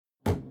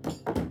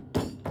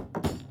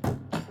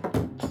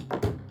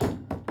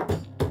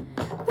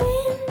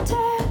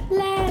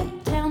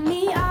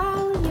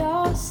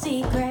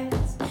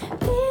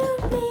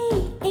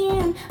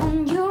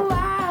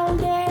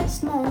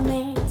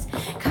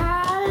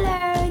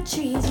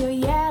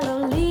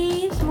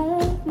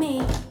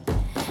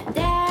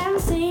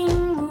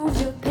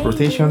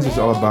Rotations is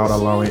all about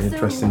allowing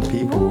interesting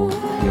people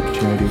the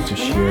opportunity to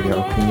share their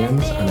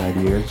opinions and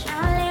ideas.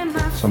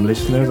 Some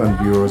listeners and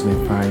viewers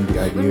may find the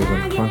ideas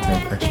and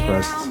content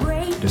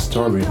expressed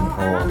disturbing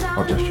or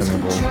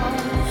objectionable.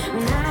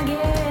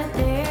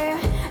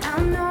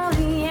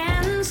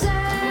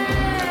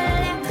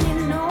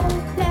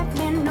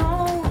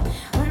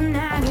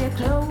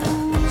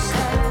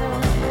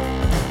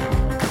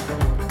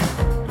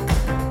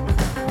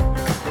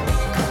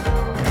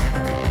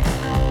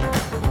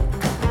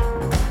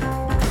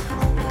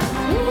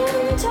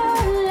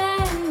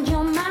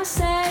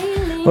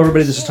 Hello,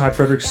 everybody. This is Todd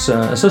Fredericks,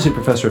 Associate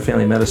Professor of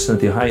Family Medicine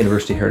at The Ohio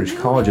University Heritage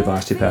College of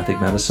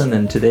Osteopathic Medicine.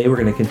 And today we're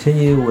going to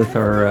continue with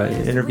our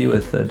interview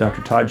with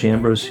Dr. Todd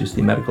Jambros, who's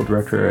the Medical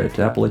Director at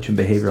Appalachian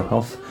Behavioral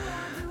Health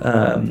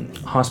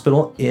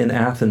Hospital in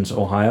Athens,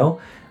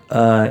 Ohio.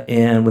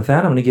 And with that,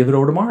 I'm going to give it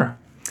over to Mara.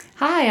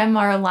 Hi, I'm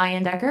Mara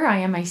Leyendecker. I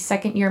am a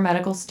second-year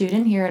medical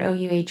student here at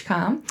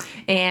OUH-COM.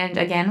 And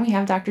again, we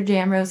have Dr.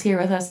 Jambros here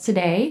with us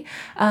today.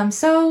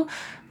 So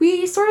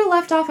we sort of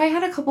left off, I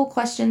had a couple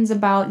questions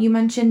about, you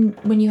mentioned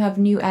when you have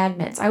new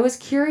admits. I was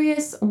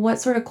curious what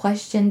sort of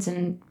questions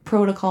and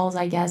protocols,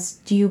 I guess,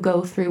 do you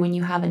go through when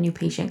you have a new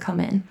patient come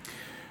in?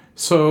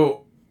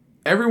 So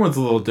everyone's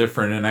a little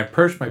different, and I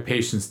approach my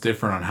patients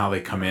different on how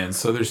they come in.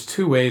 So there's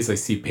two ways I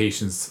see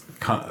patients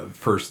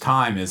first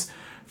time is,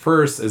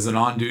 first, as an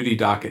on-duty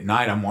doc at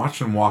night, I'm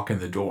watching them walk in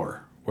the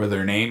door,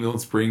 whether an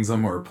ambulance brings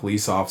them or a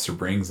police officer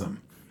brings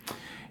them.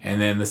 And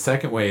then the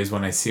second way is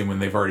when I see them when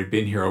they've already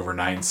been here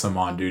overnight and some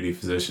on-duty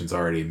physician's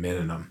already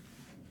admitted them.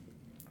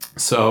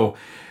 So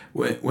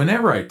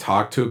whenever I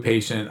talk to a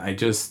patient,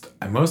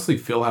 I mostly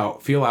feel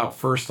out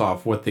first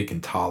off what they can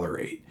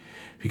tolerate.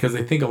 Because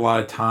I think a lot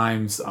of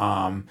times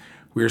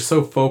we are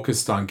so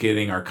focused on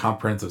getting our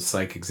comprehensive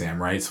psych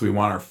exam, right? So we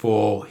want our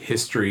full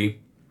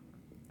history.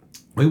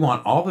 We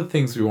want all the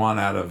things we want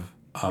out of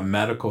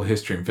medical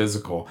history and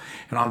physical.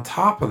 And on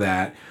top of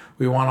that,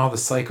 we want all the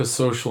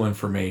psychosocial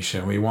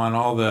information. We want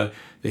all the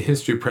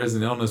history of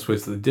present illness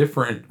with the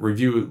different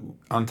review.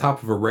 On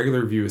top of a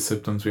regular review of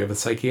symptoms, we have a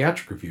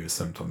psychiatric review of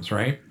symptoms,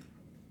 right?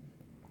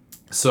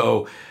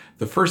 So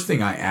the first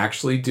thing I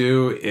actually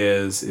do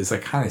is I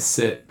kind of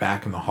sit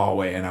back in the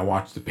hallway and I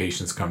watch the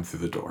patients come through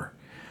the door.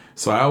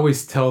 So I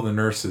always tell the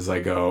nurses, I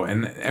go,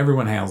 and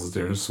everyone handles it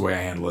different. This is the way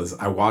I handle it, is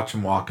I watch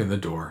them walk in the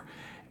door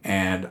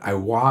and I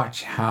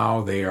watch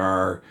how they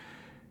are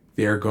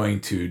going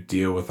to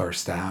deal with our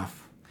staff.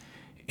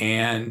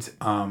 And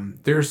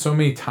there are so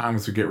many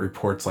times we get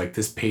reports like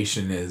this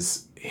patient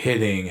is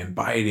hitting and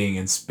biting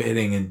and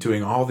spitting and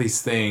doing all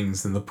these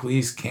things and the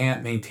police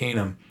can't maintain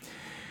them.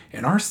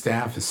 And our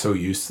staff is so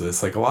used to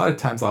this. Like a lot of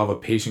times I'll have a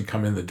patient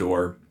come in the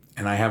door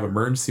and I have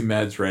emergency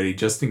meds ready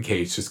just in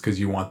case, just because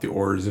you want the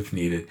orders if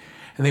needed.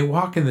 And they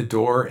walk in the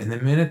door and the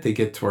minute they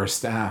get to our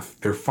staff,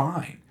 they're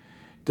fine.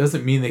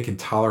 Doesn't mean they can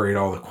tolerate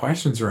all the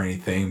questions or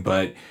anything,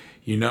 but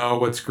you know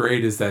what's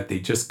great is that they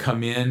just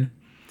come in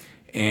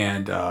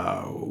and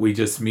we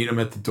just meet them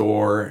at the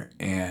door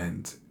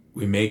and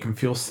we make them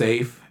feel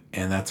safe,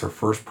 and that's our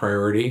first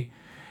priority.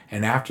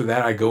 And after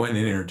that, I go in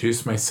and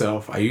introduce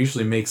myself. I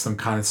usually make some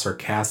kind of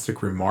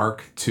sarcastic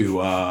remark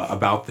to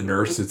about the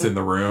nurse that's in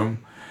the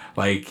room,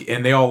 like,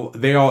 and they all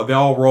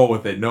roll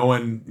with it. No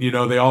one,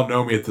 they all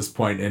know me at this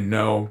point and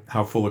know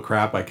how full of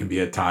crap I can be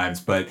at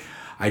times, but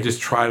I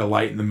just try to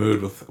lighten the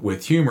mood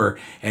with humor.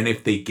 And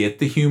if they get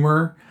the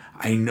humor,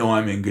 I know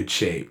I'm in good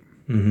shape.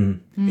 Mm-hmm.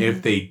 Mm-hmm.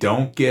 If they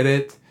don't get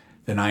it,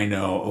 then I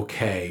know,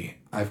 okay,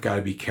 I've got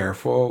to be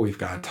careful. We've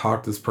got to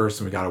talk to this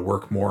person. We've got to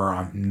work more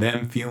on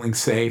them feeling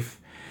safe.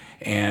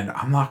 And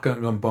I'm not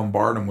going to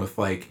bombard them with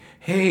like,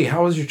 hey,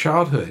 how was your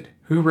childhood?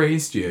 Who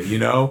raised you?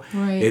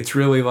 Right. It's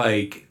really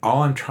like,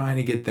 all I'm trying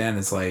to get then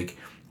is like,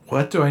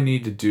 what do I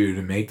need to do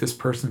to make this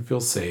person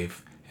feel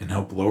safe and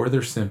help lower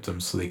their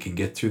symptoms so they can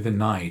get through the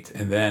night,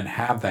 and then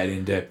have that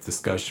in-depth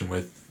discussion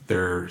with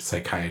their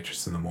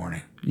psychiatrist in the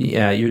morning.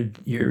 Yeah,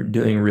 you're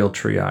doing real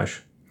triage.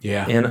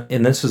 Yeah.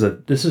 And this is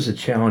a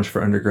challenge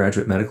for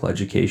undergraduate medical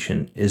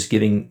education, is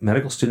getting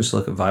medical students to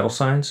look at vital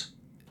signs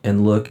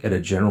and look at a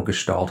general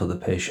gestalt of the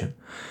patient.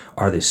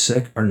 Are they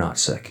sick or not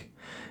sick?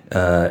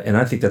 And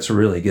I think that's a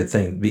really good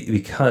thing,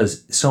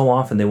 because so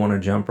often they want to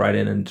jump right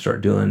in and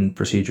start doing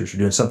procedures or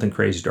doing something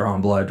crazy,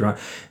 drawing blood.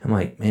 I'm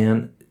like,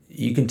 man,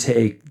 you can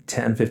take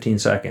 10, 15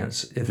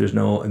 seconds if there's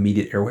no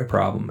immediate airway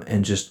problem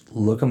and just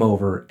look them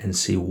over and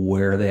see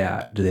where they're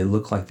at. Do they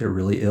look like they're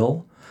really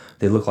ill?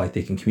 They look like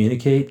they can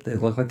communicate. They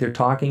look like they're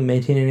talking,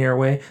 maintaining an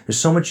airway. There's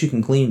so much you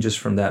can glean just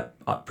from that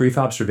brief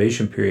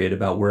observation period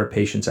about where a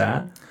patient's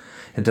at.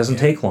 It doesn't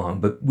take long,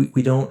 but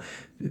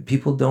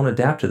people don't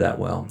adapt to that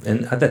well.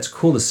 And that's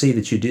cool to see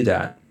that you do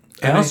that.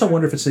 And I also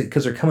wonder if it's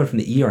because they're coming from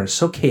the ER and it's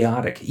so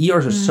chaotic.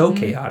 ERs are so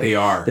chaotic. They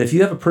are. That if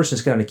you have a person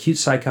that's got an acute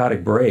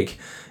psychotic break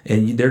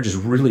and they're just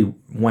really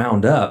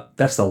wound up,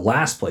 that's the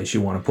last place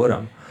you want to put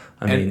them.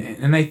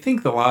 And I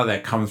think a lot of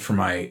that comes from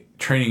my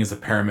training as a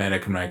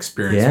paramedic and my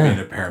experience being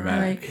a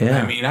paramedic. Right.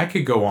 Yeah. I mean, I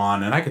could go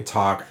on and I could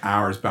talk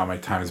hours about my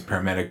time as a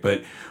paramedic,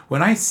 but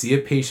when I see a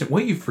patient,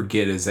 what you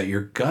forget is that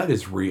your gut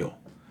is real.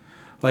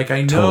 Like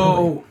I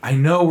know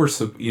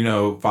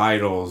we're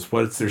vitals.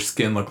 What's their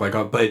skin look like?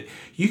 But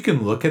you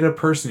can look at a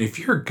person. If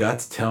your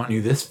gut's telling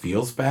you this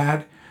feels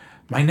bad,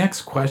 my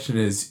next question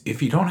is: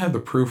 if you don't have the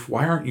proof,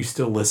 why aren't you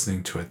still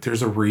listening to it?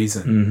 There's a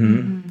reason.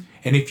 Mm-hmm.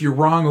 And if you're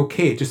wrong,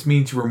 okay, it just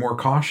means you were more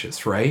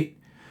cautious, right?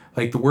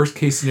 Like the worst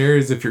case scenario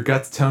is if your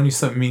gut's telling you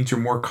something means you're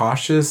more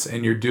cautious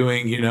and you're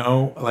doing,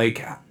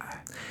 like.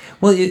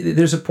 Well,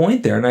 there's a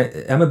point there,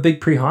 and I'm a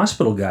big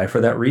pre-hospital guy for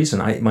that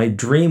reason. My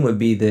dream would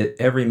be that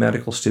every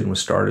medical student would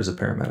start as a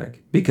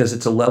paramedic because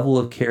it's a level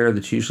of care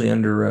that's usually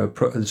under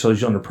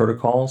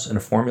protocols and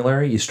a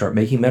formulary. You start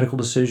making medical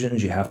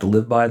decisions. You have to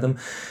live by them.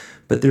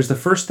 But there's the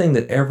first thing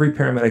that every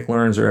paramedic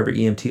learns or every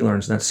EMT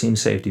learns, and that's scene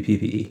safety,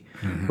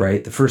 PPE,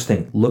 right? The first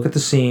thing, look at the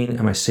scene.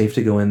 Am I safe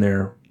to go in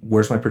there?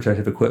 Where's my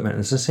protective equipment?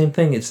 And it's the same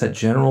thing. It's that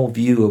general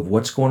view of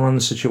what's going on in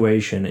the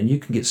situation, and you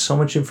can get so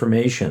much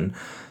information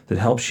that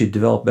helps you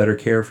develop better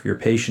care for your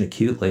patient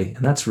acutely,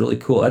 and that's really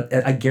cool.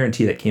 I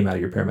guarantee that came out of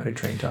your paramedic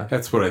training, Todd.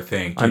 That's what I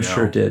think. I'm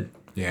sure it did.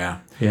 Yeah.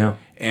 Yeah.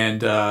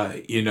 And,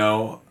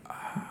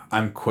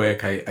 I'm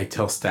quick. I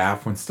tell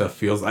staff when stuff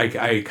feels,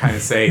 I kind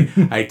of say,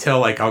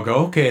 I'll go,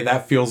 okay,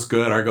 that feels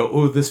good. I go,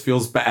 oh, this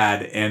feels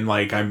bad. And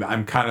like,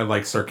 I'm kind of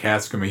like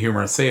sarcastic in my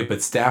humor. I say it,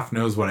 but staff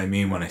knows what I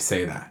mean when I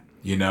say that,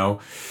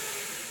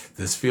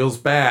 this feels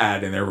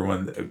bad.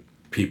 And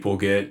people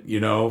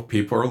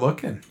are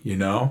looking,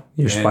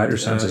 Your spider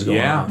sense is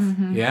going off.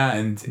 Yeah.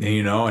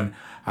 And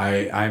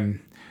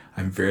I'm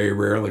very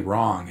rarely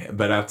wrong,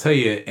 but I'll tell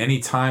you,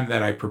 anytime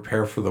that I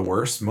prepare for the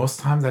worst, most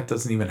times that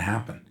doesn't even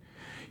happen.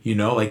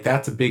 Like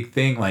that's a big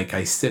thing. Like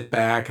I sit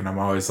back and I'm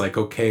always like,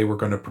 okay, we're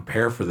going to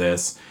prepare for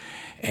this.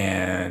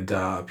 And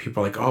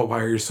people are like, oh, why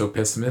are you so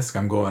pessimistic?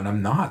 I'm going,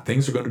 I'm not.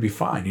 Things are going to be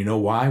fine. You know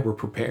why? We're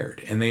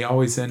prepared. And they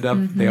always end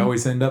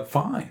up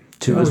fine.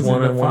 2 is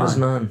 1 and 1 is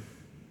none.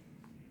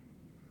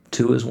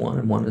 2 is 1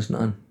 and 1 is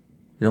none.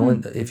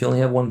 If you only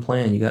have one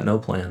plan, you got no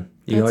plan.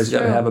 You always got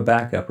to have a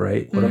backup,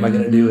 right? What am I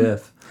going to do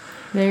if?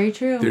 Very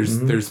true.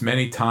 There's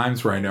many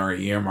times where I know our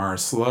EMR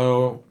is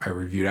slow. I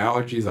reviewed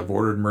allergies. I've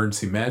ordered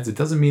emergency meds. It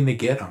doesn't mean they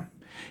get them.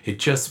 It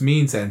just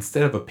means that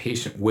instead of a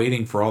patient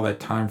waiting for all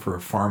that time for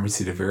a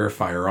pharmacy to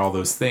verify or all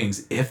those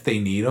things, if they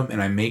need them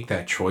and I make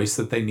that choice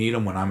that they need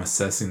them when I'm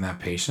assessing that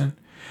patient,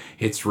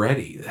 it's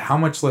ready. How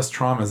much less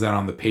trauma is that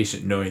on the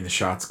patient knowing the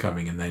shot's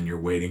coming and then you're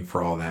waiting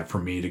for all that for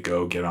me to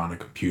go get on a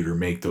computer,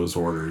 make those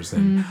orders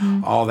and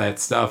all that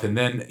stuff. And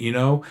then,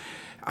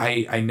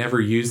 I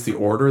never use the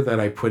order that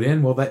I put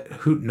in. Well,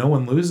 no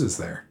one loses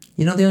there.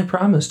 The only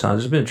problem is, Todd,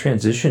 there's been a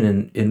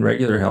transition in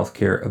regular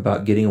healthcare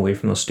about getting away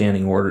from those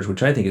standing orders,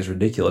 which I think is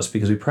ridiculous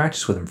because we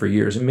practiced with them for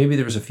years. And maybe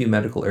there was a few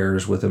medical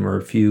errors with them or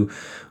a few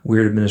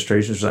weird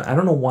administrations. I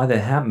don't know why that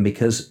happened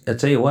because I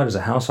tell you what, as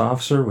a house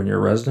officer, when you're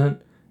a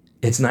resident,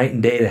 it's night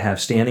and day to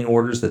have standing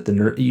orders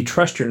that you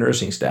trust your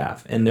nursing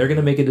staff and they're going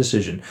to make a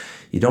decision.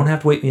 You don't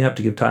have to wake me up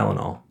to give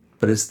Tylenol,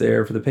 but it's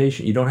there for the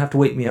patient. You don't have to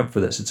wake me up for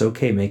this. It's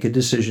okay. Make a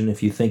decision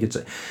if you think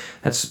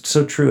that's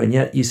so true. And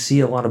yet you see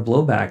a lot of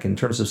blowback in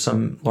terms of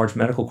some large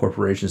medical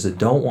corporations that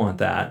don't want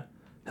that.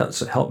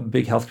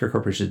 Big healthcare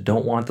corporations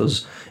don't want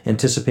those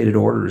anticipated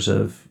orders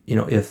of,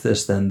 if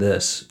this, then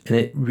this. And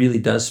it really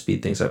does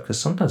speed things up because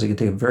sometimes it can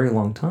take a very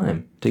long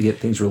time to get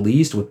things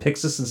released with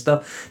Pyxis and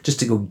stuff just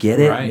to go get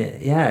it. Right.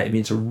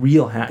 It's a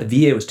real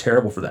VA was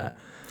terrible for that.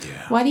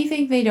 Yeah. Why do you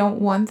think they don't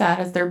want that?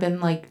 Has there been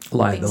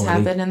liability things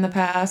happen in the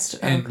past?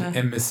 And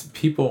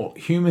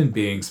human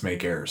beings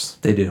make errors.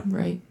 They do.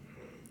 Right.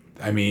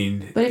 I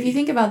mean. But if you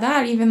think about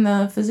that, even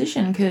the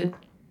physician could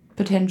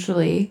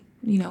potentially,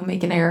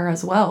 make an error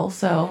as well.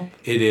 So.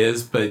 It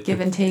is, but. Give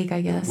and take,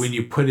 I guess. When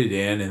you put it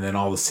in and then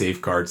all the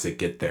safeguards that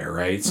get there,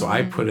 right? So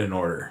I put an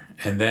order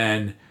and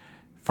then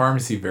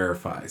pharmacy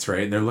verifies,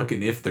 right? And they're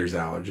looking if there's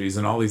allergies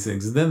and all these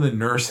things. And then the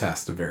nurse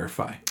has to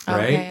verify,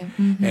 right? Okay.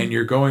 Mm-hmm. And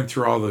you're going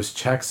through all those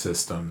check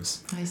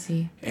systems. I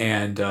see.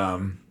 And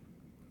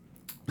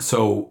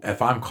so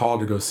if I'm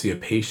called to go see a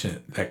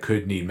patient that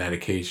could need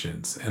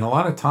medications, and a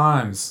lot of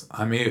times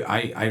I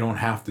don't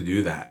have to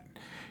do that,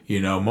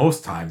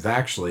 most times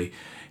actually.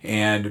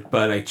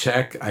 But I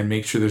check, I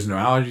make sure there's no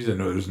allergies. I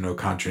know there's no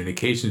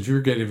contraindications. You're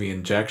getting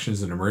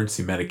injections and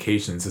emergency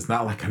medications. It's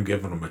not like I'm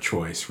giving them a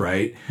choice,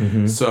 right?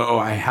 Mm-hmm. So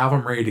I have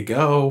them ready to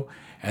go.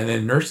 And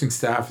then nursing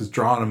staff is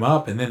drawing them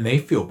up and then they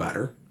feel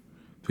better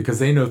because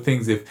they know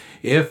things. If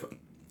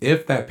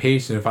that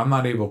patient, if I'm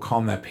not able to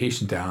calm that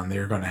patient down,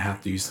 they're going to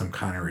have to use some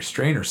kind of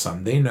restraint or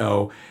something. They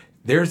know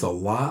there's a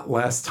lot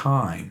less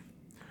time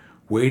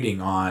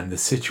waiting on the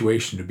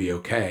situation to be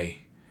okay.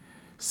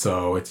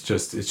 So it's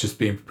just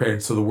being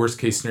prepared. So the worst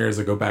case scenario is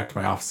I go back to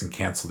my office and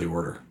cancel the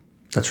order.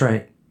 That's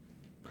right.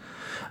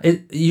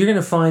 You're going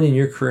to find in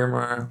your career,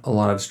 Mara, a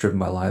lot of it's driven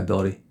by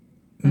liability.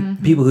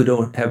 Mm-hmm. People who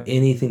don't have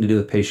anything to do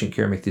with patient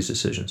care make these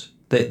decisions.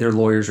 They're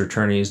lawyers or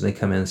attorneys, and they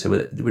come in and say,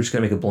 well, we're just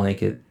going to make a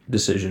blanket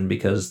decision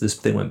because this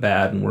thing went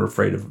bad and we're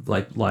afraid of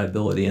like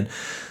liability. And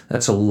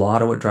that's a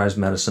lot of what drives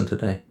medicine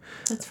today.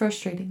 That's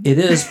frustrating. It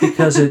is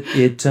because it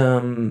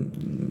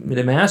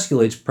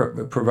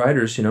emasculates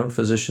providers,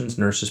 physicians,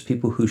 nurses,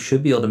 people who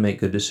should be able to make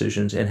good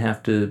decisions and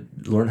have to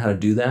learn how to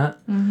do that.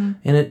 And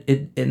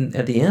and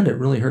at the end, it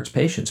really hurts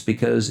patients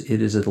because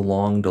it is a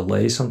long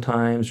delay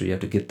sometimes, or you have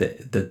to get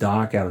the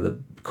doc out of the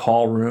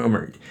call room,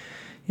 or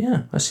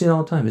yeah, I see it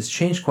all the time. It's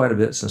changed quite a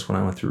bit since when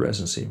I went through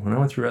residency. When I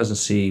went through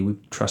residency, we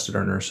trusted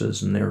our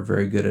nurses, and they were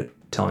very good at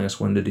telling us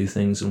when to do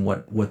things and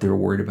what they were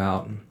worried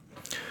about. And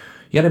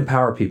you got to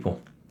empower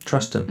people.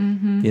 Trust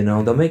them.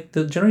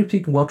 They'll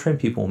generally well-trained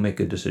people will make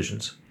good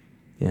decisions.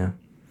 Yeah.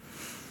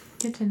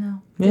 Good to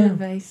know. Good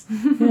advice.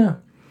 Yeah.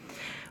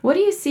 What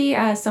do you see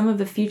as some of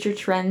the future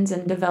trends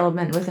and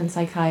development within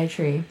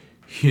psychiatry?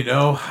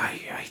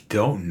 I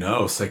don't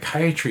know.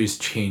 Psychiatry has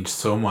changed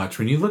so much.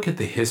 When you look at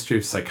the history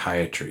of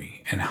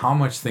psychiatry and how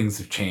much things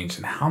have changed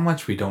and how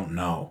much we don't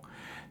know,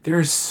 there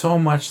is so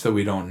much that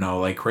we don't know.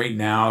 Like right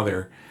now,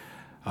 they're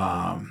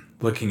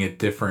looking at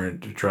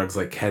different drugs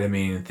like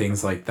ketamine and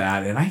things like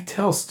that. And I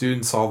tell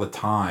students all the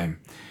time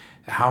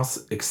how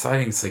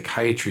exciting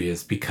psychiatry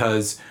is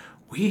because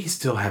we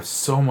still have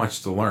so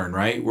much to learn,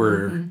 right?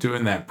 We're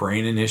doing that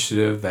brain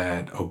initiative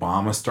that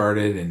Obama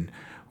started, and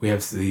we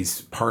have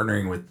these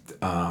partnering with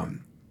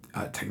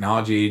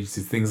technology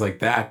agencies, things like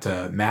that,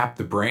 to map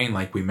the brain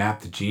like we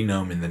mapped the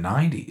genome in the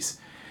 90s.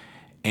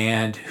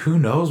 And who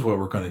knows what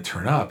we're going to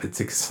turn up.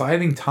 It's an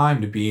exciting time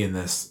to be in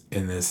this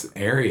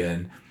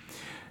area,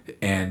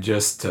 and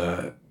just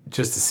to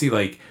see,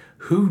 like,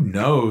 who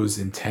knows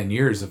in 10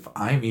 years if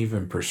I'm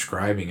even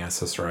prescribing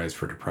SSRIs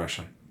for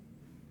depression.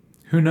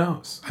 Who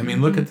knows? I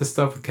mean, look at the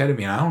stuff with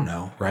ketamine. I don't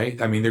know,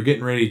 right? I mean, they're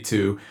getting ready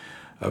to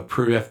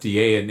approve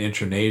FDA an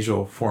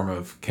intranasal form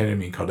of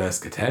ketamine called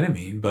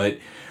esketamine, but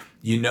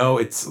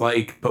it's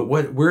like, but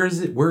where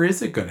is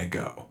it going to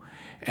go?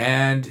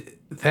 And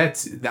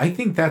I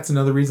think that's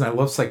another reason I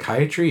love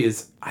psychiatry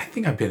is I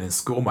think I've been in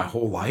school my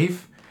whole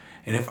life.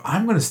 And if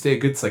I'm going to stay a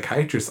good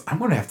psychiatrist, I'm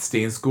going to have to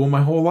stay in school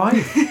my whole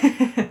life,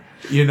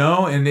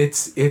 and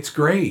it's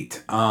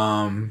great.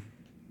 I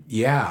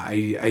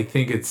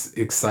think it's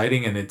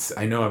exciting, and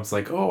I know I was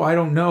like, oh, I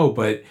don't know,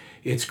 but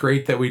it's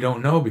great that we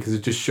don't know because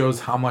it just shows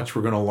how much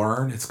we're going to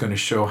learn. It's going to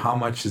show how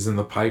much is in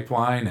the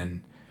pipeline.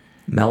 And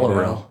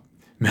Mellaril.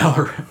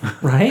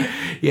 Mellaril. Right?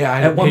 Yeah.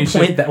 At one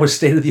point, that was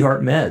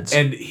state-of-the-art meds.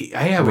 And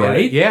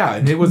right?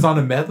 And it was on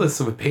a med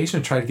list of a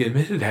patient tried to get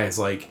admitted. I was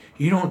like,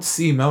 you don't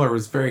see Mellaril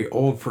was very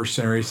old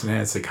first-generation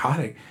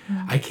antipsychotic.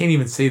 I can't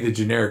even say the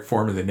generic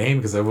form of the name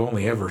because I've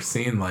only ever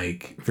seen,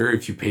 like, very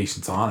few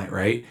patients on it,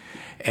 right?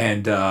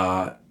 And,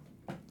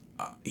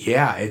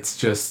 it's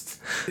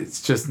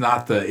just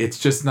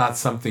not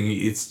something,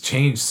 it's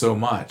changed so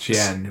much.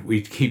 Yeah, and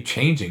we keep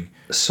changing.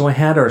 So I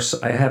had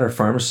our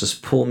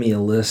pharmacist pull me a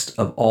list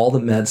of all the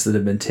meds that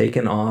have been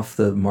taken off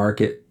the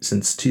market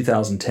since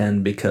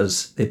 2010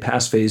 because they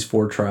passed phase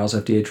 4 trials,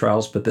 FDA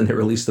trials, but then they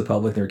released the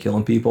public and they were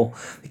killing people.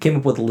 They came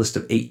up with a list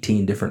of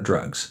 18 different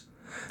drugs.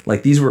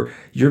 Like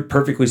you're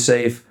perfectly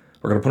safe.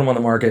 We're going to put them on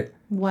the market.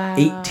 Wow.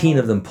 18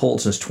 of them pulled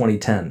since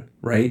 2010,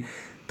 right?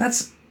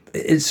 That's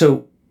it.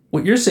 So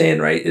what you're saying,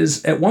 right,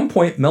 is at one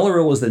point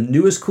Mellaril was the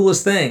newest,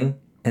 coolest thing,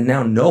 and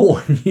now no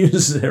one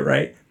uses it,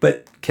 right?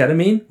 But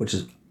ketamine,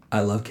 I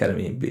love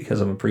ketamine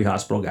because I'm a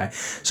pre-hospital guy.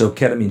 So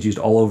ketamine's used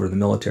all over the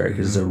military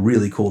because it's a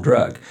really cool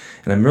drug.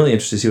 And I'm really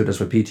interested to see what it does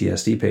with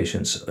PTSD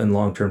patients in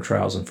long-term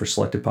trials and for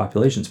selected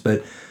populations.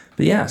 But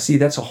yeah, see,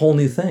 that's a whole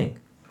new thing.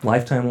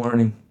 Lifetime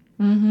learning.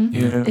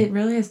 Mm-hmm. It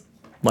really is.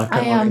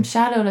 Lifetime learning.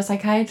 Shadowed a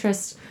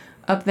psychiatrist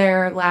up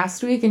there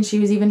last week, and she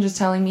was even just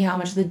telling me how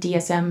much the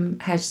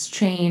DSM has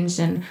changed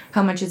and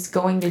how much it's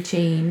going to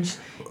change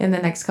in the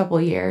next couple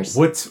of years.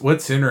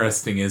 What's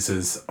interesting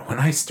is when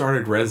I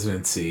started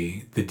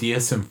residency, the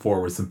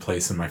DSM-4 was in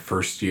place in my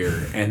first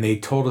year, and they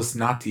told us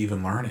not to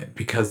even learn it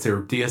because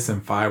their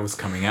DSM-5 was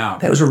coming out.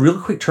 That was a real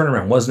quick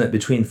turnaround, wasn't it,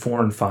 between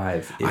 4 and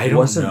 5? It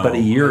wasn't but a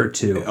year or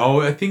two. Oh,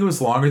 I think it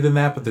was longer than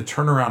that, but the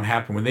turnaround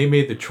happened. When they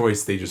made the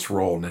choice, they just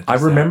rolled. And I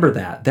remember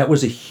that. That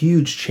was a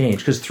huge change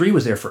because 3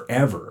 was there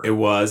forever. It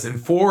was. And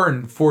 4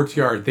 and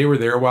 4TR, they were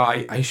there.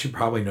 Well, I should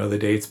probably know the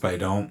dates, but I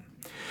don't.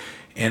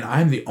 And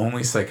I'm the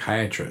only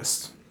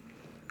psychiatrist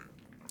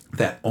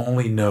that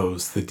only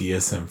knows the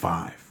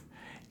DSM-5.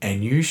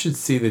 And you should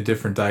see the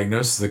different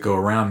diagnoses that go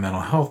around mental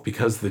health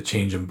because of the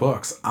change in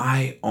books.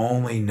 I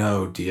only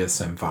know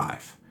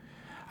DSM-5.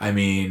 I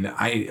mean,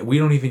 we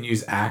don't even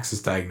use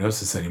Access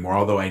diagnosis anymore,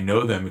 although I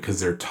know them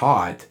because they're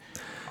taught.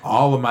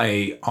 All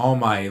my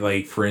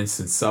like, for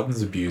instance,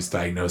 substance abuse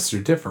diagnoses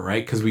are different,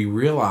 right? Because we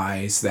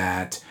realize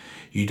that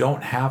you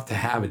don't have to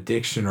have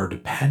addiction or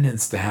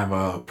dependence to have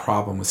a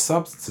problem with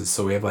substances.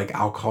 So we have like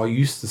alcohol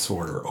use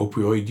disorder,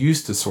 opioid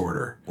use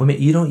disorder. Wait a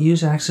minute, you don't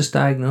use Access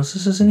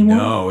diagnoses anymore?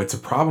 No, it's a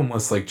problem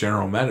list like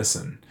general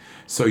medicine.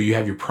 So you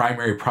have your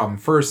primary problem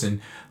first.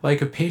 And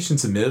like if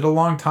patients admitted a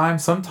long time,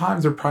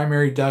 sometimes their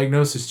primary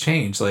diagnosis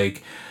change.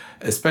 Like,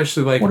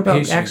 especially like what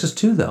about Access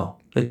 2 though?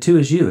 Like 2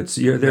 is you.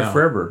 You're there No.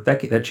 forever.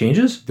 That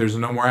changes? There's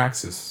no more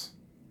axes.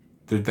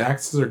 The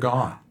axes are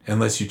gone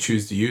unless you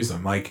choose to use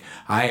them. Like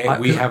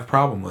we have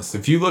problem lists.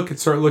 If you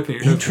start looking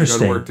at your notes when you go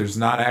to work, there's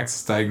not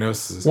axis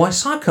diagnosis. Well, I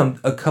saw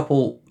a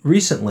couple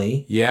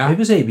recently. Yeah. It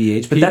was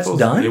ABH, but that's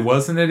done? It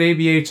wasn't at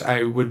ABH,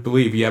 I would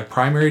believe. You have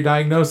primary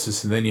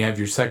diagnosis, and then you have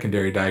your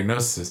secondary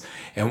diagnosis.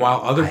 And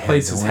while other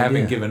places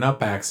haven't given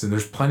up axis, and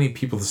there's plenty of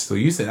people that still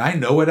use it. I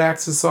know what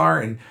axis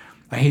are, and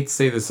I hate to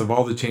say this, of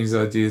all the changes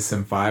I did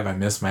DSM-5, I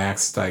missed my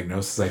axis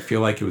diagnosis. I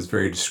feel like it was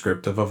very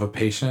descriptive of a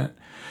patient.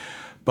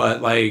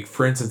 But like,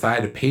 for instance, I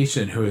had a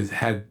patient who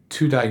had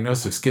 2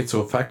 diagnoses of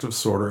schizoaffective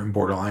disorder and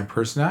borderline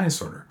personality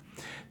disorder.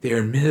 They were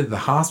admitted to the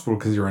hospital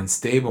because they were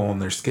unstable in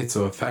their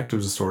schizoaffective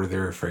disorder. They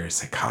were very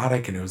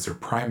psychotic, and it was their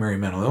primary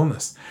mental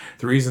illness.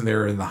 The reason they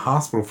were in the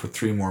hospital for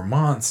 3 more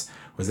months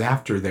was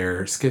after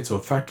their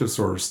schizoaffective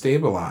disorder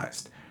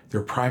stabilized.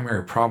 Their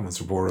primary problem was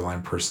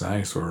borderline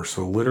personality disorder.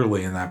 So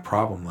literally in that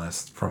problem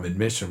list, from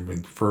admission,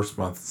 from first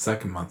month,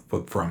 second month,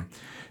 but from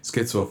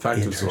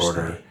schizoaffective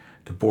disorder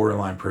to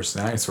borderline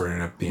personality disorder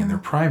ended up being their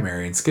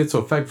primary. And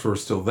schizoaffective were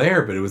still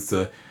there, but it was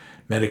the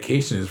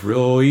medication is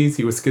real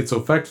easy with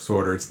schizoaffective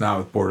disorder. It's not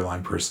with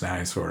borderline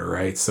personality disorder,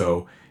 right?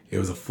 So it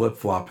was a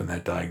flip-flop in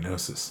that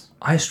diagnosis.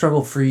 I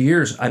struggled for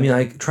years. I mean,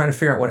 like trying to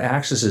figure out what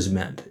axis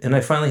meant. And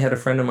I finally had a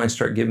friend of mine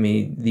start giving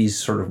me these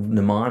sort of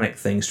mnemonic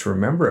things to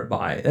remember it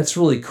by. That's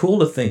really cool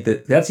to think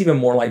that that's even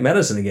more like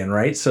medicine again,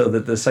 right? So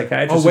that the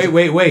psychiatrist... Oh,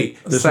 wait.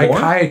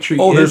 Psychiatry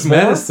is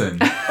medicine.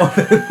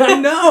 I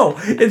know.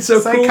 It's so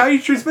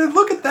Psychiatry is medicine.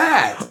 Look at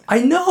that. I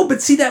know,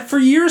 but see that for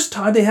years,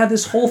 Todd, they had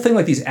this whole thing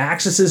like these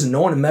axes, and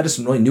no one in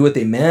medicine really knew what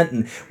they meant.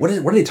 And what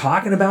are they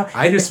talking about?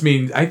 I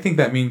think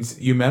that means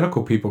you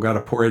medical people got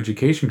a poor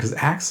education because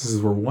axes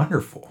were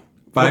wonderful.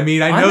 But I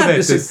mean, I know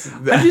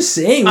that I'm just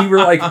saying we were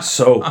like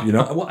soap, you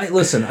know. Well,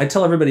 I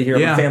tell everybody here,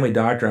 I'm a family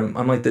doctor.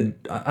 I'm like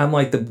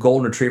the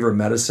golden retriever of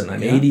medicine.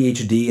 I'm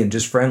ADHD and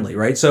just friendly,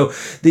 right? So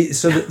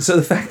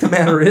the fact of the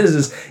matter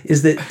is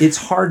that it's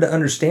hard to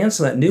understand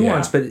some of that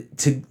nuance, but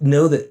to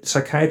know that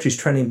psychiatry is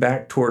trending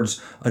back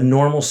towards a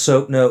normal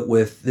soap note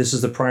with this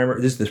is the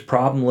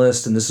problem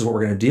list, and this is what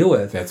we're going to deal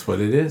with. That's what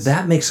it is.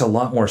 That makes a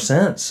lot more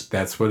sense.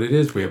 That's what it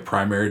is. We have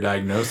primary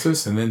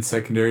diagnosis and then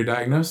secondary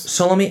diagnosis.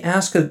 So let me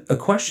ask a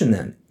question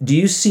then. Do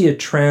you see a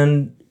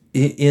trend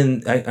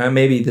in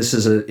maybe this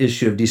is an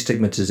issue of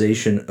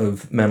destigmatization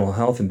of mental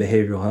health and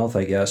behavioral health,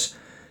 I guess.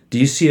 Do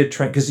you see a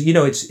trend? Because, you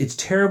know, it's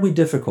terribly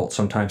difficult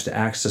sometimes to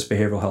access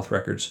behavioral health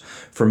records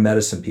for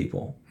medicine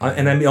people.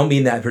 And I don't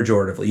mean that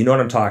pejoratively. You know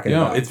what I'm talking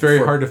about. It's very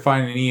hard to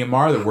find an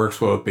EMR that works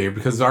well with behavior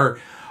because our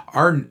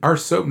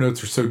soap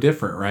notes are so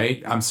different,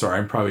 right? I'm sorry,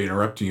 I'm probably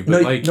interrupting you,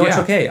 but it's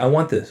okay. I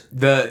want this.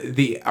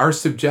 Our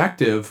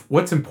subjective,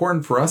 what's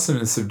important for us in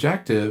a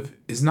subjective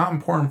is not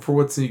important for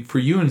what's for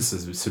you in a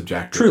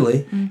subjective.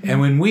 Truly. Mm-hmm. And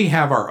when we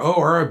have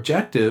our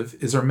objective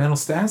is our mental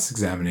status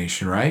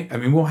examination, right? I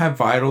mean, we'll have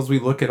vitals, we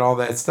look at all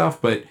that stuff,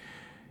 but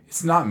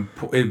it's not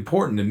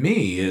important to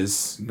me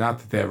is not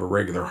that they have a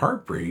regular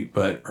heartbeat,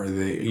 but are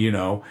they,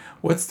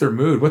 what's their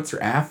mood? What's their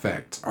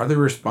affect? Are they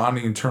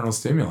responding to internal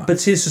stimuli? But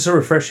see, this is so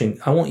refreshing.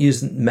 I won't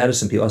use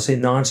medicine people. I'll say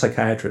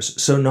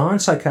non-psychiatrists. So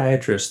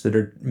non-psychiatrists that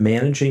are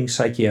managing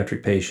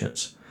psychiatric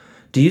patients,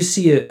 do you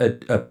see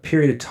a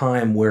period of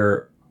time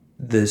where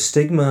the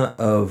stigma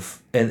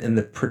of and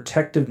the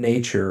protective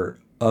nature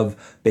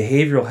of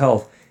behavioral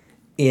health,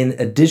 in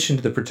addition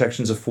to the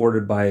protections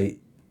afforded by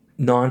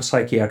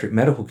non-psychiatric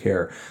medical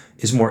care,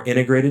 is more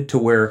integrated to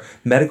where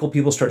medical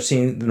people start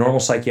seeing the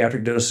normal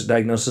psychiatric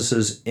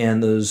diagnoses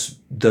and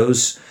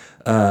those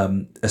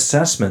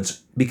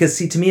assessments? Because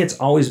see, to me, it's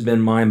always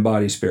been mind,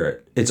 body,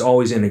 spirit. It's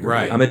always integrated.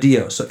 Right. I'm a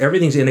DO, so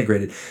everything's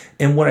integrated.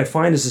 And what I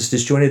find is this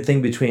disjointed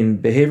thing between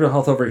behavioral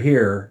health over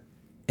here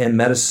and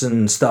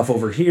medicine stuff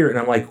over here, and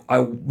I'm like,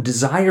 I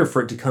desire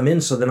for it to come in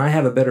so then I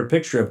have a better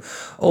picture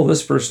of, oh,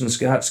 this person's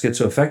got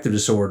schizoaffective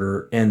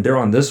disorder and they're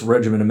on this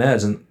regimen of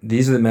meds and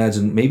these are the meds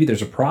and maybe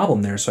there's a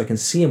problem there, so I can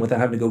see them without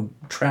having to go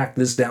track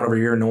this down over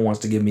here and no one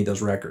wants to give me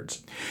those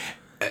records.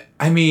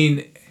 I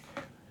mean,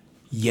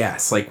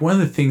 yes, like one of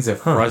the things that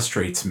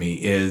frustrates me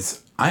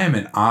is I am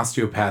an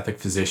osteopathic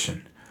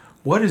physician.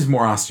 What is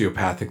more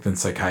osteopathic than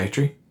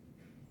psychiatry?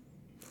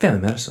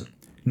 Family medicine.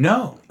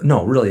 No,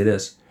 really it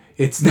is.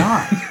 It's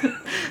not.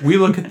 We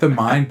look at the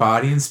mind,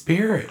 body, and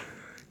spirit.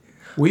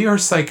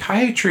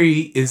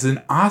 Psychiatry is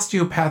an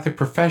osteopathic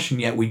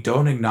profession, yet we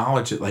don't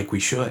acknowledge it like we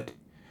should.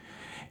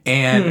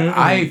 And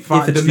I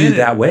find if it's viewed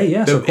that way,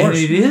 yes, of course. And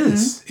it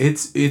is.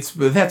 It's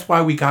that's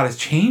why we got to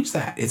change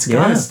that. It's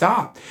got to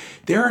stop.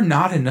 There are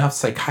not enough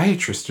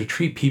psychiatrists to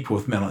treat people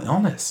with mental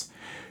illness.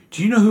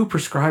 Do you know who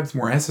prescribes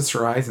more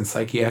SSRIs and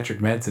psychiatric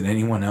meds than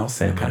anyone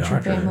else in the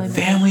country?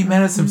 Family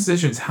medicine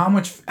physicians. How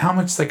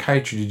much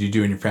psychiatry did you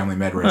do in your family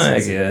med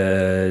residency?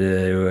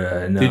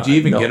 No, did you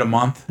even get a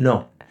month?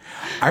 No.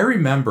 I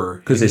remember.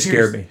 Because they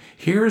scared me.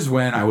 Here's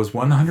when I was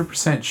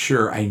 100%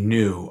 sure I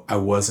knew I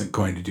wasn't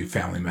going to do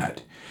family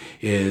med.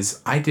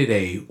 I did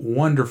a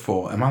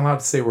wonderful, am I allowed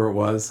to say where it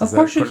was? Of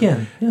course you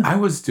can. Yeah. I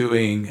was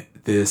doing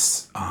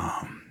this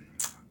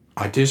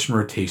audition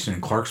rotation in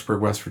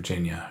Clarksburg, West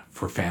Virginia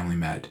for Family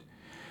Med.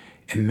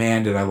 And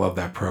man, did I love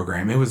that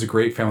program. It was a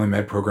great Family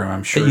Med program.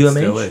 I'm sure it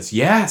still is.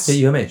 Yes. At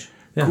UMH.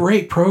 Yeah.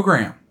 Great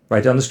program.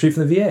 Right down the street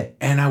from the VA.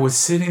 And I was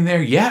sitting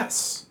there,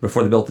 yes.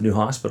 Before they built the new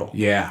hospital.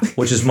 Yeah.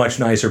 Which is much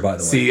nicer, by the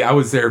way. See, I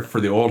was there for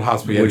the old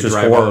hospital. You Which had to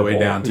was drive horrible. all the way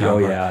downtown. Oh,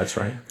 yeah, that's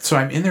right. So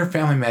I'm in their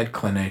Family Med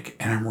clinic,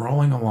 and I'm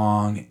rolling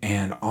along,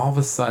 and all of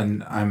a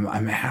sudden, I'm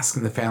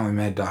asking the Family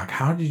Med doc,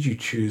 how did you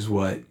choose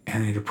what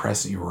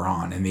antidepressant you were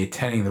on? And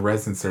the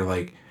residents, they're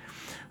like,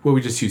 well,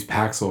 we just use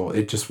Paxil.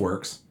 It just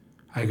works.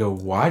 I go,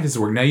 why does it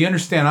work? Now, you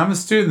understand, I'm a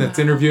student that's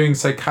interviewing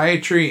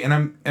psychiatry, and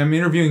I'm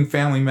interviewing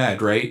Family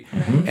Med, right?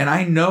 Mm-hmm. And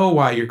I know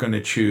why you're going to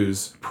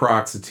choose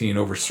paroxetine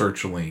over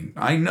sertraline.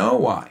 I know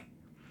why.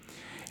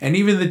 And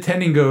even the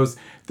attending goes,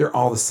 they're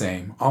all the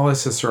same. All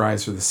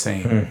SSRIs are the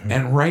same. Mm-hmm.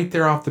 And right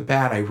there off the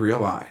bat, I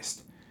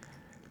realized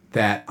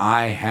that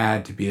I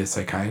had to be a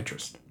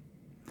psychiatrist.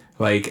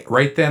 Like,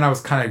 right then, I was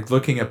kind of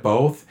looking at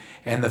both.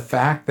 And the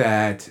fact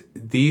that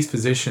these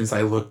physicians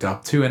I looked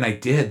up to, and I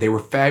did, they were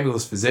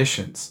fabulous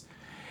physicians.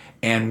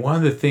 And one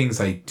of the things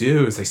I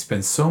do is I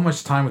spend so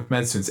much time with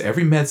med students.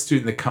 Every med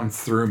student that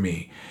comes through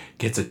me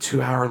gets a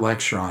 2-hour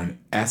lecture on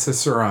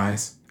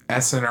SSRIs,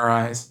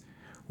 SNRIs,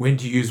 when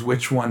to use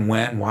which one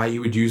when, why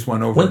you would use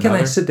one over when another. When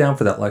can I sit down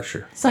for that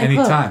lecture?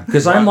 Anytime.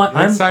 Because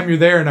next time you're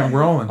there and I'm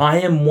rolling. I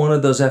am one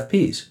of those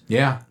FPs.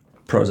 Yeah.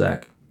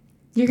 Prozac.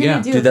 You're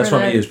going to do it that's for,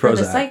 what I use, for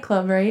the Prozac. psych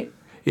club, right?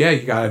 Yeah,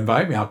 you got to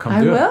invite me. I'll come I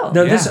do will. it.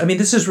 No, yeah.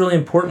 this is really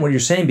important what you're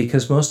saying,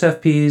 because most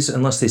FPs,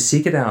 unless they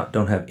seek it out,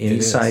 don't have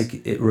any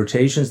psych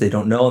rotations. They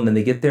don't know, and then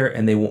they get there,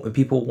 and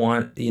people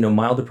want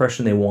mild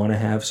depression. They want to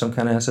have some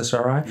kind of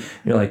SSRI.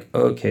 You're like,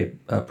 okay,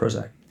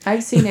 Prozac.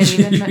 I've seen it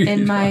even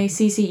in my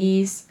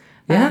CCEs.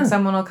 Yeah.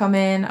 Someone will come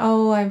in.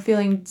 Oh, I'm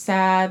feeling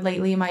sad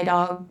lately. My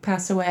dog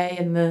passed away,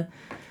 and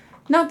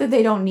not that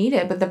they don't need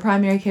it, but the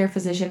primary care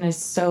physician is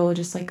so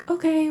just like,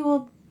 okay,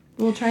 well,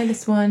 we'll try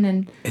this one,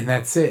 and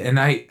that's it. And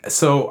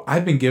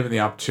I've been given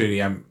the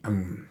opportunity.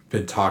 I'm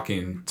been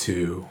talking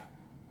to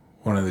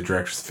one of the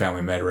directors of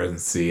Family Med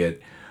residency at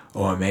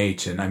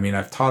OMH, and I mean,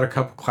 I've taught a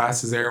couple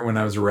classes there when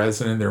I was a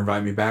resident. They're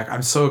inviting me back.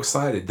 I'm so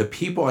excited. The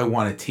people I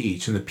want to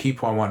teach and the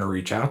people I want to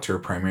reach out to are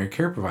primary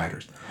care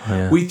providers. Oh,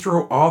 yeah. We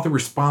throw all the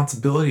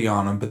responsibility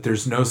on them, but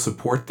there's no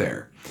support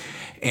there.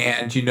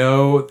 And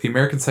the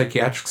American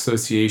Psychiatric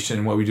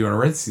Association, what we do in our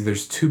residency,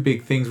 there's 2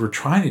 big things we're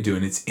trying to do,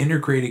 and it's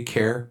integrated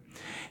care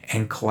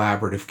and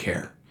collaborative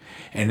care.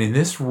 And in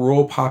this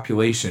rural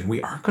population,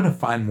 we aren't going to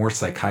find more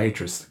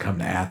psychiatrists to come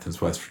to Athens,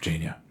 West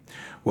Virginia.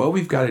 What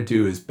we've got to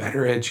do is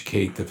better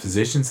educate the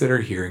physicians that are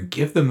here and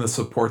give them the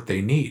support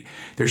they need.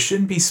 There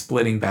shouldn't be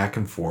splitting back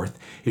and forth.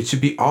 It should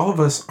be all of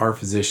us are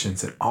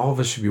physicians, and all of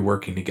us should be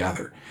working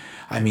together.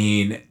 I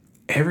mean,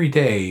 every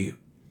day,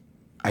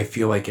 I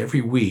feel like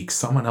every week,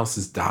 someone else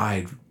has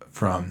died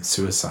from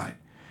suicide.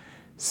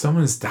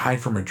 Someone has died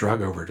from a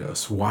drug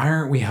overdose. Why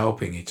aren't we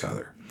helping each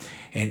other?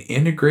 And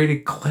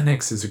integrated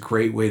clinics is a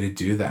great way to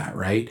do that,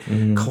 right?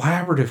 Mm-hmm.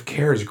 Collaborative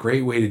care is a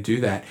great way to do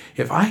that.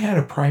 If I had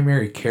a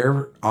primary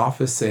care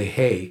office say,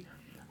 hey,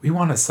 we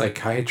want a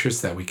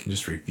psychiatrist that we can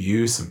just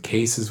review some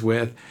cases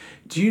with.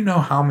 Do you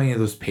know how many of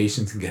those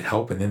patients can get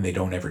help and then they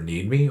don't ever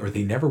need me, or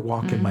they never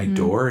walk in my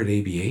door at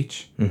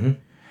ABH? Mm-hmm.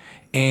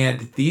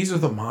 And these are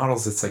the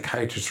models that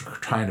psychiatrists are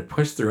trying to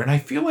push through. And I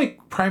feel like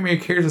primary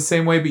care is the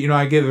same way, but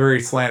I get a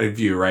very slanted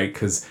view, right?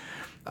 Because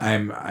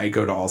I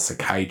go to all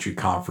psychiatry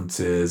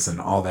conferences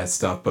and all that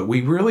stuff, but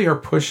we really are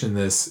pushing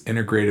this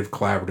integrative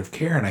collaborative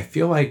care, and I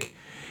feel like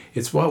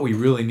it's what we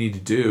really need to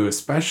do,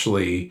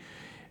 especially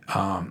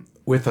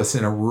with us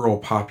in a rural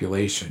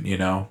population,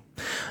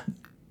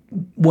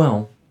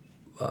 Well,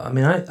 I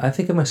mean, I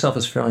think of myself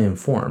as fairly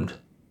informed,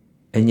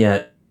 and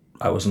yet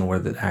I wasn't aware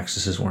that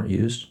accesses weren't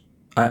used.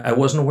 I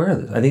wasn't aware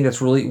of this. I think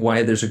that's really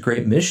why there's a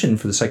great mission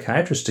for the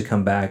psychiatrists to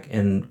come back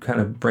and kind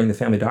of bring the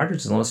family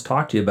doctors and let's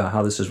talk to you about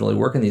how this is really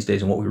working these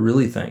days and what we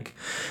really think.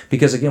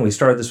 Because again, we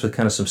started this with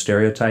kind of some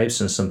stereotypes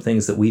and some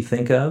things that we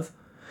think of.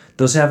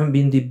 Those haven't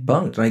been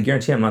debunked. And I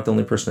guarantee I'm not the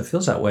only person that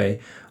feels that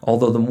way.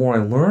 Although the more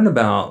I learn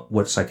about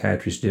what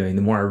psychiatry is doing,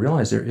 the more I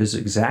realize there is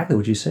exactly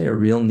what you say, a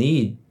real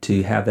need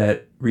to have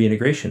that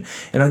reintegration.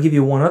 And I'll give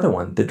you one other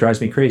one that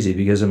drives me crazy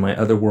because in my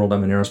other world,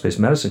 I'm an aerospace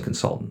medicine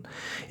consultant.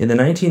 In the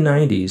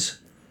 1990s,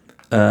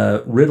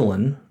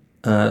 Ritalin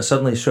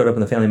suddenly showed up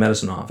in the family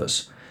medicine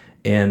office,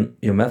 and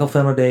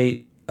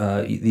methylphenidate,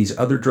 these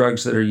other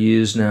drugs that are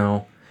used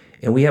now,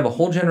 and we have a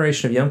whole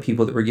generation of young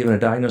people that were given a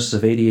diagnosis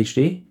of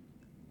ADHD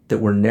that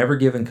were never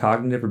given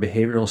cognitive or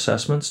behavioral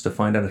assessments to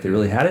find out if they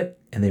really had it,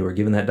 and they were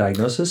given that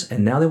diagnosis,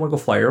 and now they want to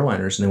go fly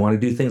airliners and they want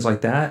to do things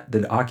like that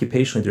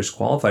occupationally they're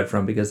disqualified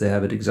from because they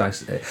have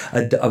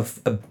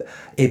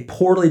a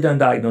poorly done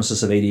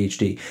diagnosis of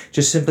ADHD,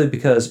 just simply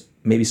because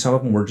maybe some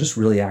of them were just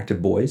really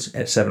active boys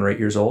at 7 or 8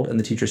 years old, and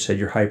the teacher said,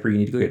 you're hyper, you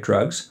need to go get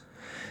drugs.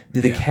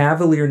 The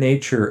cavalier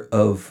nature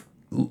of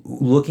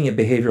looking at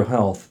behavioral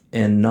health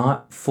and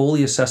not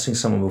fully assessing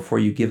someone before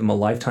you give them a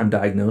lifetime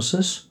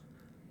diagnosis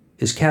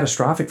is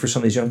catastrophic for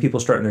some of these young people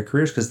starting their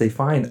careers because they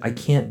find, I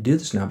can't do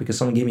this now because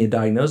someone gave me a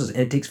diagnosis, and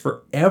it takes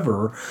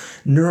forever.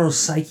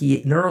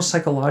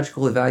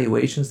 Neuropsychological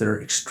evaluations that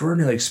are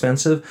extraordinarily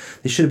expensive.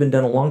 They should have been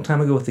done a long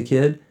time ago with the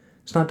kid.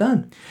 It's not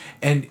done.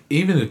 And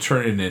even to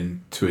turn it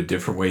into a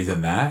different way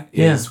than that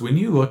is when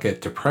you look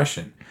at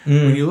depression,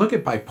 when you look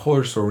at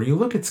bipolar disorder, when you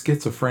look at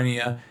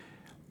schizophrenia,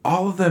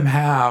 all of them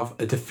have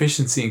a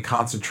deficiency in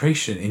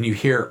concentration. And you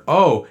hear,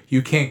 oh,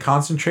 you can't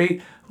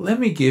concentrate? Let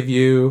me give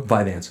you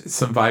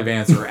some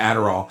Vyvanse or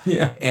Adderall.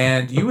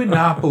 And you would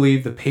not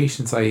believe the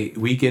patients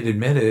we get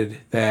admitted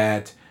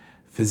that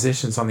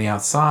physicians on the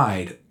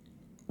outside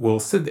will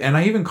sit, and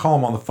I even call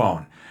them on the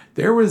phone.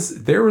 There was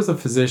a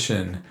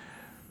physician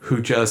who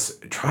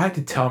just tried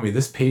to tell me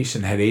this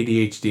patient had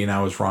ADHD and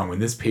I was wrong when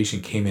this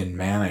patient came in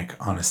manic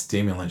on a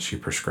stimulant she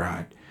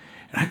prescribed.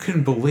 And I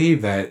couldn't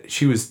believe that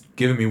she was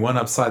giving me one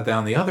upside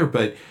down the other,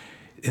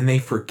 and they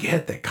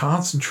forget that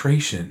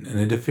concentration and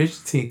a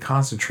deficiency in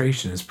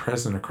concentration is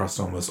present across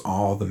almost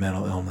all the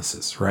mental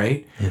illnesses,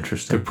 right?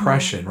 Interesting.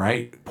 Depression,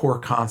 right? Poor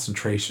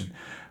concentration.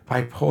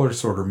 Bipolar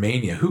disorder,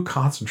 mania. Who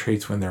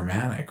concentrates when they're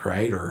manic,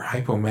 right? Or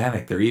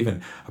hypomanic. They're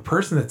even, a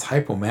person that's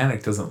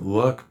hypomanic doesn't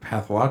look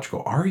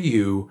pathological.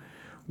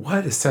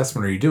 What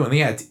assessment are you doing?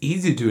 Yeah, it's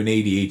easy to do an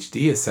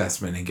ADHD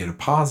assessment and get a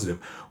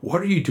positive.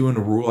 What are you doing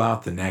to rule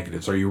out the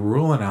negatives? Are you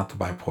ruling out the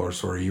bipolar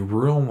disorder? Are you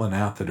ruling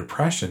out the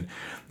depression?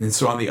 And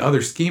so on the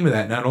other scheme of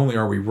that, not only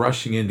are we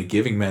rushing into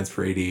giving meds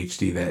for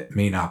ADHD that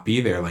may not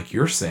be there, like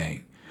you're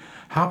saying,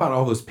 how about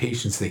all those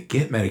patients that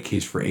get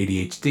medication for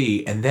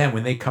ADHD, and then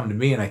when they come to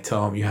me and I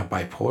tell them you have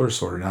bipolar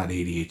disorder, not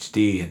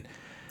ADHD, and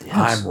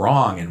I'm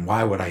wrong, and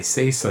why would I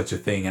say such a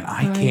thing, and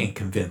I can't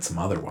convince them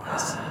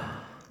otherwise.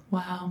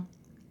 Wow.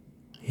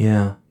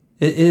 Yeah,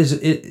 it is.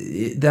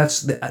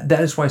 That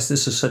is why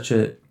this is such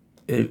a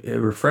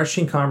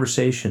refreshing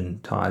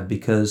conversation, Todd.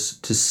 Because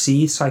to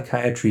see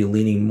psychiatry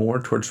leaning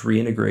more towards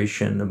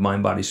reintegration of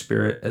mind, body,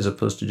 spirit, as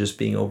opposed to just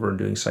being over and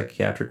doing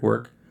psychiatric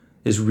work,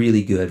 is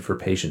really good for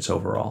patients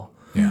overall.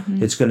 Yeah,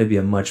 it's going to be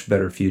a much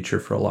better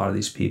future for a lot of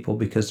these people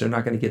because they're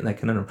not going to get in that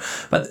conundrum.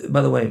 But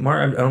by the way,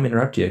 Mar, I don't mean to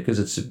interrupt you because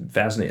it's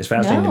fascinating. It's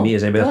fascinating to me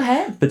as anybody else. Go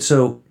ahead. But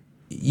so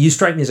you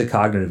strike me as a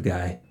cognitive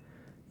guy.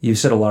 You've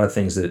said a lot of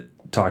things that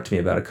talk to me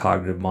about a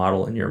cognitive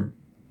model in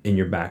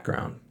your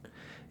background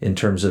in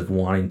terms of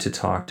wanting to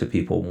talk to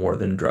people more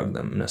than drug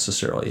them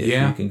necessarily. If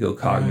you can go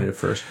cognitive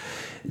first.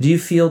 Do you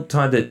feel,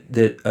 Todd,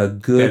 that a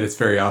good... That it's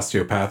very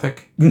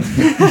osteopathic?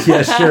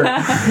 Yeah, sure.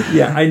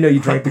 Yeah, I know you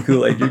drank the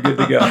Kool-Aid. You're good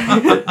to go.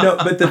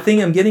 But the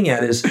thing I'm getting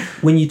at is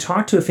when you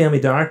talk to a family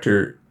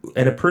doctor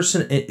and a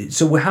person...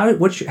 So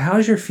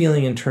how's your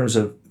feeling in terms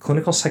of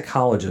clinical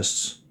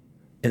psychologists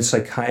and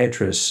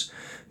psychiatrists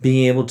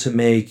being able to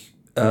make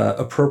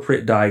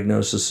appropriate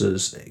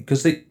diagnoses,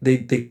 because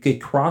they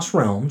cross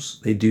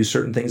realms. They do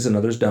certain things and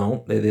others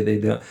don't. They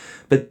don't.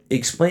 But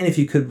explain, if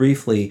you could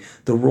briefly,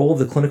 the role of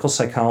the clinical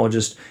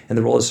psychologist and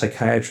the role of the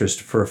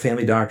psychiatrist for a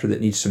family doctor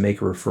that needs to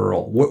make a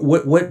referral.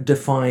 What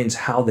defines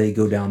how they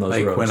go down those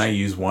roads? Like when I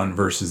use one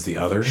versus the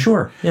other?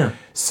 Sure, yeah.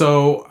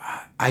 So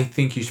I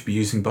think you should be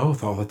using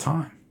both all the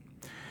time.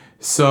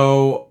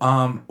 So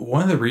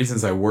one of the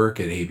reasons I work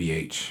at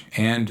ABH,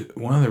 and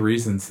one of the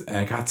reasons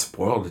I got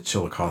spoiled at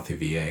Chillicothe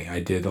VA,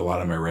 I did a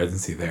lot of my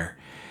residency there,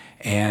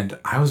 and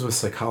I was with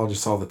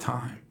psychologists all the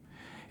time.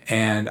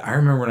 And I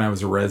remember when I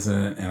was a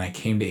resident and I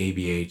came to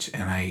ABH,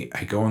 and I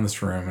go in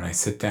this room and I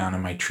sit down,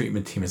 and my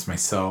treatment team is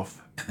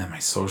myself, and then my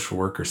social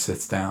worker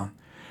sits down,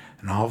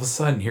 and all of a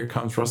sudden here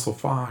comes Russell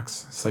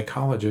Fox,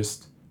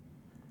 psychologist,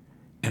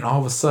 and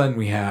all of a sudden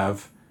we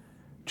have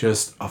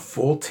just a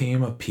full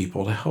team of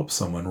people to help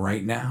someone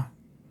right now.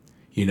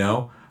 You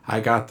know, I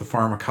got the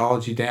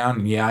pharmacology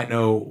down, and I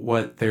know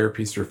what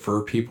therapies to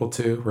refer people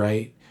to,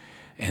 right?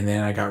 And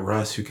then I got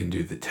Russ, who can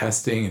do the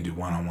testing and do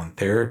one-on-one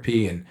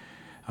therapy, and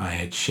I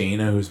had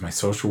Shayna, who's my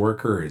social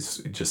worker,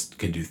 just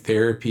can do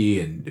therapy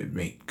and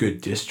make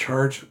good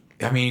discharge.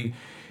 I mean,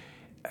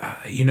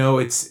 I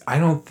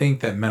don't think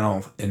that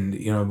mental, and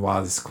a lot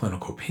of this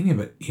clinical opinion,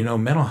 but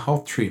mental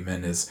health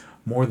treatment is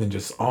more than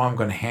just, I'm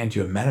going to hand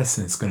you a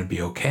medicine, it's going to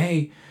be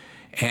okay.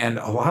 And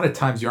a lot of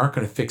times you aren't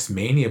going to fix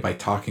mania by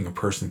talking a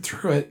person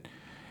through it.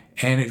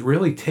 And it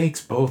really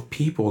takes both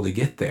people to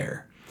get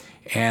there.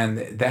 And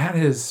that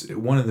is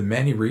one of the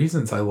many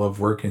reasons I love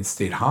working in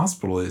state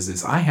hospital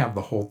is I have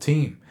the whole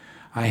team.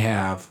 I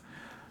have,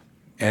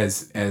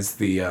 as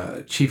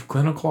the chief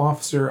clinical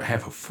officer, I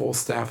have a full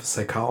staff of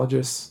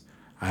psychologists.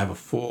 I have a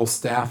full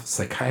staff of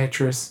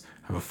psychiatrists.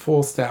 I have a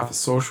full staff of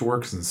social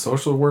workers in the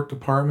social work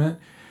department.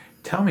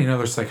 Tell me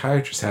another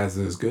psychiatrist has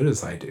it as good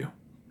as I do.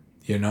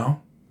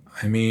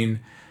 I mean,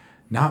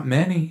 not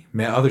many.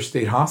 Other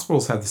state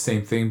hospitals have the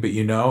same thing, but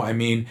they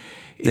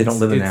don't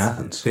live in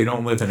Athens. They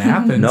don't live in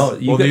Athens. No,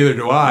 neither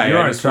do I.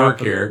 I just work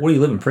here. What do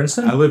you live in,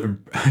 Princeton? I live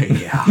in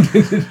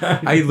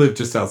I live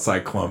just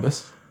outside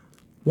Columbus.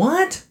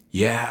 What?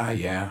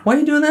 Yeah. What are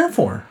you doing that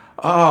for?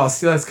 Oh,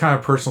 see, that's kind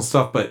of personal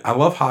stuff, but I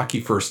love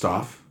hockey first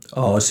off.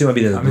 Oh, so you might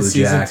be the I'm a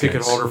season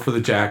ticket holder for the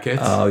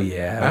Jackets. Oh,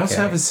 yeah. I also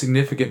have a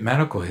significant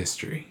medical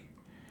history.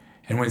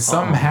 And when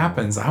something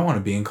happens, I want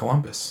to be in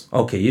Columbus.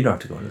 Okay, you don't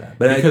have to go into that.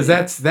 But Because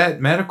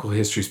that medical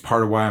history is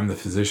part of why I'm the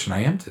physician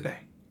I am today.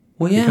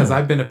 well, yeah. Because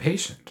I've been a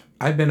patient.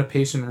 I've been a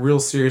patient in real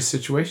serious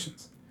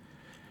situations.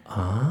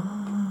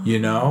 You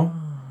know?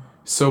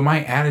 So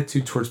my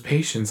attitude towards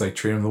patients, I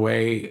treat them the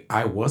way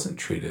I wasn't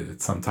treated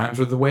at sometimes,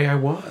 or the way I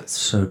was.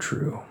 So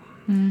true.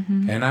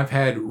 And I've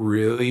had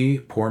really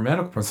poor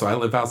medical. So I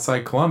live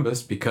outside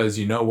Columbus because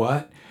you know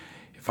what?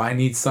 If I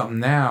need something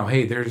now,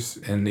 hey,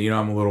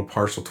 I'm a little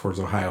partial towards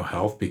Ohio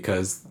Health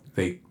because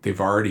they've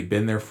already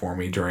been there for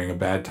me during a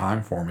bad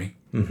time for me.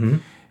 Mm-hmm.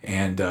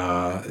 And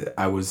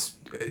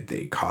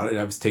they caught it.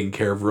 I was taken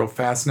care of real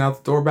fast and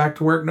out the door, back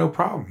to work, no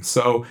problem.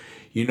 So,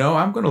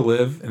 I'm going to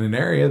live in an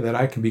area that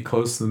I can be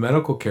close to the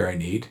medical care I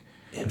need.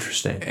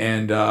 Interesting.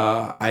 And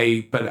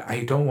but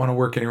I don't want to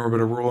work anywhere but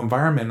a rural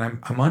environment.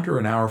 I'm under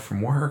an hour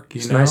from work.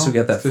 It's nice we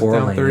got that Just 4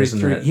 down lane, 33.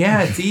 isn't it?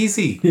 Yeah, it's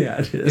easy. Yeah,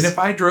 it is. And if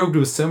I drove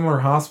to a similar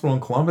hospital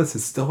in Columbus,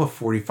 it's still a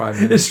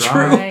 45-minute It's drive.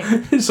 true. Right.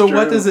 It's So true.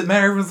 what does it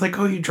matter? Everyone's like,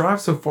 oh, you drive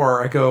so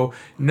far. I go,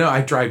 no, I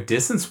drive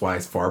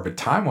distance-wise far, but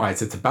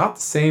time-wise, it's about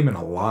the same and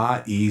a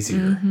lot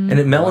easier. And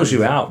it mellows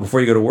you out before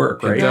you go to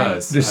work, right? It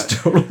does. Just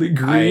totally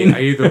green.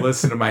 I either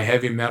listen to my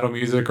heavy metal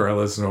music or I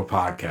listen to a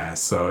podcast.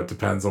 So it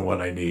depends on what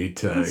I need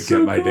to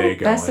get my day going.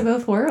 Best of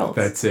both worlds.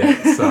 That's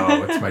it.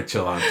 So it's my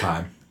chill out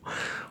time.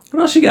 What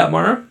else you got,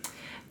 Mara?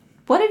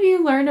 What have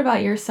you learned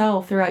about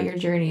yourself throughout your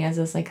journey as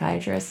a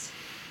psychiatrist?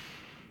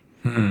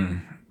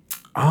 I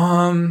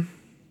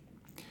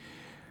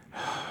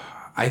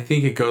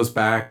think it goes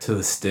back to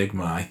the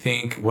stigma. I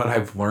think what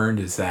I've learned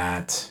is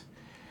that,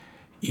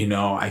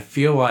 I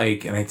feel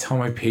like, and I tell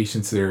my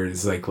patients there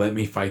is like, let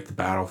me fight the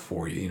battle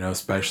for you,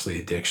 especially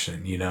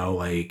addiction,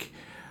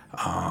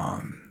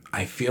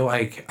 I feel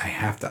like I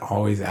have to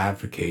always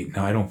advocate.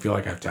 Now, I don't feel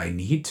like I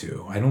need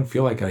to. I don't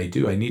feel like I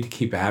do. I need to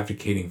keep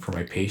advocating for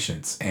my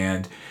patients.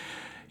 And,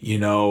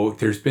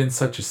 there's been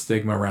such a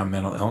stigma around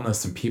mental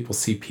illness, and people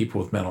see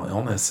people with mental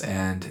illness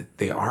and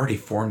they already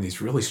form these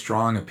really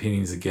strong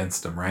opinions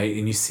against them, right?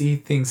 And you see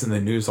things in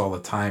the news all the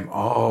time.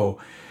 Oh,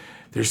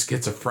 they're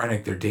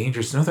schizophrenic. They're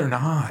dangerous. No, they're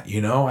not.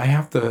 I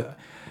have to...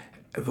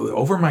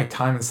 Over my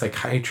time in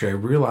psychiatry, I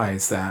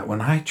realized that when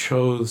I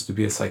chose to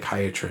be a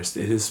psychiatrist,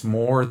 it is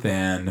more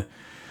than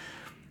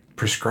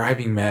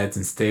prescribing meds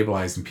and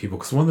stabilizing people.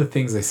 Because one of the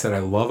things I said I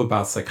love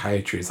about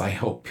psychiatry is I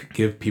help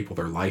give people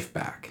their life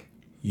back,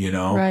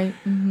 Right.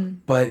 Mm-hmm.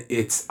 But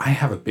I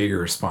have a bigger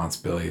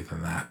responsibility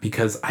than that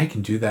because I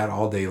can do that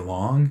all day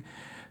long.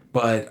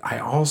 But I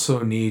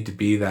also need to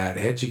be that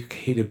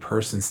educated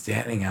person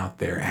standing out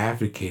there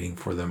advocating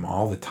for them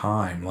all the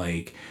time.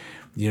 Like,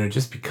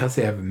 just because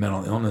they have a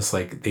mental illness,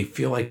 like they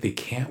feel like they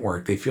can't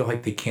work, they feel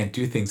like they can't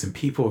do things, and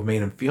people have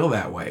made them feel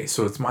that way.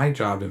 So it's my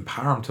job to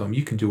empower them, tell them,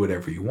 you can do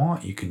whatever you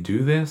want, you can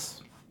do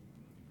this.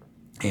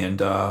 And,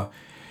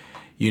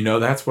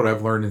 that's what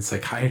I've learned in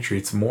psychiatry.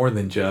 It's more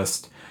than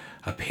just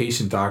a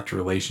patient-doctor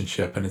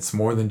relationship, and it's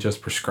more than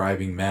just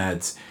prescribing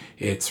meds.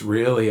 It's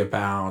really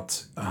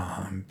about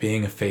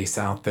being a face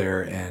out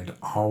there and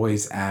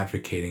always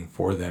advocating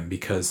for them,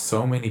 because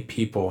so many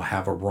people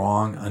have a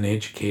wrong,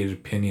 uneducated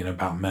opinion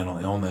about mental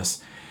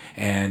illness.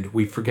 And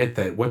we forget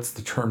that. What's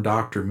the term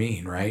doctor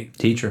mean, right?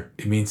 Teacher.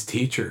 It means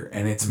teacher.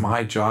 And it's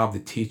my job to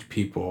teach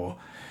people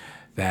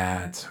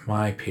that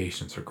my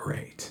patients are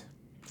great.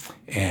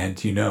 And,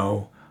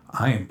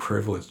 I am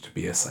privileged to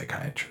be a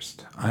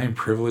psychiatrist. I am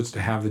privileged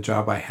to have the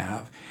job I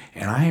have.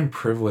 And I am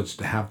privileged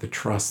to have the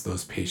trust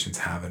those patients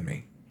have in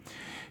me.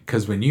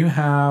 Because when you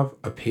have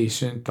a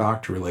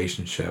patient-doctor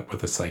relationship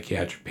with a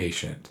psychiatric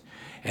patient,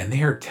 and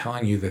they are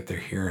telling you that they're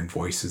hearing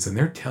voices, and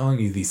they're telling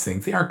you these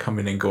things, they aren't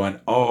coming in going,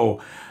 oh,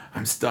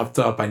 I'm stuffed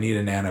up, I need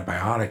an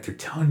antibiotic. They're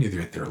telling you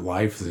that their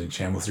life is in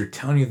shambles. They're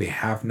telling you they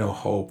have no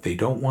hope. They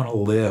don't want to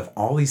live.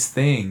 All these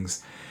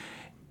things.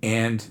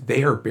 And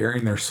they are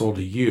bearing their soul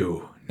to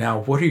you.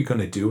 Now, what are you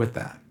going to do with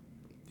that?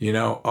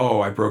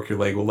 Oh, I broke your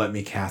leg. Well, let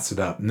me cast it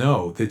up.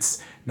 No,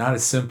 it's not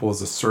as simple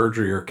as a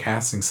surgery or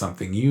casting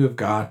something. You have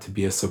got to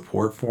be a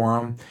support for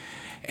them.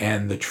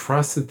 And the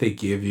trust that they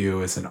give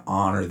you is an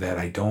honor that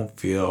I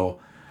feel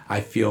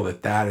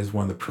that is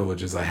one of the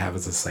privileges I have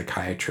as a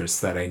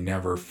psychiatrist that I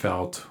never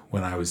felt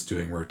when I was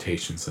doing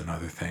rotations and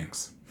other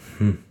things.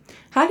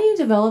 How do you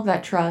develop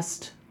that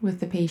trust with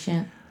the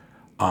patient?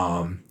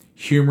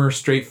 Humor,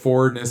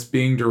 straightforwardness,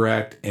 being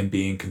direct, and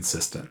being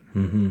consistent.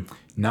 Mm-hmm.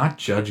 Not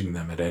judging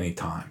them at any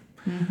time.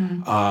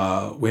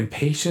 Mm-hmm. When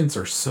patients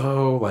are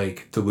so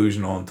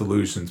delusional, and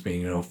delusions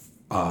being,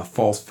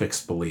 false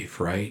fixed belief,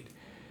 right?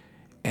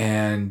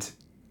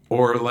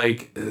 Or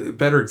a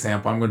better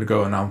example, I'm going to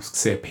go and I'll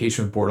say a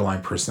patient with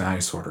borderline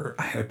personality disorder.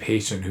 I had a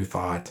patient who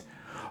thought,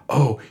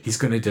 oh, he's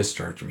going to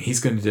discharge me. He's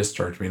going to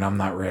discharge me and I'm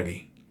not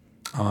ready.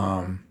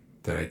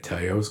 Did I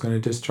tell you I was going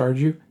to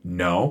discharge you?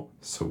 No.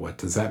 So what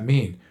does that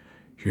mean?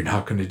 You're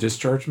not going to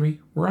discharge me?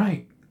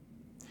 Right.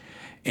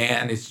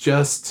 And it's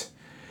just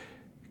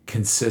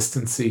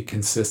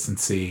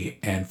consistency.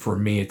 And for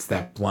me, it's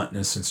that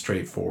bluntness and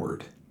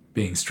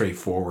being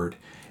straightforward.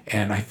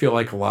 And I feel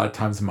like a lot of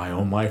times in my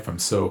own life, I'm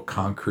so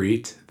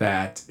concrete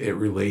that it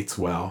relates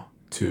well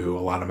to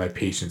a lot of my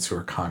patients who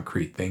are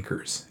concrete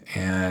thinkers.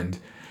 And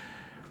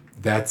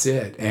that's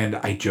it. And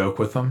I joke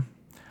with them.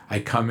 I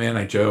come in,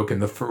 I joke,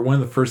 and one of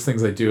the first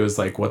things I do is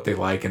like what they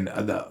like. And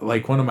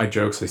like one of my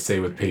jokes I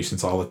say with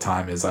patients all the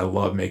time is I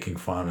love making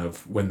fun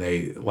of when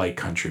they like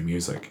country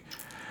music.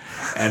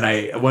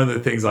 And one of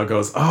the things I'll go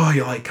is, oh,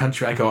 you like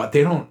country? I go, I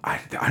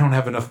don't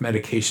have enough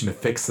medication to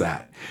fix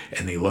that.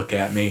 And they look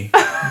at me.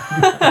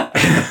 I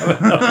have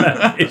enough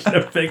medication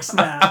to fix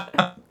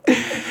that.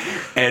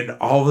 And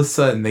all of a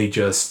sudden they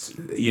just,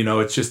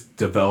 it's just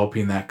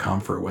developing that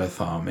comfort with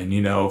them.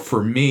 And,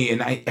 for me,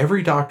 and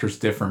every doctor's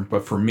different,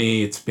 but for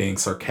me, it's being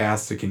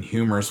sarcastic and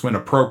humorous when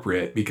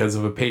appropriate, because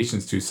if a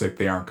patient's too sick,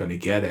 they aren't going to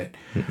get it.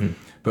 Mm-hmm.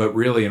 But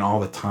really, and all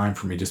the time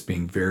for me, just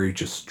being very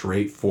just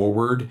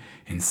straightforward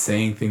and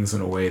saying things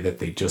in a way that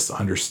they just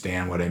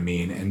understand what I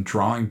mean and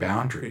drawing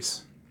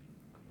boundaries.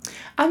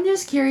 I'm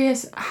just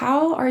curious,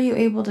 how are you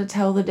able to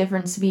tell the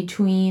difference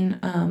between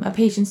a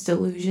patient's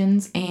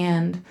delusions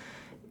and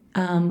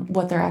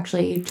what they're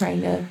actually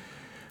trying to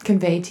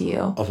convey to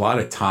you? A lot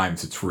of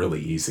times it's really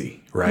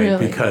easy, right?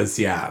 Really? Because,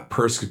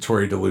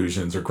 persecutory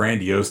delusions or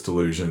grandiose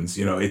delusions,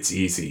 it's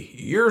easy.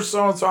 You're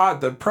so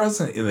the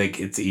present, like,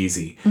 it's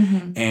easy.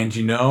 Mm-hmm. And,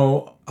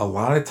 a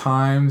lot of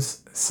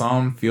times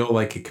some feel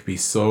like it could be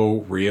so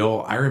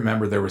real. I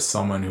remember there was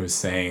someone who was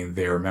saying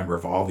they were a member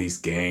of all these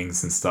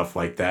gangs and stuff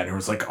like that. And it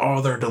was like,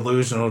 oh, they're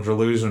delusional.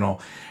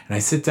 And I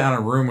sit down in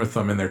a room with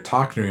them and they're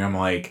talking to me. I'm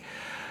like,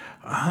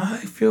 I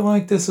feel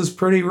like this is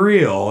pretty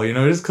real,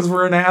 just because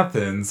we're in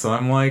Athens. So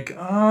I'm like,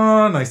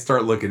 oh, and I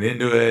start looking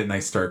into it and I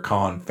start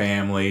calling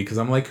family because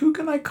I'm like, who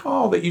can I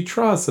call that you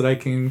trust that I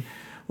can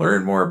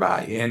learn more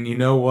about you? And you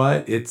know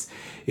what? It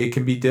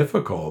can be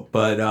difficult,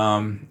 but,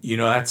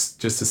 that's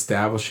just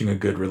establishing a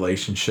good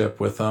relationship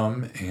with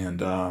them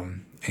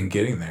and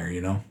getting there,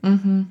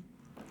 Mm-hmm.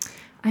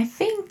 I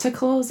think to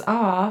close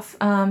off,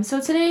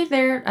 so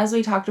today as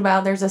we talked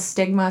about, there's a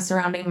stigma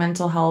surrounding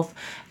mental health.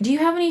 Do you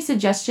have any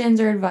suggestions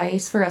or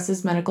advice for us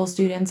as medical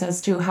students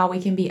as to how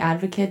we can be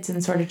advocates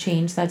and sort of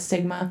change that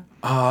stigma?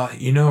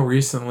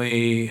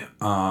 Recently,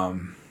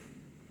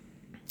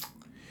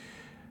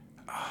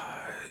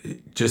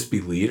 just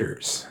be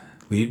leaders.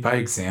 Lead by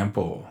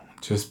example.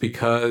 Just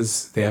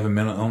because they have a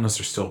mental illness,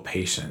 they're still a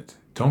patient.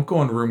 Don't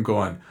go in the room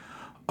going,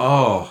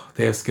 oh,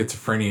 they have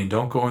schizophrenia, and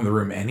don't go in the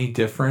room any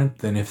different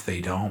than if they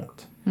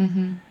don't.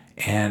 Mm-hmm.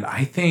 And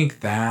I think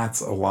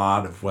that's a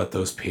lot of what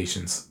those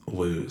patients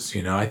lose.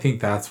 I think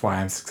that's why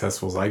I'm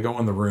successful is I go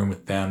in the room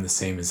with them the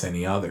same as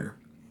any other.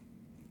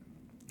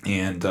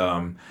 And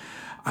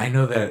I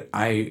know that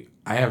I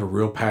have a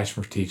real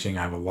passion for teaching.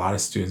 I have a lot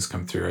of students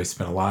come through. I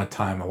spend a lot of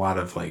time, a lot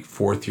of like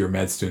fourth year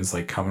med students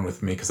like coming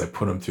with me because I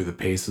put them through the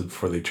paces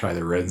before they try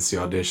their residency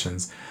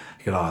auditions.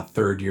 I got a lot of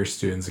third year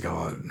students. I got a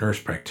lot of nurse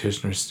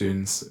practitioner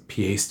students,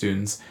 PA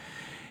students.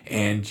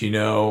 And,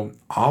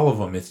 all of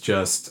them, it's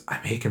just,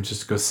 I make them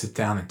just go sit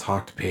down and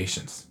talk to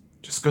patients.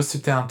 Just go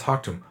sit down and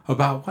talk to them.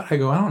 About what? I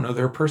go, I don't know.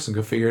 They're a person.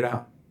 Go figure it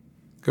out.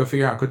 Go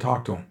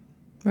talk to them.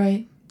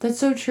 Right. That's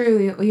so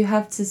true. You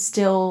have to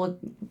still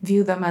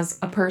view them as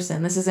a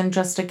person. This isn't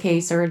just a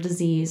case or a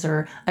disease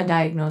or a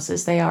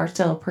diagnosis. They are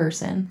still a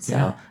person. So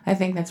yeah. I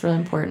think that's really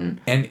important.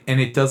 And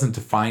it doesn't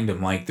define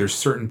them. Like there's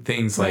certain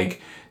things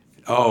like,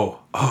 oh,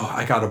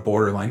 I got a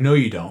borderline. No,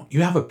 you don't.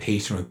 You have a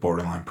patient with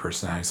borderline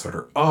personality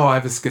disorder. Oh, I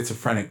have a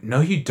schizophrenic.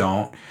 No, you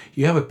don't.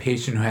 You have a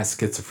patient who has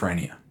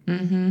schizophrenia.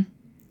 Mm-hmm.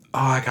 Oh,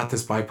 I got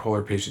this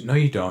bipolar patient. No,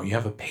 you don't. You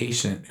have a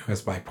patient who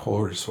has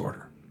bipolar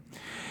disorder.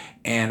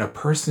 And a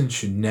person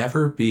should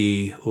never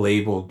be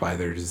labeled by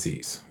their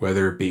disease,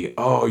 whether it be,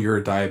 oh, you're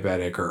a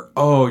diabetic or,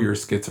 oh, you're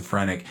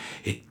schizophrenic.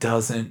 It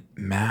doesn't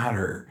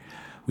matter.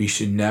 We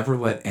should never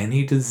let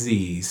any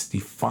disease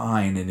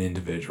define an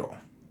individual.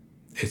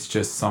 It's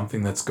just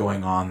something that's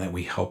going on that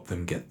we help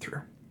them get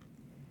through.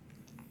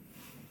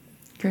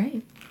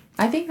 Great.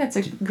 I think that's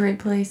a great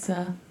place.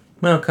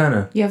 Well, kind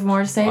of. You have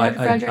more to say, Dr.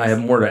 Fredericks? I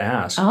have more to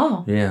ask.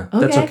 Oh. Yeah. Okay.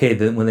 That's okay.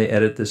 Then when they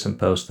edit this in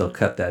post, they'll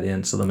cut that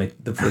in, so they'll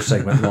make the first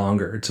segment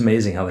longer. It's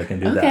amazing how they can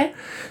do that.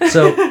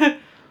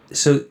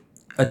 So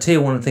I tell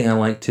you one thing I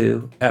like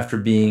too, after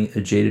being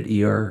a jaded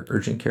ER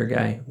urgent care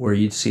guy, where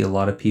you'd see a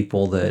lot of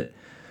people that,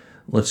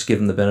 let's give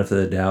them the benefit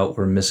of the doubt,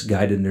 were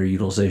misguided in their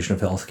utilization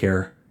of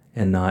healthcare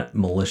and not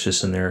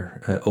malicious in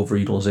their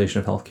overutilization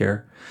of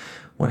healthcare.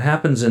 What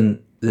happens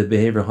in the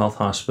behavioral health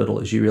hospital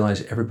is you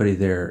realize everybody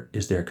there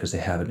is there because they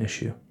have an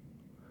issue.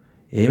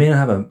 They may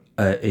not have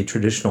a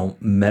traditional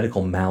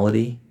medical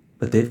malady,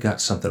 but they've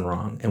got something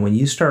wrong. And when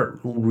you start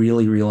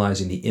really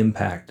realizing the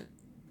impact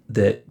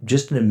that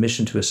just an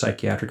admission to a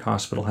psychiatric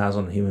hospital has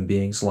on a human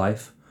being's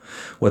life,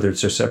 whether it's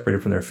they're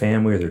separated from their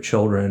family or their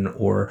children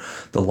or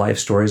the life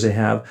stories they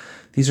have,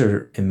 these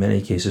are, in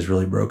many cases,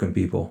 really broken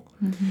people.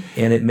 Mm-hmm.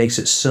 And it makes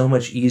it so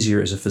much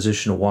easier as a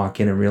physician to walk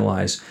in and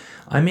realize,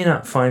 I may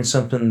not find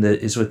something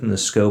that is within the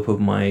scope of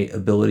my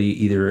ability,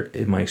 either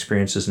in my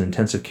experience as an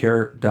intensive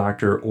care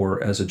doctor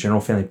or as a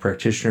general family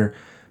practitioner,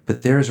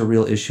 but there is a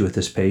real issue with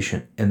this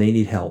patient and they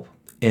need help.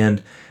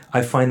 And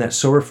I find that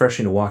so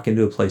refreshing to walk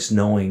into a place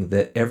knowing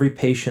that every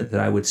patient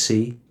that I would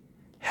see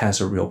has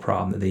a real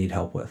problem that they need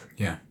help with.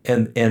 Yeah.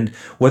 And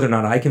whether or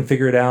not I can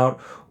figure it out,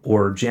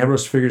 or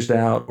Jambros figures it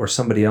out, or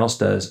somebody else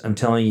does, I'm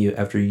telling you,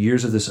 after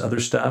years of this other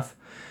stuff,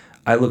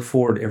 I look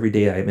forward every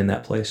day I'm in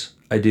that place.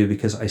 I do,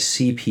 because I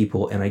see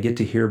people and I get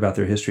to hear about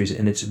their histories,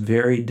 and it's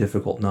very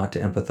difficult not to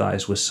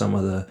empathize with some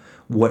of the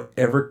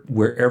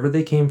wherever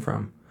they came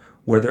from,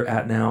 where they're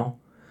at now.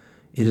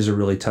 It is a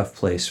really tough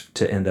place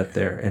to end up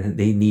there, and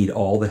they need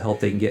all the help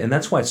they can get. And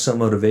that's why it's so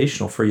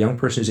motivational for a young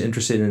person who's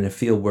interested in a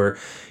field where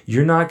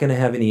you're not going to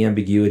have any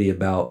ambiguity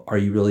about,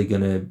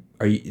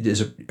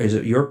 is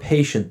it your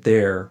patient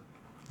there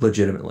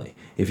legitimately?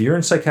 If you're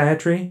in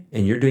psychiatry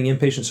and you're doing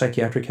inpatient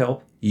psychiatric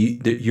help,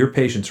 your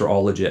patients are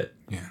all legit.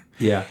 Yeah.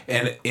 Yeah.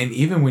 And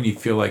even when you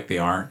feel like they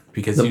aren't,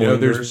 because The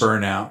there's malingers.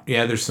 burnout.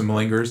 Yeah, there's some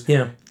malingers.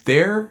 Yeah.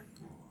 Their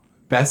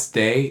best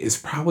day is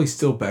probably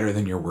still better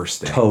than your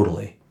worst day.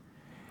 Totally.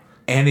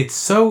 And it's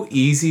so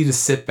easy to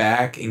sit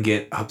back and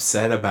get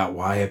upset about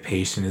why a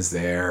patient is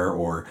there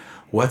or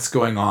what's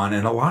going on.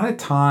 And a lot of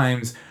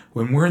times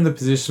when we're in the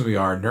position we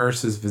are,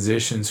 nurses,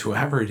 physicians,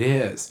 whoever it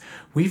is,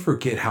 we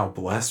forget how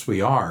blessed we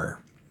are.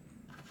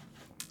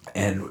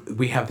 And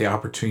we have the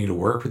opportunity to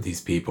work with these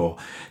people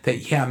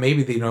that,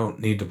 maybe they don't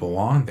need to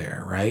belong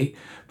there, right?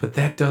 But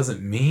that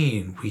doesn't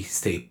mean we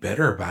stay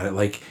bitter about it.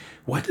 Like,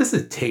 what does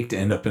it take to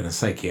end up in a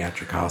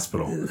psychiatric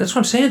hospital? That's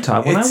what I'm saying,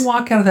 Todd. When I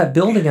walk out of that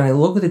building and I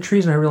look at the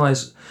trees and I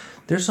realize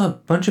there's a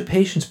bunch of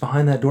patients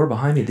behind that door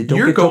behind me that don't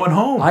You're going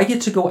home. I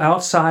get to go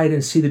outside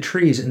and see the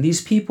trees, and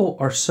these people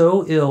are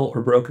so ill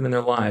or broken in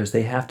their lives,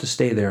 they have to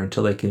stay there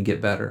until they can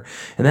get better.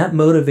 And that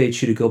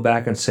motivates you to go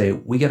back and say,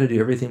 we got to do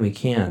everything we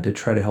can to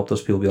try to help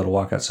those people be able to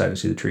walk outside and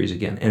see the trees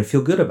again and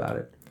feel good about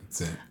it.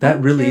 That's it. That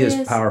I'm really is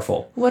curious,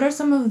 powerful. What are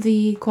some of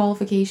the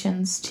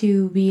qualifications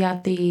to be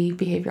at the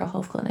behavioral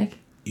health clinic?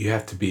 You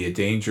have to be a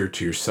danger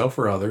to yourself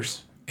or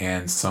others,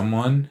 and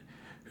someone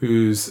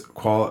who's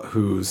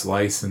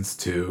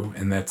licensed to,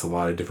 and that's a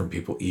lot of different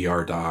people,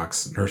 ER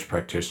docs, nurse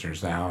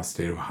practitioners now,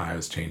 state of Ohio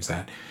has changed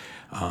that,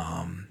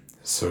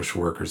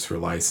 social workers who are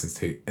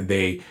licensed,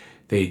 they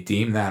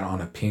deem that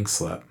on a pink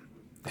slip,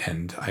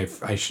 and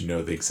I should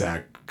know the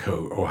exact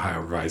code,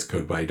 Ohio Revised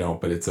Code, but I don't,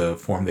 but it's a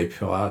form they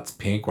fill out, it's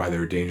pink, why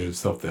they're a danger to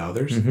themselves to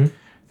others. Mm-hmm.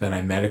 Then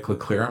I medically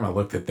clear them. I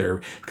looked at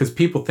because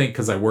people think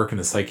because I work in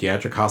a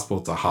psychiatric hospital,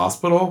 it's a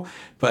hospital.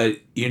 But,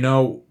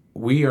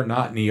 we are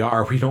not an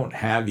ER. We don't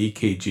have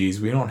EKGs.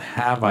 We don't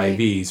have Right.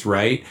 IVs,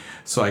 right?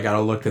 So I got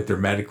to look that they're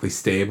medically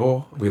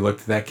stable. We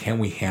looked at that. Can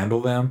we handle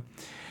them?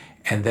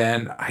 And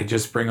then I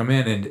just bring them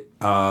in. And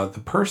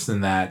the person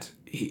Max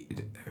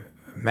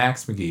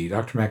McGee,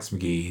 Dr. Max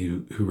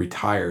McGee, who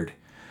retired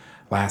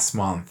last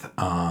month,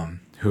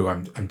 who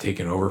I'm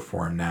taking over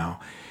for him now,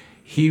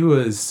 he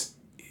was...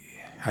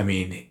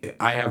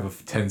 I have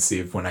a tendency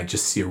of when I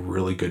just see a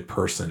really good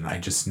person, I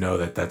just know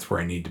that that's where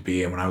I need to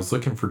be. And when I was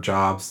looking for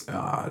jobs,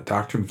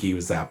 Dr. McGee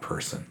was that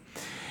person.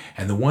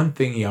 And the one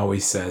thing he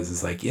always says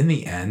is, like, in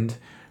the end,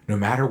 no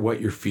matter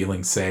what your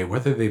feelings say,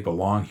 whether they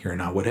belong here or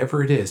not,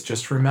 whatever it is,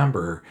 just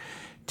remember,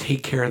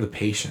 take care of the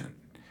patient.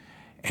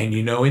 And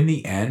in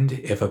the end,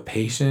 if a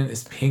patient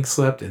is pink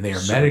slipped and they are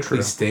So medically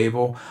true.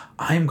 stable,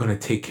 I'm going to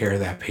take care of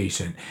that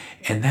patient.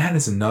 And that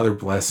is another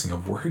blessing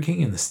of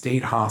working in the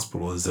state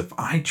hospital, is if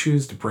I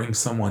choose to bring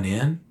someone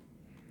in,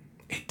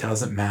 it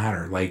doesn't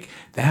matter. Like,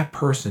 that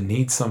person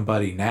needs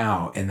somebody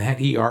now, and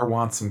that ER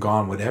wants them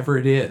gone, whatever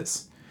it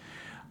is.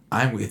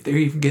 If they're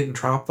even getting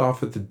dropped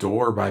off at the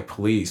door by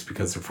police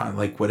because they're fine,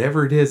 like,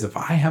 whatever it is, if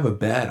I have a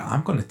bed,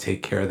 I'm going to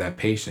take care of that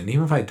patient.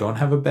 Even if I don't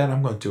have a bed,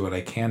 I'm going to do what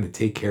I can to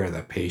take care of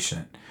that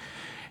patient.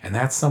 And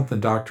that's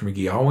something Dr.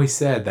 McGee always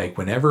said, like,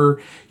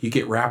 whenever you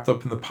get wrapped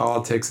up in the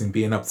politics and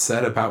being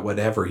upset about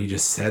whatever, he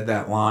just said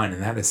that line,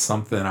 and that is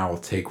something I will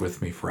take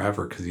with me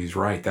forever, because he's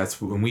right. That's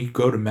when we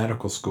go to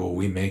medical school,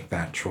 we make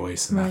that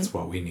choice, and that's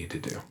what we need to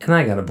do. And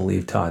I got to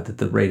believe, Todd, that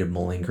the rate of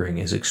malingering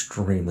is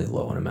extremely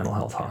low in a mental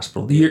health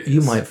hospital.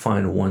 You might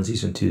find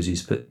onesies and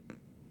twosies, but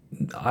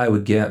I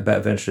would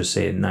venture to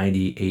say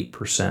 98%,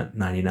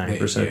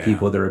 99% of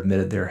people that are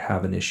admitted there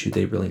have an issue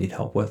they really need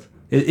help with.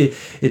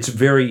 It's a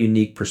very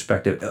unique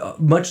perspective,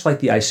 much like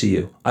the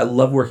ICU. I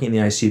love working in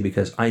the ICU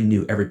because I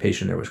knew every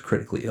patient there was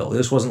critically ill.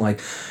 This wasn't like,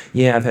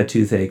 I've had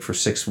toothache for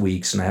 6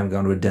 weeks and I haven't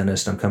gone to a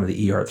dentist. I'm coming to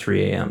the ER at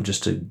 3 a.m.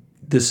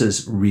 This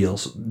is real.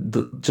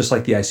 Just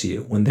like the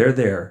ICU. When they're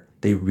there,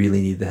 they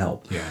really need the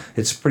help. Yeah.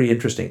 It's pretty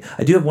interesting.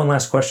 I do have one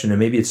last question, and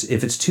maybe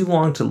if it's too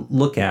long to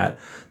look at,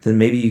 then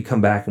maybe you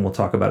come back and we'll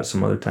talk about it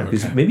some other time.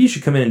 Because maybe you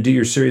should come in and do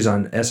your series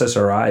on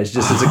SSRIs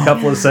just as a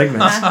couple of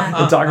segments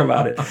and talk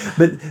about it.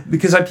 But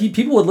because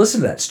people would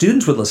listen to that,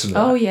 students would listen to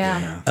that. Oh,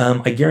 yeah.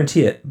 I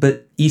guarantee it.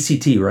 But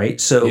ECT, right?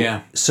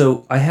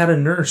 So I had a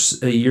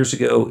nurse years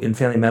ago in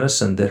family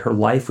medicine that her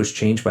life was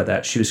changed by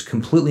that. She was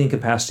completely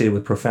incapacitated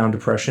with profound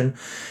depression.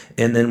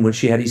 And then when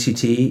she had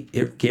ECT,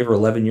 it gave her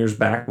 11 years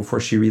back before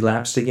she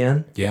relapsed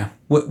again. Yeah.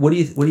 What do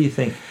you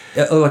think?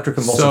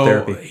 Electroconvulsive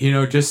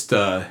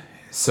therapy.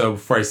 So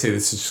before I say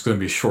this, is just going to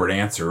be a short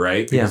answer,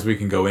 right? Because we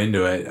can go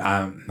into it.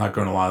 I'm not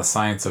going to a lot of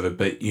science of it,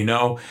 but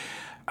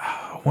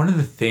one of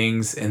the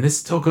things, and this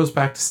still goes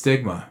back to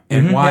stigma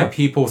and why yeah.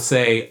 people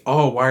say,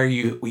 oh, why are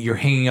you're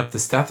hanging up the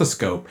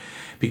stethoscope?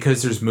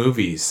 Because there's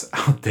movies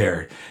out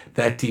there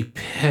that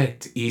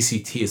depict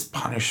ECT as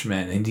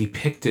punishment and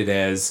depict it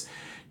as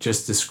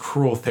just this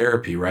cruel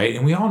therapy, right?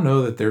 And we all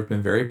know that there have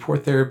been very poor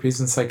therapies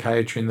in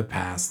psychiatry in the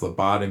past,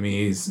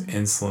 lobotomies,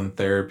 insulin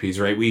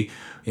therapies, right?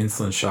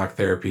 Insulin shock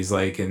therapies,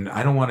 and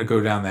I don't want to go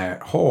down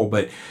that hole,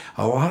 but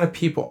a lot of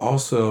people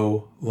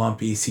also lump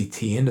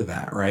ECT into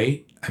that,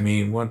 right? I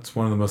mean, what's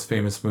one of the most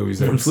famous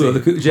movies ever seen,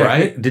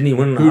 right? Didn't he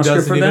win an Who Oscar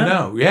doesn't for even that?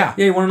 know? Yeah.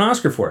 Yeah, he won an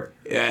Oscar for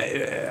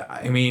it.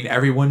 I mean,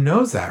 everyone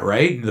knows that,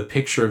 right? And the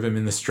picture of him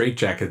in the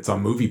straitjacket's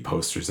on movie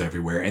posters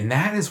everywhere. And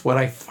that is what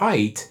I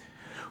fight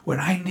when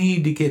I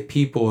need to get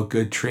people a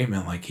good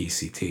treatment like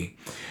ECT.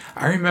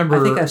 I remember...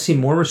 I think I've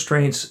seen more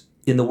restraints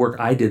in the work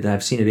I did than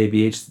I've seen at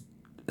ABH.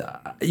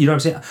 You know what I'm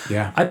saying?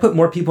 Yeah. I put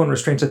more people in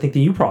restraints, I think,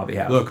 than you probably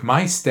have. Look,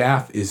 my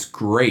staff is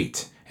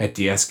great at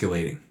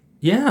de-escalating.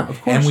 Yeah,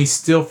 of course. And we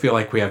still feel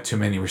like we have too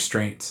many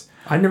restraints.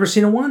 I've never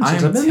seen a one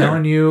since I've been there.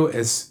 I'm telling you,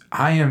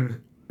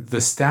 the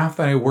staff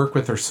that I work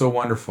with are so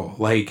wonderful.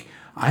 I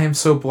am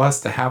so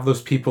blessed to have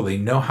those people. They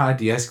know how to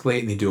de-escalate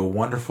and they do a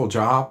wonderful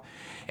job.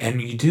 And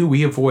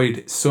we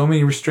avoid so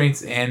many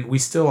restraints, and we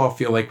still all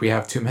feel like we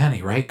have too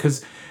many, right?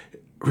 Because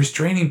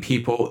restraining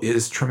people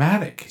is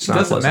traumatic. It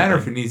doesn't matter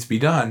if it needs to be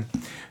done.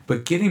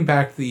 But getting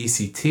back to the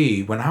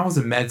ECT, when I was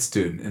a med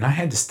student and I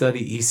had to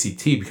study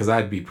ECT because I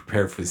had to be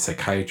prepared for the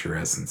psychiatry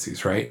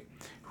residencies, right?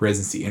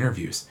 Residency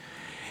interviews.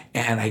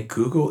 And I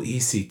Google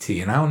ECT,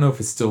 and I don't know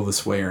if it's still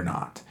this way or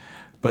not,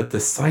 but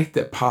the site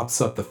that pops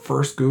up, the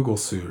first Google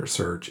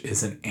search,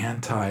 is an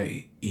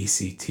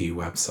anti-ECT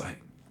website.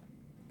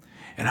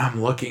 And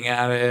I'm looking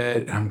at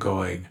it, and I'm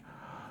going,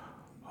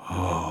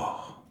 oh.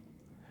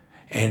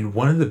 And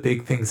one of the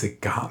big things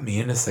that got me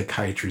into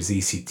psychiatry is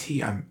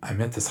ECT.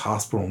 I'm at this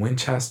hospital in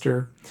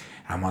Winchester.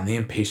 I'm on the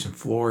inpatient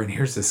floor, and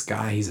here's this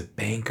guy. He's a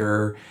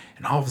banker,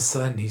 and all of a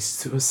sudden he's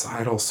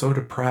suicidal, so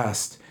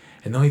depressed.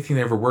 And the only thing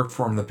that ever worked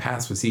for him in the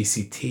past was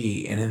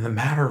ECT. And in the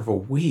matter of a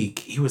week,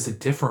 he was a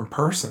different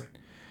person.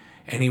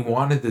 And he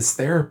wanted this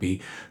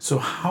therapy. So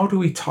how do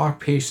we talk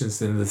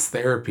patients into this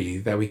therapy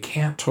that we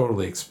can't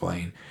totally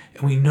explain,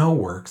 and we know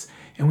works,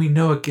 and we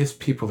know it gives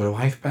people their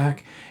life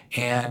back?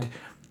 And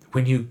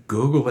when you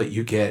Google it,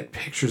 you get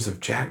pictures of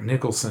Jack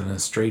Nicholson in a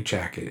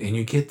straitjacket, and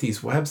you get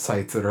these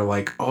websites that are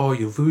like, oh,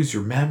 you lose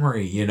your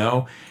memory,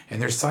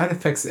 and there's side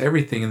effects to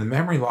everything, and the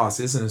memory loss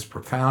isn't as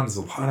profound as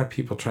a lot of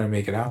people try to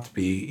make it out to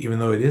be, even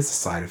though it is a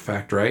side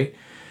effect, right?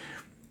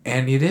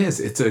 And it is.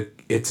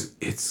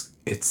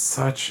 It's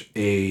such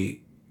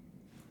a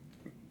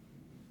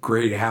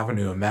great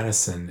avenue of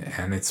medicine,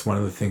 and it's one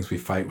of the things we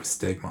fight with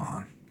stigma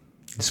on.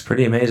 It's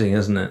pretty amazing,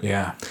 isn't it?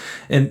 Yeah.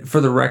 And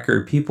for the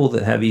record, people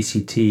that have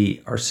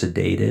ECT are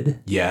sedated.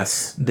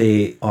 Yes.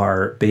 They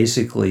are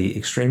basically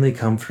extremely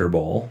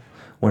comfortable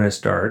when it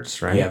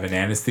starts, right? You have an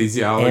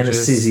anesthesiologist.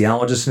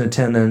 Anesthesiologist in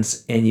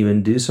attendance, and you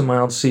induce a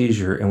mild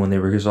seizure, and when they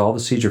resolve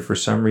the seizure, for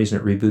some reason,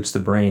 it reboots the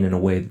brain in a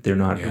way that they're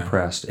not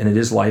depressed, and it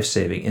is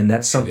life-saving. And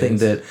that's something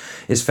that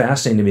is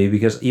fascinating to me,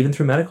 because even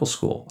through medical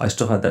school, I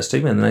still had that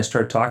stigma, and then I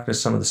started talking to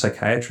some of the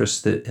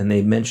psychiatrists, and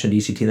they mentioned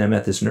ECT, and I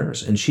met this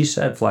nurse, and she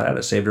said flat out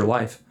it saved her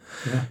life.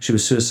 Yeah. She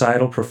was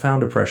suicidal,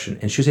 profound depression,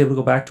 and she was able to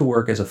go back to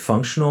work as a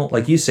functional,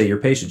 like you say, your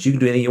patients, you can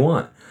do anything you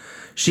want.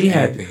 She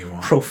had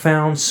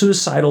profound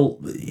suicidal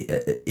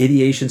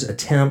ideations,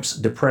 attempts,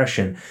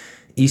 depression.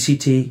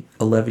 ECT,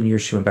 11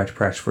 years she went back to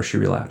practice before she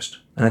relapsed.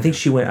 And I think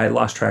I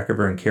lost track of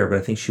her in care, but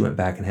I think she went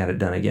back and had it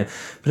done again.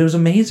 But it was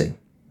amazing.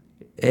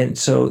 And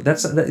so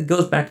that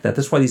goes back to that.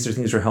 That's why these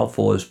things are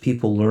helpful, is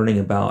people learning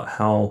about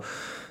how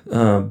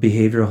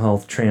behavioral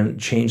health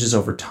changes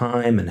over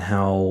time, and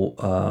how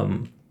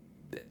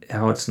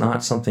it's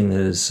not something that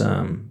is,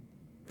 I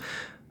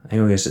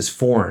guess, as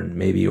foreign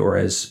maybe, or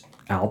as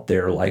out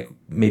there like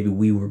maybe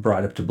we were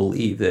brought up to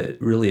believe,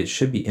 that really it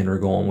should be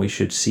integral, and we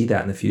should see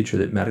that in the future,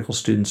 that medical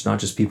students, not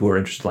just people who are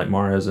interested like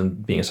Mara's in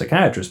being a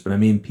psychiatrist, but I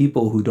mean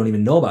people who don't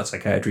even know about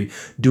psychiatry,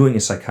 doing a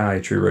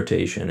psychiatry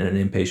rotation in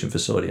an inpatient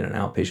facility and an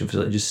outpatient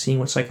facility, just seeing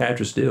what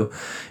psychiatrists do.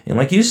 And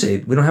like you say,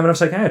 we don't have enough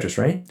psychiatrists,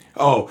 right?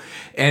 Oh,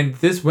 and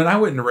this, when I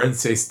went into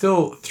residency, I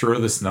still throw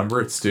this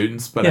number at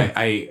students, but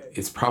I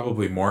it's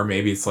probably more,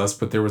 maybe it's less,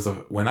 but there was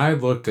when I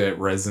looked at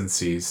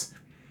residencies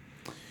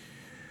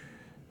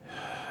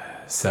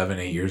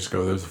 7-8 years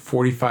ago, there was a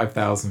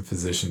 45,000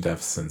 physician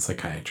deficit in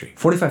psychiatry.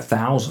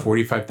 45,000?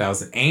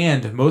 45,000.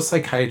 And most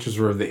psychiatrists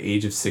were of the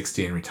age of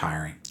 60 and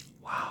retiring.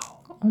 Wow.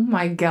 Oh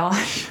my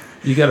gosh.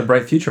 You got a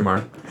bright future,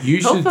 Mark.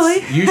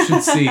 Hopefully. You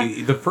should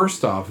see,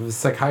 first off, if a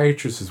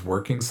psychiatrist is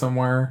working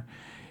somewhere,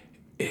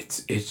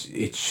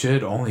 it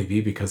should only be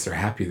because they're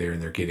happy there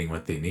and they're getting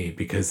what they need,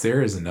 because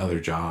there is another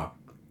job.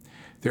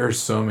 There are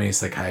so many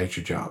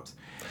psychiatry jobs.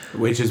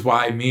 Which is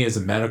why me as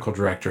a medical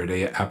director at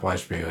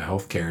Appalachian Behavioral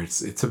Healthcare,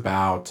 it's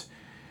about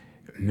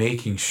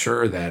making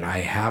sure that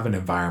I have an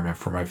environment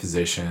for my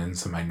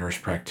physicians and my nurse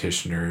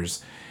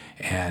practitioners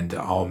and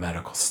all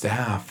medical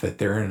staff, that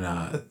they're in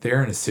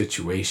a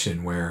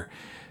situation where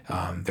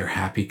they're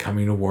happy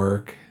coming to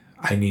work.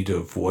 I need to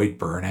avoid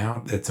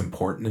burnout. That's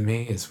important to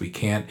me, is we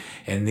can't,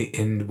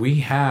 and we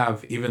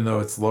have, even though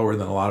it's lower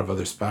than a lot of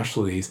other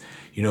specialties,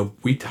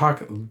 we talk,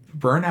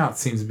 burnout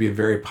seems to be a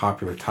very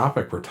popular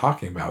topic we're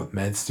talking about with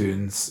med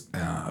students,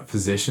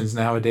 physicians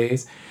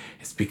nowadays.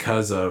 It's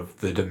because of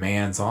the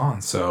demands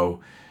on.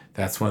 So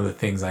that's one of the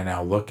things I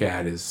now look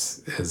at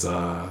as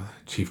a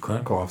chief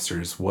clinical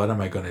officer is, what am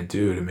I going to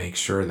do to make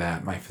sure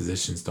that my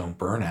physicians don't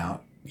burn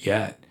out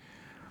yet?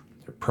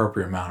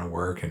 Appropriate amount of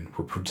work, and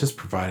we're just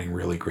providing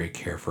really great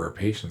care for our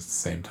patients at the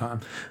same time.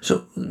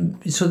 So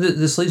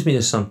this leads me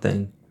to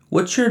something.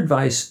 What's your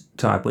advice,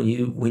 Todd,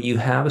 when you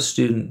have a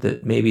student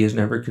that maybe has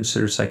never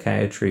considered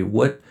psychiatry?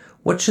 What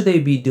should they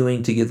be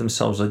doing to give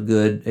themselves a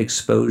good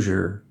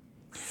exposure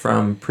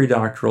from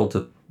pre-doctoral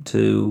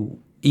to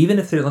even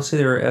if let's say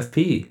they're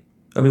FP?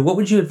 I mean, what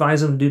would you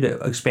advise them to do to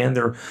expand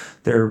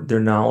their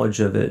knowledge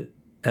of it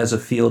as a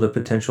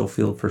potential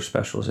field for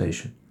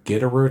specialization?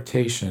 Get a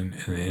rotation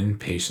in an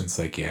inpatient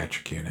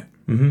psychiatric unit.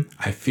 Mm-hmm.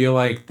 I feel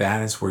like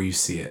that is where you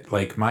see it.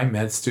 Like my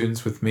med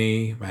students with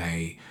me,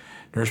 my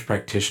nurse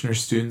practitioner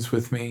students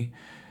with me,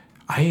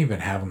 I even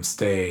have them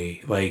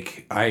stay.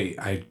 Like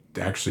I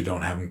actually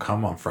don't have them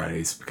come on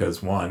Fridays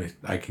because, one,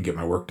 I can get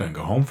my work done,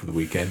 go home for the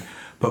weekend.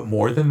 But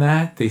more than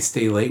that, they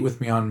stay late with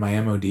me on my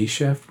MOD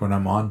shift when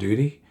I'm on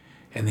duty,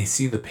 and they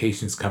see the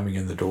patients coming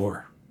in the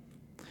door.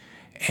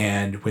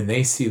 And when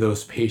they see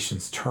those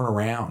patients turn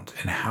around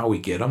and how we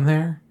get them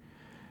there,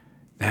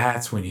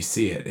 that's when you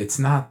see it. It's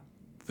not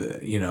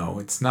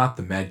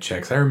the med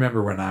checks. I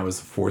remember when I was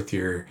a fourth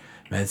year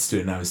med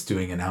student, I was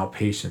doing an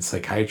outpatient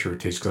psychiatry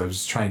rotation because I was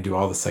just trying to do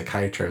all the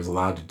psychiatry I was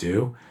allowed to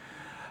do.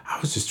 I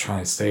was just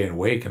trying to stay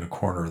awake in a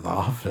corner of the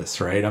office,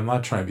 right? I'm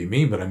not trying to be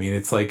mean, but I mean,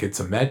 it's like, it's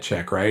a med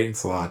check, right?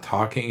 It's a lot of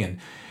talking. And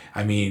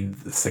I mean,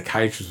 the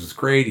psychiatrist was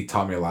great. He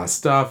taught me a lot of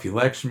stuff. He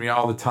lectured me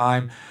all the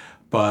time.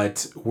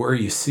 But where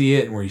you see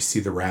it and where you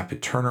see the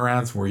rapid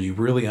turnarounds, where you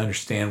really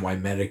understand why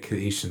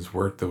medications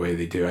work the way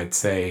they do, I'd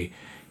say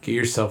get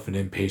yourself an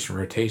inpatient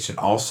rotation.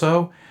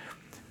 Also,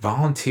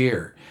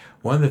 volunteer.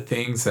 One of the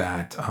things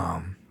that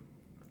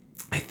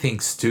I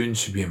think students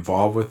should be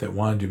involved with that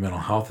want to do mental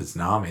health is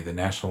NAMI, the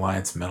National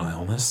Alliance of Mental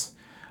Illness.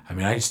 I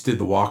mean, I just did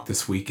the walk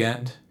this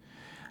weekend,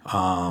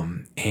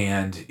 and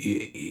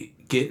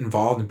get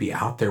involved and be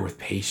out there with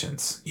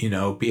patients,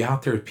 be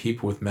out there with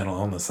people with mental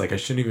illness. Like, I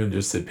shouldn't even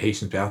just say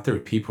patients, be out there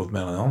with people with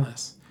mental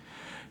illness,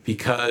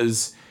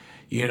 because,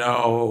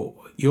 you'll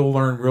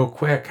learn real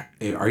quick.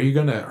 Are you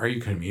going to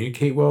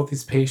communicate well with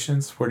these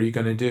patients? What are you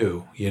going to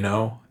do?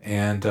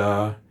 And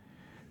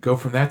go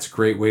from that's a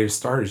great way to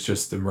start, is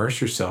just immerse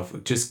yourself,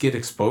 just get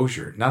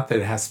exposure. Not that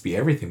it has to be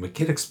everything, but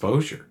get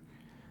exposure.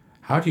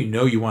 How do you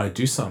know you want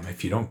to do something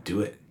if you don't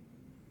do it?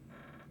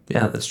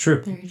 Yeah, that's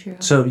true. Very true.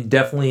 So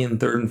definitely in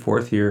third and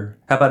fourth year.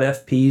 How about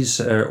FPs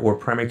or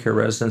primary care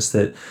residents?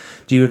 Do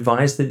you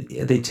advise that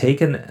they take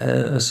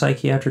a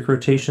psychiatric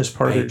rotation as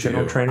part of their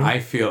general training?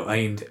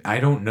 I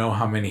don't know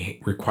how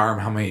many require them,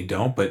 how many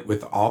don't, but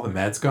with all the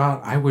meds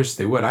got, I wish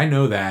they would. I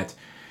know that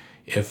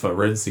if a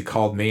residency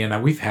called me,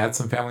 and we've had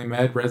some family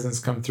med residents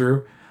come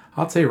through,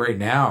 I'll tell you right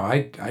now,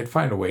 I'd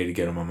find a way to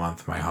get them a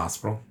month in my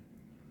hospital.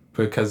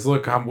 Because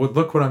look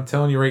what I'm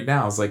telling you right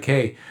now. It's like,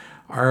 hey,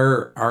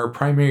 our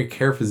primary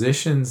care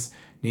physicians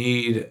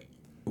we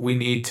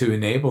need to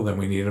enable them.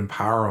 We need to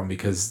empower them,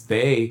 because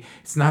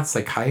it's not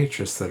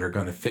psychiatrists that are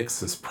going to fix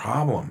this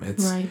problem.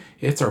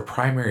 It's our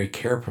primary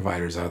care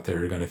providers out there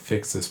who are going to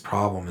fix this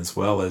problem, as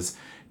well as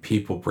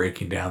people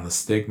breaking down the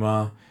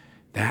stigma.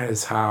 That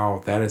is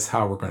how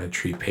we're going to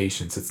treat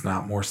patients. It's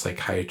not more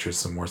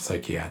psychiatrists and more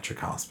psychiatric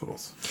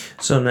hospitals.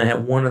 So now I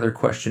have one other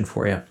question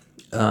for you,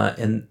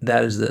 and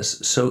that is this.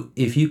 So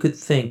if you could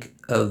think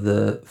of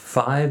the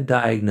 5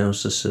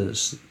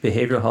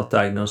 behavioral health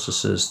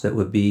diagnoses that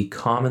would be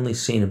commonly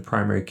seen in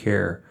primary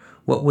care,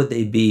 what would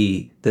they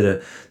be that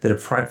a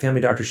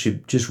family doctor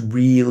should just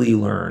really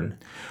learn?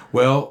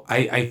 Well,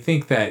 I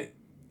think that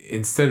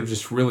instead of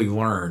just really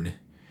learn,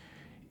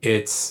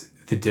 it's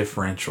the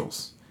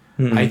differentials.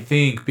 Mm-hmm. I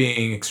think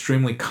being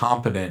extremely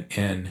competent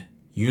in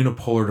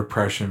unipolar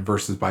depression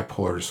versus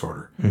bipolar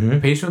disorder. Mm-hmm. A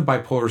patient with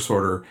bipolar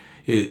disorder,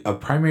 a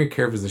primary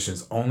care physician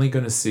is only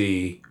going to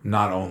see,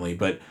 not only,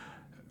 but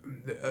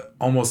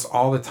almost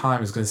all the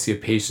time is going to see a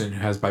patient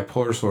who has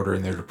bipolar disorder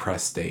in their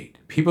depressed state.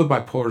 People with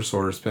bipolar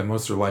disorder spend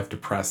most of their life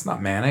depressed,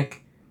 not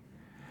manic.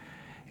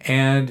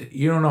 And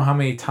you don't know how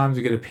many times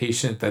you get a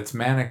patient that's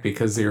manic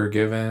because they were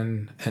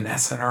given an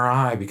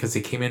SNRI, because they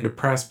came in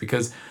depressed,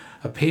 because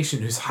a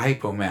patient who's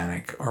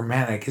hypomanic or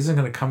manic isn't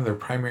going to come to their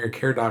primary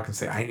care doc and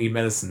say, I need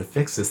medicine to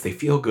fix this. They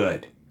feel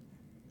good.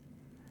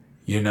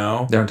 They're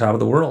on top of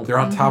the world. They're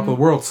on top of the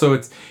world. So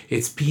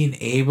it's being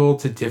able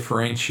to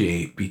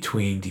differentiate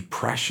between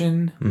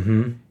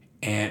depression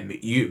and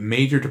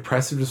major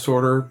depressive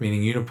disorder,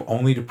 meaning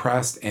only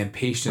depressed, and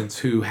patients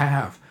who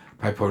have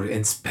bipolar,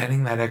 and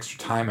spending that extra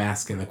time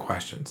asking the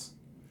questions.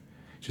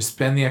 Just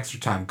spend the extra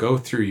time. Go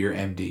through your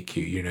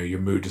MDQ, your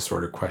mood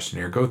disorder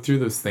questionnaire. Go through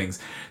those things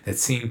that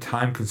seem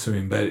time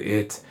consuming, but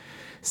it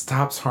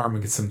stops harm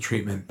and gets some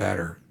treatment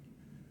better.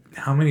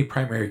 how many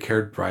primary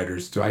care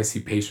providers do I see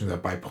patients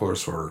with bipolar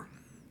disorder,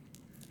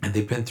 and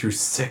they've been through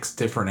 6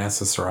 different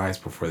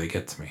SSRIs before they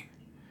get to me,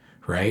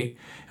 right?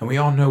 And we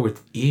all know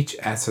with each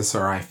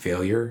SSRI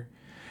failure,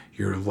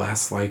 you're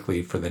less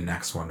likely for the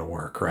next one to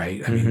work,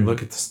 right? I mean,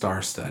 look at the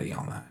STAR study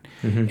on that.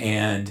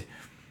 And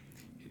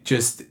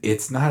just,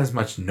 it's not as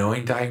much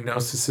knowing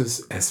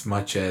diagnoses as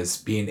much as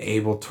being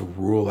able to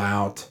rule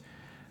out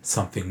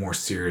something more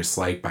serious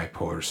like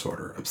bipolar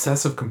disorder.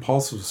 Obsessive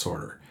compulsive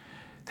disorder,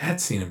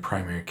 that's seen in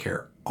primary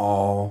care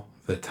all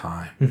the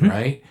time,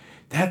 right?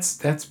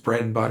 That's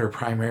bread and butter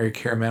primary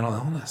care mental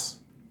illness.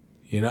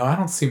 You know, I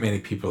don't see many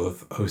people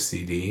with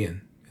OCD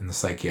in the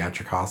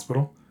psychiatric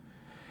hospital.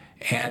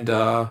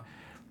 And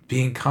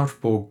being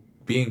comfortable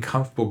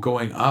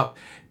going up,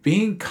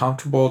 being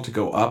comfortable to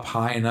go up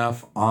high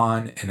enough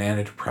on an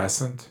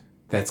antidepressant,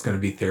 that's going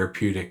to be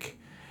therapeutic.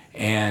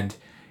 And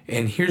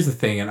here's the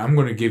thing, and I'm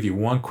going to give you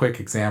one quick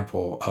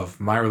example of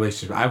my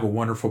relationship. I have a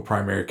wonderful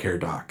primary care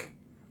doc,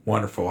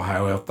 wonderful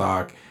Ohio Health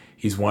doc.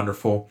 He's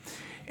wonderful.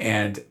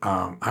 And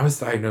I was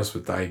diagnosed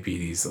with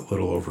diabetes a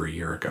little over a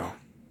year ago.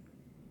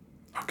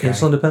 Okay.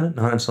 Insulin dependent?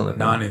 Non-insulin dependent?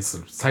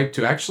 Non-insulin. Type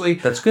 2. Actually,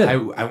 that's good.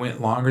 I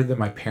went longer than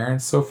my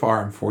parents so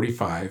far. I'm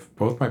 45.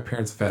 Both my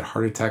parents have had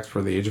heart attacks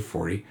before the age of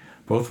 40.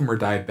 Both of them were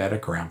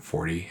diabetic around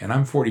 40. And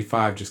I'm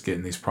 45 just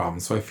getting these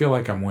problems. So I feel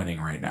like I'm winning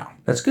right now.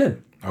 That's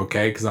good.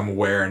 Okay? Because I'm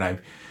aware and I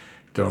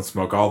don't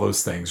smoke, all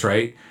those things,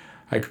 right?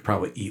 I could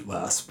probably eat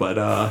less.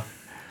 But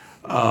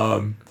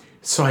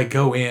so I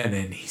go in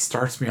and he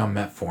starts me on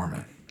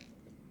metformin.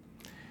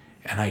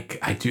 And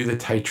I do the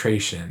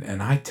titration,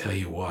 and I tell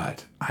you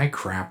what, I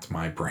crapped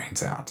my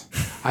brains out.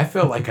 I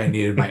felt like I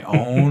needed my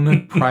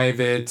own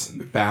private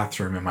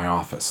bathroom in my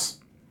office.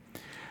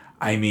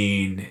 I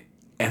mean,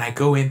 and I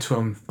go into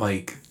them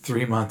like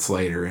 3 months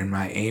later, and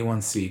my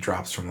A1C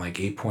drops from like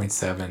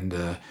 8.7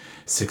 to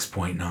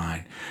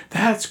 6.9.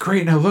 That's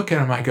great. And I look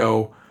at him, I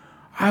go,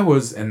 I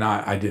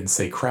didn't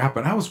say crap,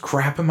 but I was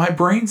crapping my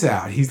brains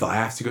out. He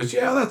laughs. He goes,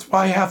 yeah, that's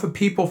why half of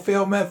people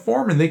fail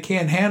metformin. They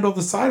can't handle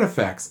the side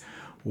effects.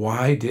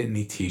 Why didn't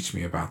he teach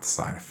me about the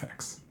side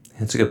effects?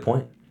 That's a good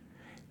point.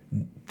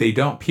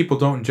 People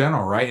don't in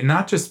general, right? And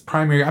not just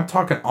primary, I'm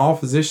talking all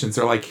physicians.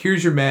 They're like,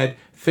 here's your med,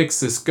 fix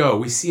this, go.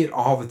 We see it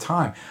all the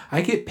time.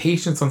 I get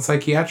patients on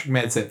psychiatric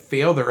meds that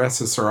fail their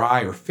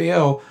SSRI or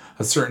fail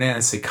a certain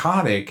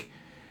antipsychotic,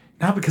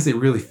 not because they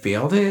really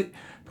failed it,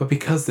 but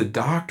because the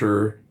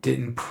doctor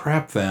didn't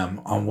prep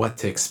them on what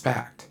to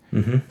expect.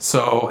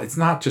 So it's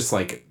not just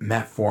like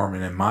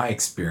metformin in my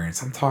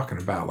experience. I'm talking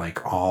about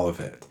like all of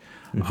it.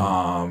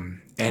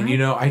 And you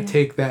know, I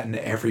take that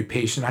into every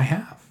patient I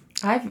have.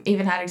 I've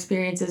even had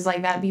experiences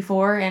like that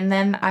before, and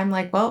then I'm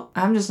like, well,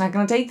 I'm just not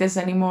going to take this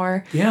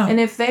anymore. Yeah. And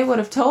if they would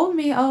have told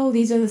me, oh,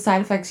 these are the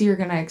side effects you're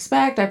going to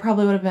expect, I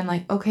probably would have been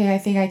like, okay, I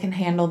think I can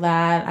handle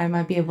that. I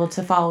might be able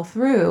to follow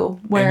through.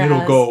 Whereas, and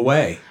it'll go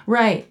away.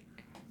 Right.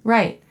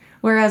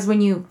 Whereas when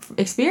you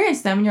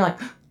experience them, you're like,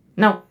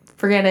 no,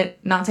 forget it,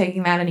 not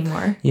taking that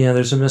anymore. Yeah,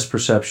 there's a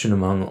misperception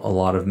among a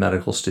lot of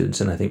medical students,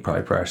 and I think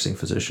probably practicing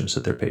physicians,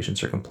 that their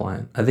patients are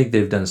compliant. I think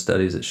they've done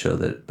studies that show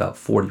that about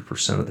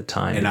 40% of the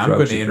time... And I'm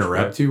going to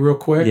interrupt you real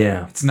quick.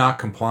 Yeah. It's not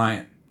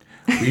compliant.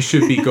 We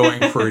should be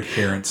going for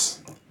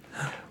adherence.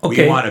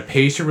 Okay. We want a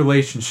patient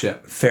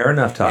relationship. Fair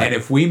enough, Todd. And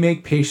if we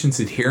make patients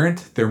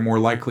adherent, they're more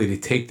likely to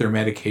take their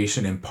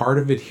medication, and part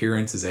of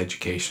adherence is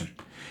education.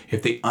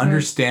 If they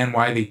understand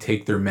why they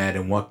take their med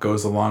and what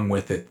goes along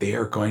with it, they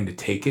are going to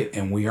take it,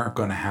 and we aren't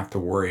going to have to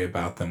worry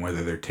about them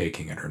whether they're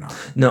taking it or not.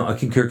 No, I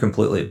concur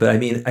completely. But I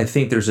mean, I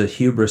think there's a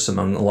hubris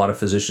among a lot of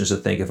physicians to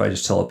think if I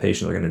just tell a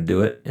patient they're going to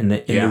do it, and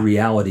the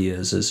reality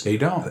is they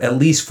don't. At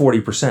least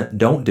 40%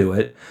 don't do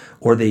it,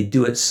 or they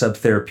do it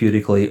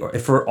subtherapeutically, or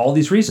for all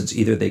these reasons.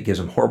 Either they gives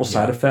them horrible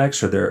side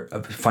effects, or they're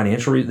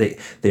financial.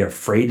 They're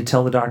afraid to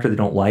tell the doctor they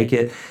don't like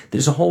it.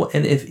 There's a whole,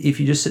 and if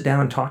you just sit down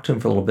and talk to them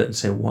for a little bit and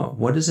say,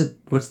 what is it?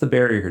 What's the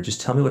barrier here? Just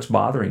tell me what's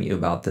bothering you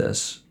about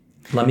this.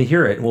 Let me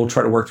hear it, and we'll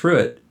try to work through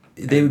it.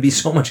 They would be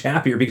so much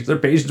happier because their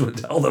patients would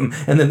tell them,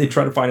 and then they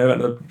try to find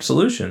out a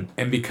solution.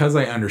 And because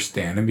I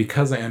understand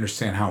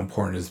how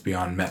important it is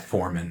beyond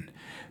metformin,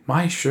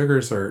 my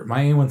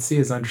A1C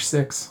is under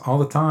 6 all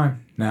the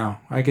time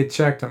now. I get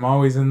checked. I'm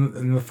always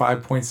in the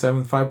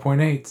 5.7,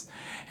 5.8s.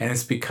 And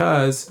it's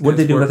because... What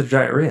did they do about the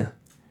diarrhea?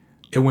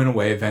 It went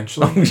away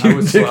eventually. I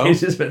was slow.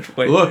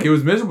 Look, it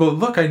was miserable.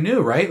 Look, I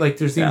knew, right? Like,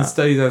 there's even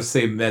studies that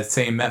say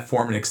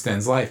metformin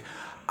extends life.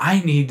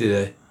 I need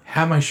to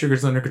have my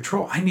sugars under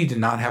control. I need to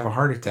not have a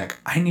heart attack.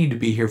 I need to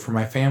be here for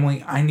my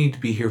family. I need to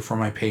be here for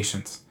my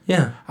patients.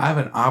 Yeah. I have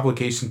an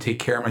obligation to take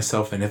care of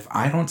myself. And if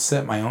I don't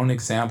set my own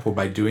example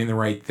by doing the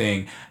right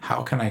thing,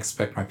 how can I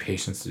expect my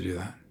patients to do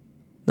that?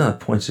 No,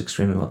 that point's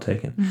extremely well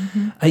taken.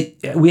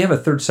 Mm-hmm. We have a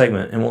third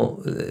segment,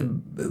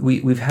 and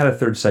we've had a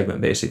third segment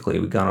basically.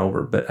 We've gone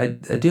over, but I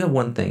do have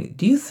one thing.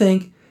 Do you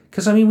think?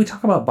 Because I mean, we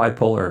talk about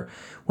bipolar.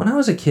 When I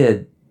was a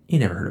kid, You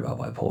never heard about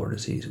bipolar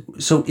disease.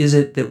 So is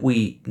it that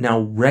we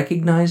now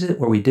recognize it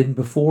where we didn't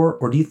before,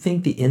 or do you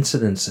think the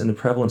incidence and the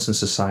prevalence in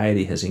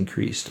society has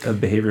increased of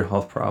behavioral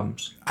health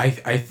problems? I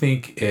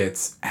think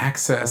it's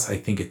access. I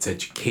think it's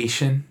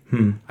education.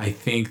 I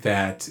think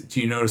that,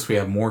 do you notice we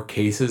have more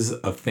cases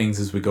of things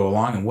as we go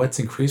along? And what's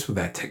increased with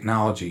that?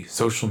 Technology,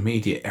 social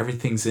media,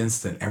 everything's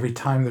instant. Every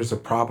time there's a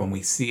problem,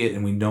 we see it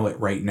and we know it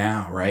right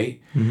now,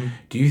 right?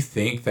 Do you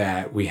think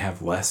that we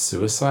have less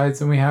suicides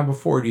than we have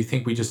before? Or do you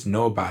think we just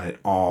know about it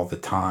all the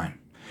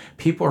time?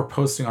 People are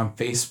posting on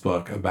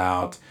Facebook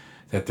about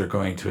that they're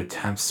going to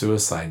attempt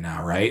suicide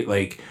now, right?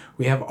 Like,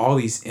 we have all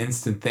these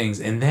instant things,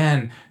 and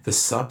then the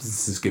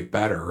substances get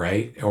better,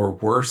 right? Or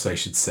worse, I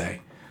should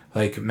say.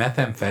 Like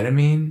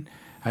methamphetamine.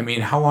 I mean,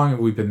 how long have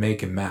we been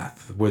making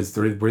meth? Were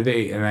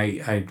they, and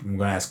I'm going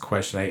to ask a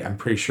question, I'm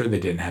pretty sure they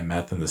didn't have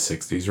meth in the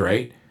 60s,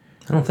 right?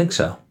 I don't think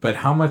so. But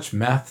how much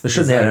meth? They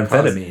shouldn't have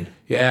amphetamine.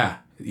 Yeah.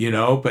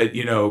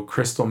 But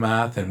crystal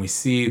meth, and we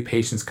see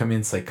patients come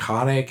in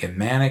psychotic and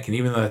manic, and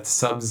even though that's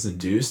substance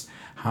induced,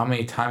 how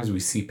many times do we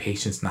see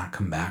patients not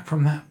come back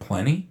from that?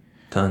 Plenty.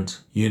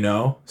 Tons.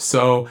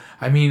 So,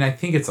 I mean, I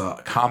think it's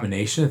a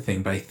combination of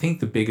things, but I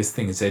think the biggest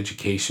thing is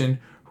education,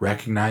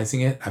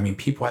 recognizing it. I mean,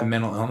 people have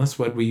mental illness.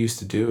 What we used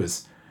to do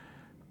is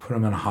put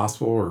them in a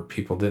hospital, or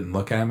people didn't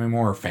look at them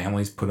anymore, or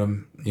families put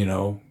them,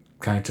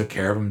 kind of took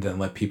care of them, didn't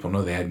let people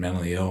know they had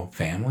mentally ill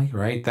family,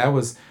 right? That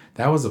was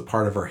a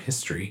part of our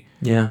history.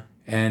 Yeah.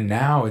 And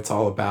now it's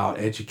all about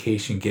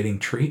education, getting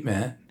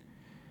treatment,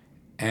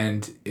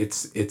 and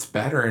it's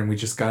better, and we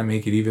just got to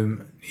make it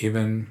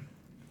even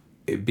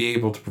be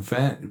able to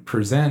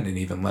present an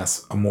even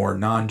less, a more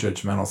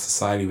non-judgmental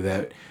society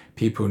that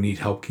people who need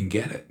help can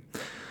get it.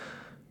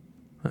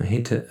 I'm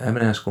going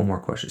to ask one more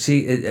question.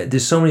 See,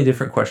 there's so many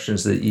different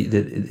questions that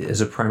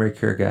as a primary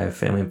care guy, a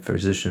family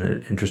physician,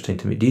 are interesting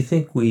to me. Do you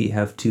think we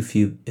have too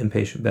few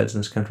inpatient beds in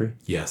this country?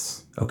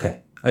 Yes.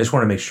 Okay. I just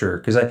want to make sure,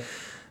 because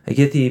I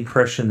get the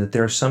impression that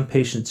there are some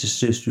patients that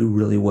just do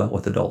really well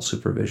with adult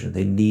supervision.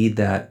 They need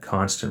that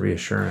constant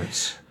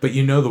reassurance. But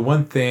the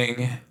one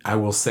thing I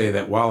will say,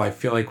 that while I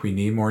feel like we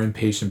need more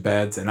inpatient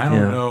beds, and I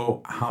don't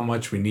know how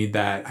much we need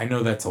that, I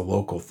know that's a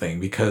local thing,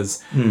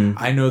 because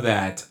I know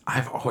that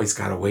I've always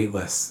got a wait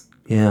list.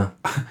 Yeah.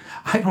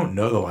 I don't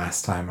know the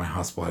last time my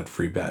hospital had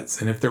free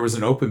beds. And if there was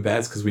an open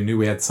beds, because we knew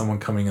we had someone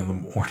coming in the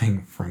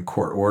morning from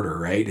court order,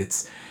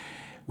 right?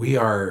 We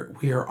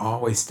are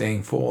always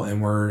staying full,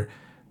 and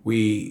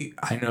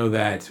I know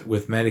that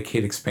with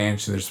Medicaid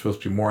expansion, there's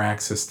supposed to be more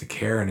access to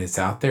care, and it's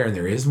out there, and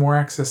there is more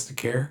access to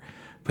care,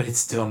 but it's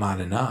still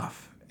not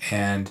enough.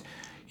 And,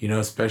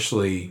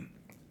 especially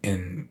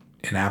in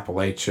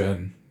Appalachia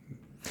and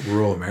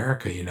rural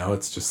America,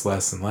 it's just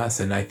less and less.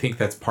 And I think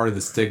that's part of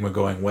the stigma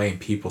going away and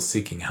people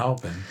seeking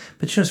help. But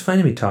what's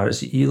funny to me, Todd,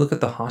 is you look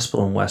at the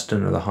hospital in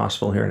Weston or the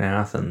hospital here in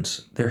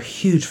Athens, they're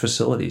huge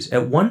facilities.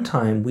 At one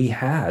time, we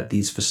had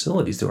these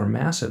facilities that were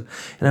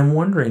massive. And I'm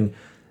wondering,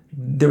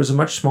 there was a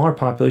much smaller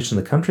population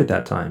in the country at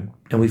that time,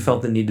 and we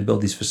felt the need to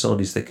build these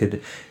facilities that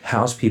could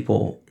house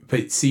people.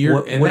 But see,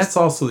 that's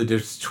also the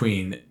difference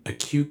between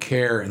acute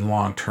care and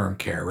long-term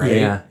care,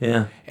 right?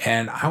 Yeah.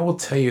 And I will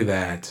tell you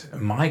that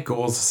my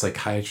goal as a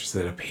psychiatrist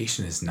is that a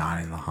patient is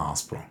not in the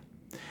hospital.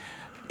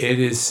 It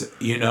is,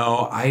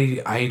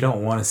 I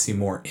don't want to see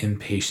more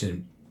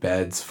inpatient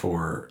beds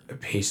for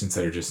patients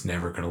that are just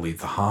never going to leave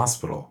the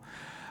hospital.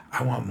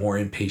 I want more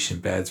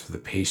inpatient beds for the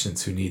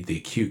patients who need the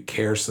acute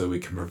care so that we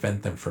can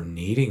prevent them from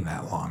needing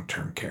that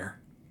long-term care.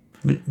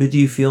 But do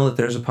you feel that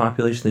there's a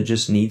population that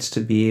just needs to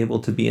be able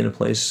to be in a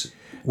place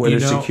where they're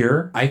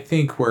secure? I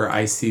think where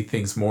I see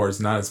things more is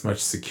not as much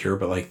secure,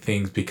 but like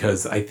things,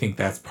 because I think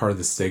that's part of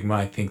the stigma.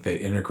 I think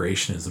that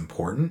integration is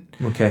important.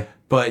 Okay.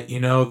 But,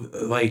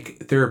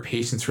 there are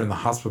patients who are in the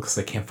hospital because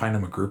I can't find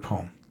them a group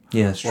home.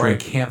 Yeah, that's true. Or I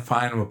can't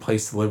find them a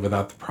place to live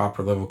without the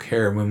proper level of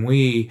care. When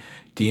we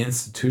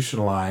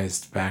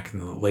deinstitutionalized back in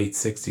the late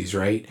 60s,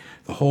 right,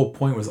 the whole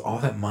point was all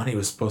that money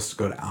was supposed to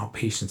go to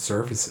outpatient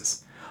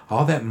services.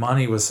 All that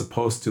money was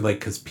supposed to,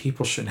 because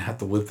people shouldn't have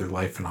to live their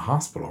life in a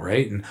hospital,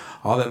 right? And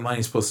all that money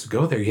is supposed to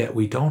go there, yet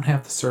we don't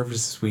have the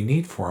services we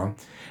need for them.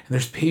 And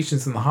there's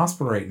patients in the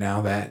hospital right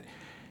now that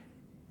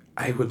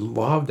I would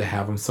love to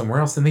have them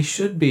somewhere else, and they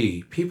should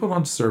be. People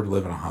don't deserve to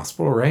live in a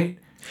hospital, right?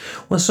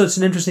 Well, so it's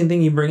an interesting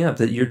thing you bring up,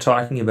 that you're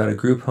talking about a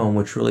group home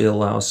which really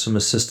allows some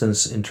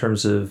assistance in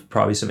terms of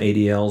probably some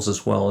ADLs,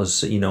 as well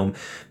as,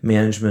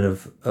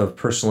 management of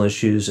personal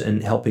issues,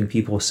 and helping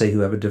people, say, who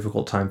have a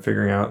difficult time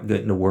figuring out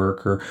getting to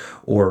work,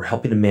 or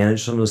helping to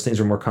manage some of those things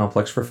are more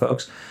complex for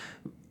folks.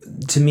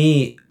 To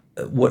me,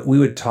 what we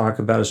would talk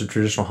about as a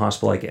traditional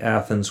hospital like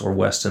Athens or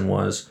Weston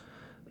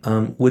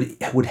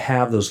would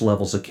have those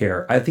levels of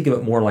care. I think of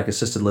it more like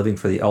assisted living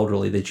for the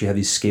elderly, that you have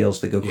these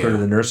scales that go clear to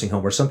the nursing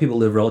home, where some people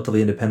live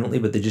relatively independently,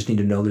 but they just need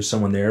to know there's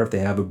someone there if they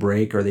have a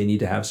break or they need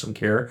to have some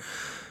care,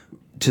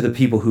 to the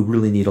people who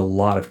really need a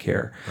lot of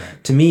care.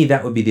 Right. To me,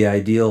 that would be the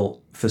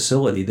ideal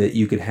facility, that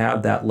you could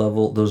have that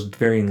level, those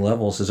varying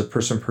levels, as a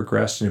person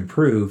progressed and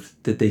improved,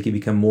 that they could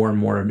become more and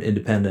more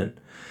independent.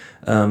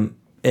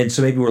 And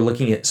so maybe we're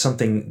looking at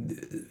something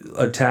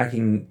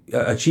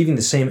achieving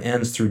the same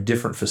ends through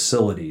different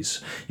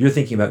facilities. You're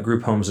thinking about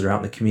group homes that are out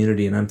in the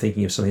community, and I'm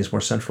thinking of something that's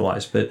more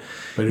centralized. But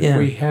if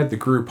we had the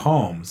group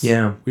homes,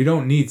 we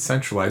don't need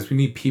centralized. We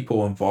need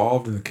people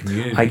involved in the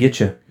community. I get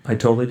you. I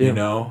totally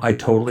do. I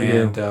totally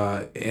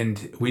do.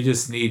 And we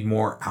just need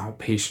more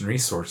outpatient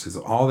resources.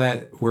 All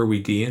that where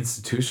we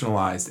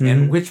deinstitutionalized,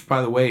 and which,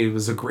 by the way,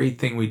 was a great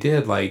thing we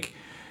did. Like,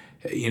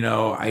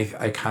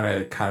 I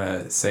kind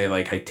of say,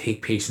 like, I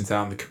take patients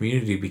out in the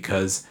community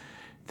because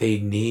they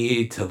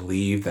need to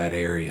leave that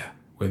area.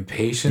 When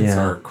patients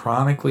are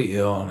chronically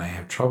ill and I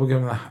have trouble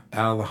getting them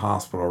out of the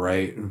hospital,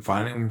 right, and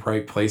finding them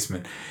right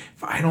placement,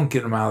 if I don't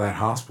get them out of that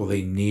hospital,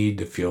 they need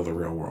to feel the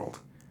real world.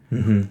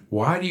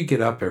 Why do you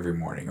get up every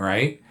morning,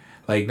 right?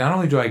 Like, not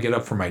only do I get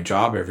up for my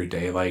job every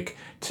day, like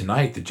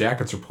tonight the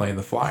Jackets are playing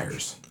the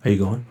Flyers. Are you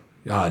going?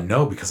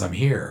 No, because I'm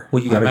here.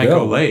 Well, you gotta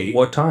go late.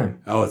 What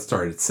time? Oh, it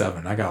started at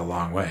 7. I got a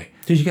long way.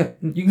 Dude, you can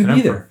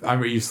be there.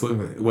 I'm used to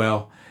living.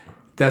 Well,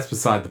 that's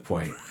beside the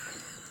point.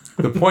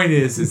 The point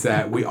is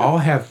that we all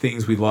have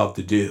things we love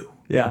to do.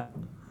 Yeah.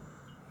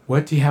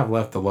 What do you have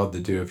left to love to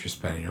do if you're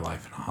spending your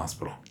life in a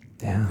hospital?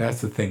 Yeah. That's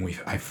the thing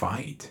I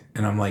fight.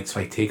 And I'm like, so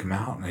I take them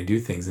out and I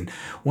do things. And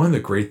one of the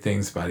great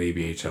things about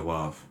ABH I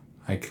love,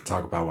 I can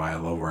talk about why I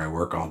love where I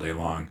work all day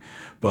long,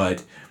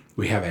 but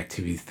we have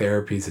activity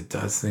therapies that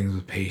does things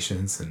with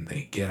patients and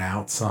they get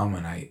out some.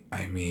 And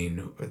I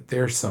mean,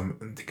 there's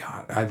some,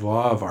 God, I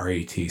love our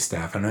AT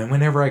staff. And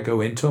whenever I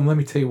go into them, let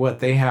me tell you what,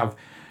 they have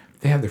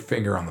their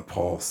finger on the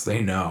pulse.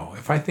 They know.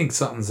 If I think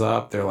something's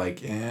up, they're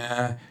like,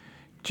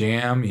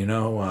 Jam,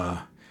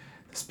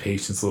 this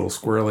patient's a little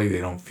squirrely.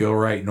 They don't feel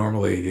right.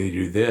 Normally they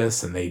do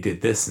this and they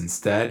did this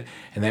instead.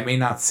 And that may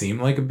not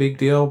seem like a big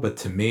deal, but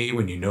to me,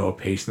 when you know a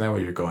patient that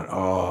way, you're going,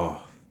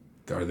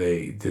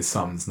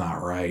 something's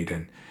not right.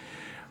 And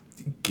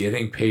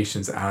getting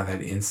patients out of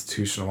that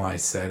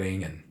institutionalized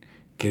setting and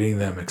getting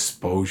them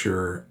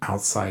exposure,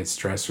 outside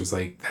stressors,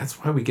 like, that's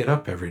why we get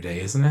up every day,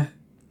 isn't it?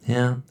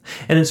 Yeah.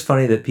 And it's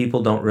funny that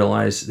people don't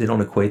realize, they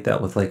don't equate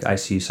that with like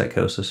ICU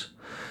psychosis.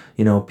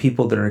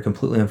 People that are in a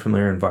completely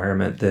unfamiliar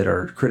environment that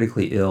are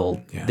critically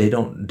ill, they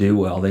don't do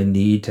well. They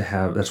need to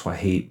have, that's why I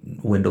hate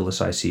windowless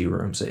ICU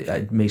rooms.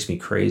 It makes me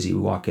crazy. We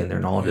walk in there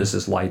and all it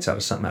is lights out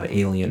of something out of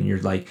Alien. And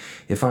you're like,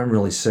 if I'm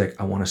really sick,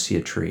 I want to see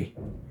a tree.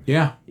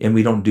 Yeah. And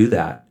we don't do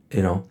that,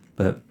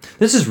 But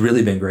this has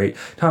really been great.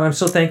 Todd, I'm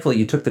so thankful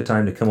you took the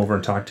time to come over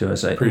and talk to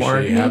us. I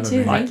appreciate you having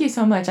me. Thank you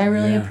so much. I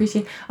really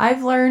appreciate it.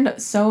 I've learned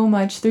so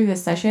much through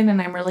this session, and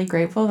I'm really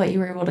grateful that you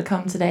were able to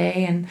come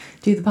today and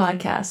do the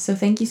podcast. So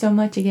thank you so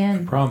much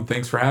again. No problem.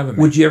 Thanks for having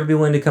me. Would you ever be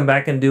willing to come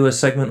back and do a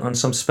segment on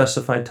some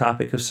specified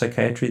topic of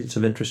psychiatry that's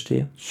of interest to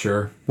you?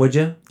 Sure. Would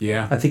you?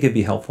 Yeah. I think it'd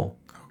be helpful.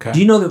 Okay. Do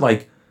you know that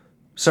like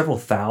several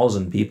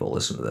thousand people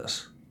listen to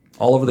this?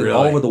 All over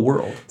the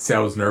world. See, I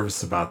was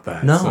nervous about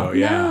that. No. So,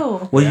 yeah.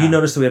 No. Well, you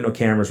noticed that we have no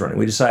cameras running.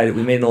 We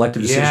made an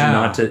elective decision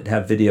not to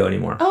have video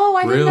anymore. Oh,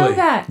 I didn't know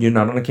that. You're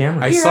not on a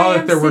camera. I saw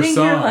that there were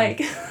some.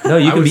 No,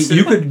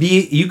 you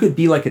could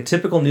be like a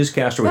typical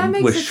newscaster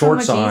with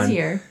shorts so much on.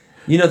 Easier.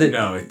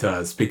 No, it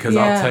does, because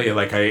I'll tell you,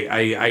 like,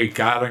 I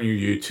got on your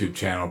YouTube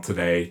channel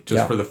today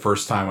just for the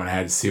first time when I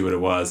had to see what it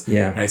was.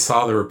 Yeah. And I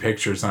saw there were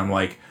pictures, and I'm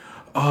like,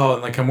 oh,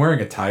 like I'm wearing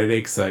a tie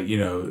today because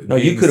No,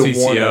 you could have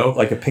worn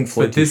like a Pink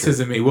Floyd But this t-shirt.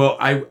 isn't me. Well,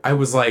 I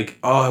was like,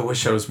 I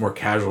wish I was more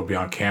casual to be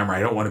on camera.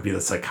 I don't want to be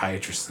the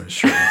psychiatrist in a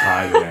shirt and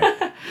tie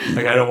today.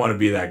 Like, I don't want to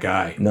be that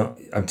guy. No,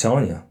 I'm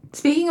telling you.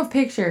 Speaking of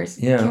pictures,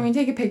 can we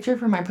take a picture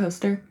for my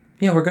poster?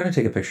 Yeah, we're going to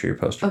take a picture of your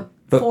poster.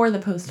 For the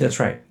poster. That's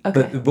right.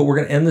 Okay. But we're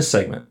going to end this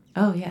segment.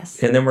 Oh,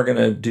 yes. And then we're going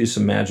to do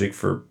some magic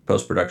for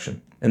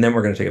post-production. And then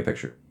we're going to take a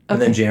picture.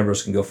 And then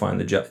Jambros can go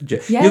find the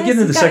Yes, you'll get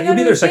into the second. You'll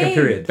be there second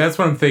period. That's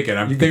what I'm thinking.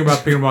 I'm thinking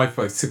about picking up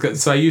my.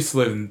 So I used to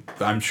live in.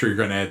 I'm sure you're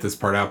going to edit this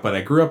part out, but I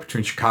grew up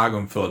between Chicago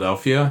and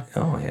Philadelphia.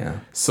 Oh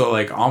yeah. So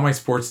like all my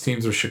sports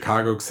teams were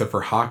Chicago except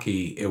for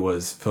hockey. It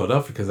was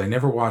Philadelphia because I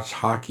never watched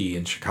hockey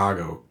in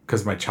Chicago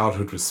because my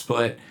childhood was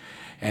split.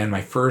 And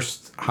my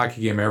first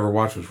hockey game I ever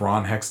watched was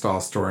Ron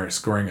Hextall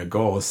scoring a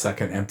goal, his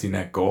second empty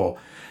net goal.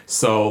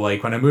 So,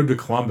 like, when I moved to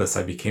Columbus,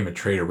 I became a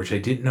trader, which I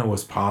didn't know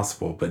was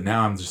possible. But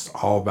now I'm just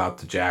all about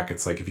the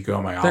Jackets. Like, if you go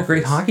in my office... They're a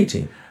great hockey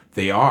team.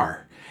 They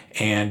are.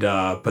 And,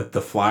 but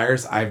the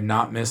Flyers, I've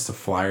not missed a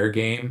Flyer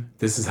game.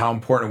 This is how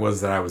important it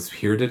was that I was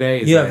here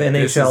today. You have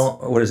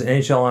NHL, what is it,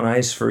 NHL on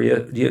Ice for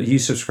you? Do you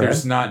subscribe?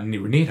 There's not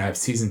need. I have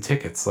season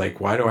tickets. Like,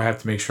 why do I have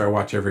to make sure I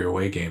watch every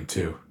away game,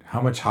 too? How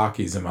much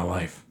hockey is in my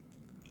life?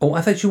 Oh,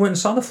 I thought you went and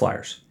saw the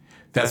Flyers.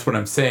 That's what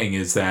I'm saying,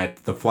 is that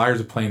the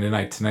Flyers are playing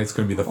tonight. Tonight's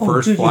going to be the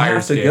first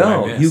Flyers game go.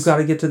 I missed. You got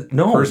to get to...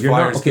 No, first you're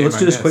Flyers not. Okay, let's do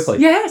game this quickly.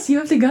 Yes, you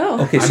have to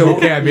go. Okay, so...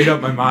 I made up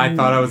my mind. I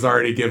thought I was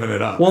already giving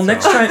it up. Well,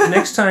 next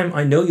time,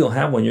 I know you'll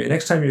have one.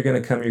 Next time you're going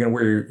to come, you're going to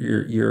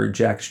wear your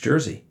Jack's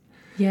jersey.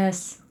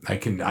 Yes. I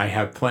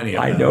have plenty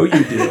of them. I know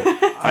you do.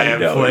 I have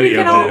know. plenty We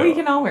can of all them. we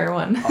can all wear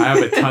one. I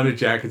have a ton of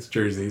jackets,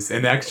 jerseys,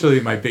 and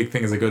actually, my big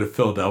thing is I go to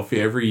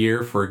Philadelphia every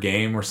year for a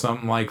game or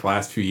something. Like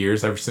last few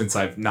years, ever since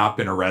I've not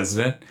been a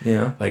resident.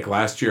 Yeah. Like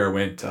last year, I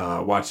went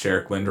watched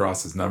Eric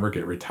Lindros's number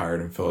get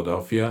retired in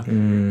Philadelphia,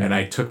 and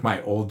I took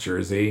my old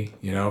jersey,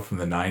 from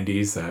the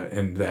 '90s,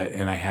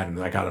 and I had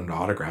him. I got him to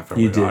autograph. I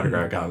got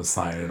him to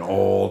sign an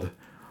old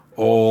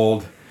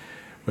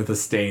with a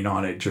stain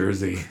on it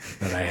jersey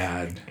that I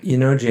had.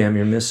 Jam,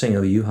 you're missing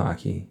OU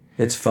hockey.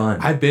 It's fun.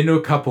 I've been to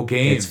a couple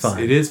games. It's fun.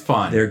 It is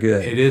fun. They're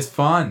good. It is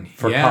fun.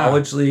 For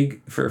college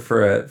league,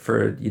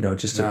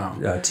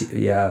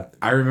 yeah.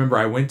 I remember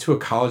I went to a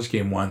college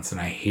game once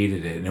and I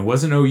hated it. And it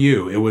wasn't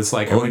OU. It was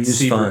like I went to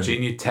see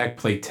Virginia Tech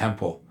play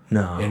Temple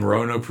in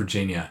Roanoke,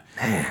 Virginia.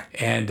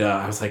 And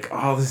I was like,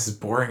 oh, this is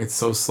boring. It's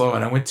so slow.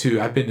 And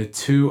I've been to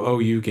 2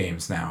 OU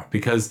games now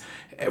because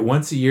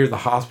once a year the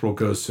hospital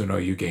goes to an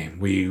OU game.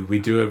 We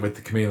do it with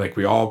the committee. Like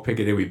we all pick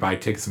it in, we buy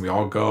tickets and we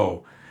all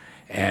go.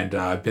 And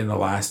I've been the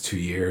last 2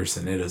 years,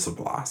 and it is a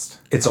blast.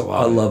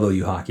 I love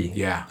OU hockey.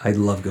 Yeah. I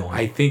love going.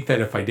 I think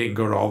that if I didn't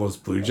go to all those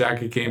Blue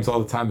Jacket games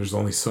all the time, there's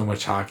only so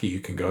much hockey you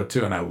can go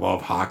to, and I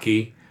love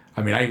hockey.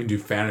 I mean, I even do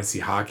fantasy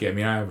hockey. I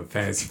mean, I have a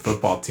fantasy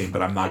football team,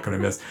 but I'm not going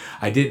to miss.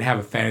 I didn't have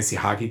a fantasy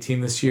hockey team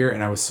this year,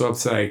 and I was so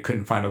upset I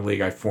couldn't find a league.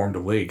 I formed a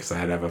league because I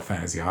had to have a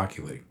fantasy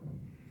hockey league.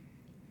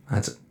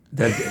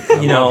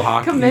 Love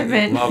hockey.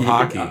 Commitment. Love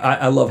hockey.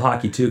 I love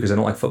hockey too because I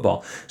don't like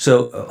football.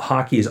 So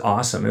hockey is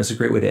awesome, and it's a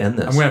great way to end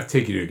this. I'm going to have to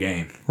take you to a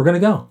game. We're going to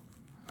go.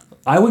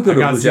 I would go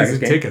to a Blue Jackets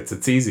game. Tickets.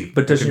 It's easy.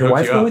 But doesn't your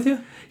wife go with you?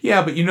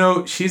 Yeah,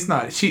 but she's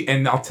not.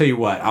 And I'll tell you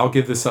what. I'll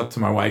give this up to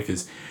my wife.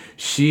 Is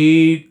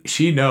she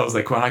knows?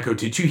 Like when I go,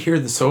 did you hear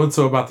the so and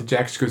so about the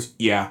Jackets? She goes,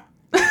 yeah.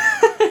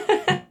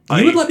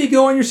 You would let me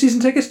go on your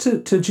season tickets to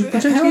Blue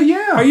Jackets? Hell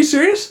yeah. Are you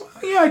serious?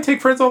 Yeah, I take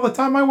friends all the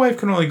time. My wife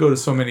can only go to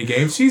so many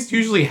games. She's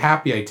usually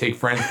happy I take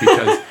friends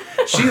because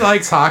she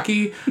likes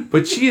hockey,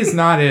 but she's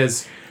not,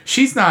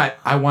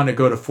 I want to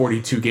go to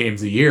 42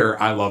 games a year.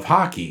 I love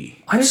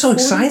hockey. I'm so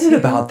excited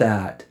about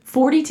that.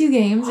 42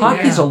 games.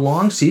 Hockey's a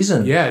long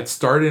season. Yeah, it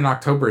started in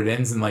October. It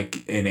ends in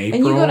April. And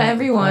you go to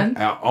everyone.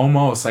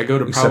 Almost. I go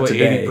to Except probably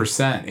today.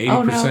 80%.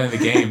 80% of the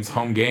games,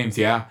 home games,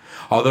 yeah.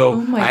 Although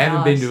I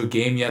haven't been to a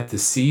game yet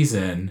this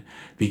season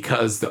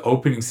because the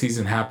opening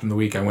season happened the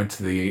week I went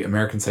to the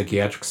American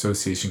Psychiatric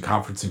Association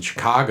conference in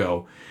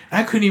Chicago.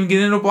 And I couldn't even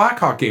get into a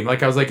Blackhawk game.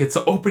 Like I was like, it's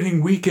the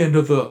opening weekend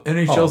of the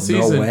NHL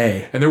season. No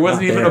way. And there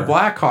wasn't Not even there. a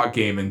Blackhawk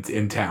game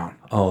in town.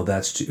 Oh,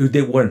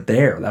 they weren't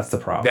there. That's the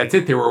problem. That's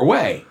it. They were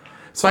away.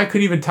 So I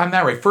couldn't even time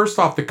that right. First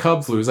off, the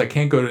Cubs lose. I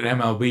can't go to an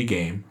MLB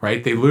game,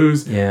 right? They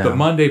lose the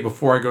Monday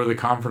before I go to the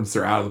conference.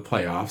 They're out of the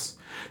playoffs.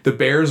 The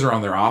Bears are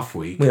on their off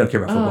week. We don't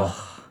care about football.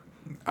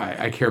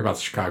 I care about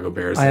the Chicago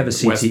Bears. I have a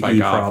West by CTE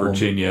God, problem.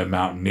 Virginia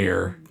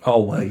Mountaineer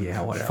Oh, well,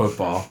 yeah, whatever.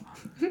 football.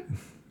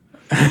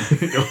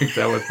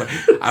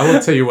 I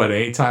will tell you what,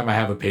 anytime I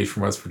have a page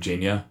from West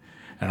Virginia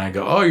and I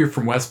go, oh, you're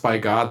from West by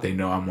God, they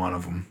know I'm one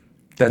of them.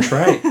 That's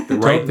right. They're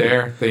right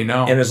there. They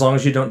know. And as long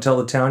as you don't tell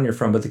the town you're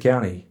from, but the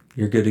county,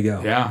 you're good to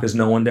go. Yeah. Because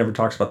no one ever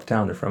talks about the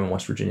town they're from in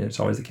West Virginia. It's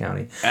always the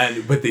county.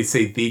 But they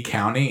say the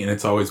county, and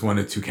it's always one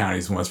of 2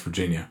 counties in West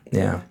Virginia.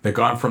 Yeah. They're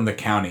gone from the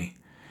county.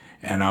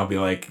 And I'll be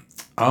like,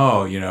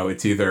 oh,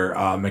 it's either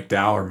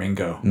McDowell or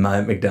Mingo.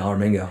 McDowell or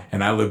Mingo.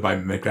 And I live by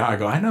McDowell. I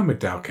go, I know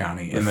McDowell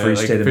County. And The they're free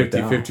like state of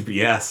 50-50.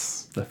 Yes.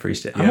 The Free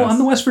State. Yes. I'm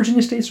the West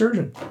Virginia State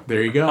Surgeon.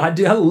 There you go. I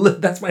live,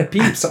 that's my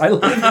peeps. I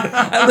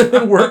live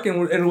and work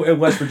in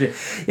West Virginia.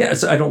 Yeah,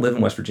 so I don't live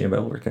in West Virginia, but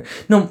I work there.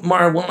 No,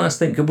 Mara, one last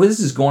thing. This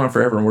is going on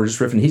forever, and we're just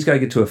riffing. He's got to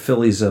get to a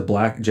Phillies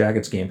Black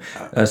Jackets game.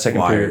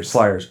 Second period.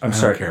 Flyers. I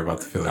don't care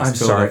about the Phillies. I'm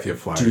Philadelphia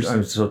sorry. Flyers. Dude,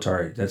 I'm so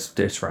sorry.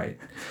 That's right.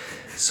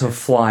 So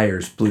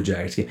Flyers, Blue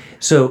Jackets game.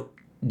 So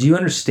do you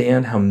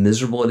understand how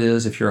miserable it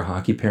is if you're a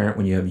hockey parent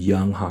when you have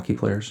young hockey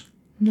players?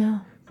 No.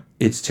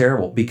 It's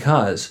terrible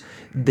because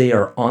they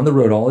are on the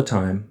road all the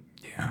time.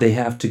 Yeah. They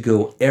have to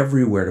go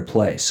everywhere to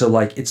play. So,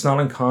 like, it's not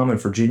uncommon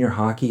for junior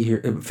hockey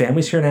here.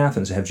 Families here in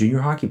Athens have junior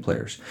hockey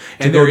players.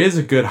 And there is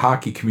a good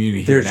hockey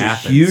community here in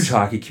Athens. There's a huge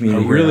hockey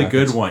community A here in really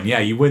Athens. good one. Yeah,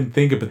 you wouldn't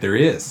think it, but there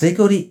is. They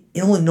go to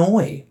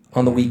Illinois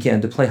on the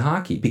weekend to play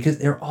hockey because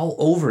they're all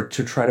over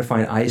to try to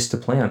find ice to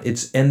play on.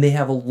 And they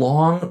have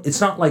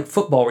it's not like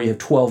football where you have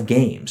 12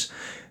 games.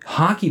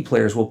 Hockey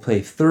players will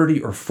play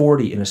 30 or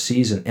 40 in a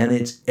season, and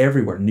it's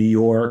everywhere. New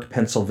York,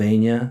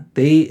 Pennsylvania.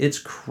 It's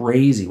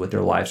crazy what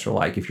their lives are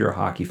like if you're a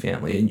hockey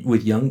family, and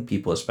with young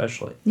people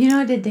especially.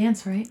 I did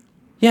dance, right?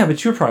 Yeah,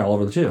 but you're probably all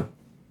over too.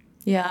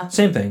 Yeah.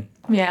 Same thing.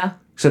 Yeah.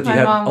 Except you My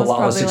had mom a was lot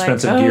less probably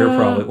expensive like, gear,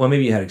 probably. Well,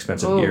 maybe you had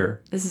expensive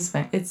gear. It's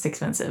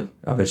expensive.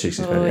 I bet you it's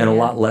expensive. Oh, and a yeah.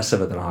 lot less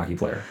of it than a hockey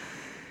player.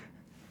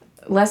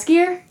 Less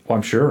gear? Well,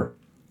 I'm sure.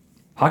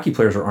 Hockey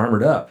players are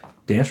armored up.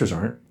 Dancers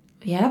aren't.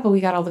 Yeah, but we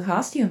got all the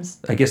costumes.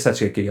 I guess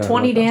that's what you got.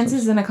 20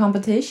 dances in a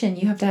competition.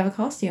 You have to have a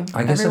costume.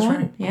 I guess that's Everyone.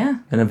 right. Yeah.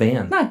 And a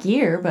van. Not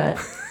gear, but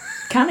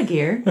kind of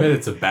gear. But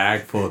it's a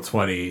bag full of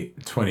 20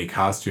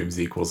 costumes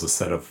equals a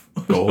set of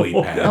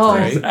goalie pads, Oh,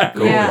 right?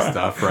 exactly. Goalie Yeah.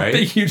 stuff, Big right?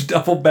 huge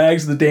duffel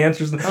bags, the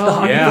dancers, the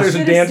hockey yeah. players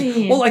and Should've dancers.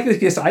 seen. Well, like I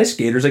guess ice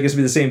skaters, I guess would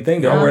be the same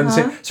thing. They're all wearing the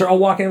same. So they're all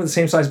walking in with the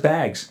same size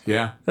bags.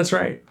 Yeah. That's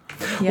right.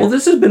 Yep. Well,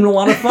 this has been a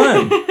lot of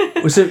fun.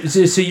 so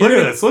you're Look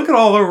at this. Look at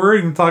all over. We're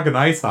even talking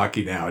ice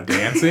hockey now.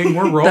 Dancing.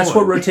 We're rolling. That's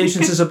what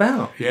rotations is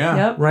about. Yeah.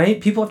 Yep. Right?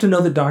 People have to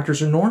know that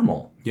doctors are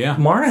normal. Yeah.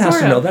 Mara has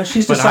Sort to know of. that.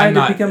 She's But decided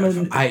I'm to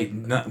not,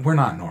 become a. we're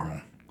not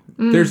normal.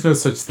 There's no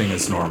such thing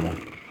as normal.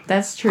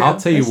 That's true. I'll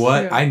tell you That's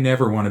what, true. I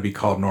never want to be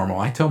called normal.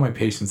 I tell my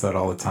patients that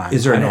all the time.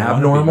 Is there I an don't wanna be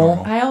abnormal?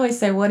 normal. I always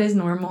say, what is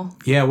normal?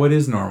 Yeah, what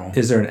is normal?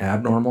 Is there an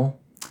abnormal?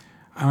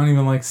 I don't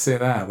even like to say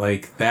that.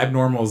 Like, the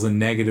abnormal is a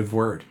negative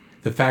word.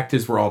 The fact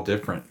is we're all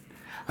different.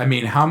 I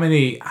mean, how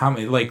many,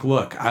 like,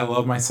 look, I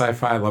love my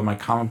sci-fi, I love my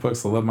comic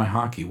books, I love my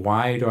hockey.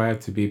 Why do I have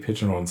to be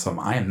pigeonholed in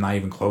something? I am not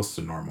even close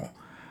to normal.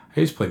 I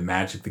used to play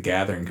Magic the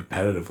Gathering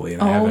competitively,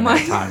 and I haven't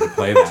had time to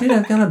play that. Dude,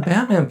 I've got a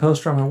Batman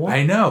poster on my wall.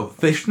 I know.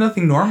 There's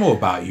nothing normal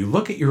about you.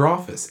 Look at your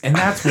office, and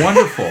that's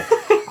wonderful.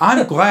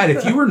 I'm glad.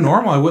 If you were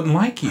normal, I wouldn't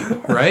like you,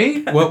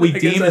 right? What we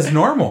deem as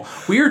normal.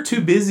 We are too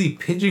busy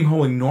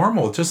pigeonholing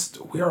normal. Just,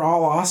 we are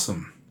all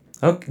awesome.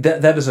 Okay,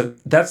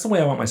 that's the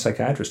way I want my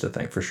psychiatrist to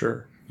think, for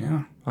sure.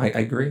 Yeah. I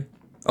agree.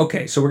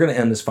 Okay, so we're going to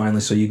end this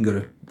finally so you can go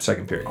to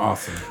second period.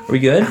 Awesome. Are we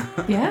good?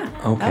 Yeah.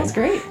 Okay. That was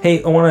great.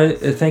 Hey, I want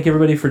to thank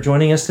everybody for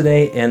joining us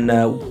today, and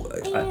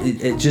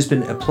it's just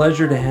been a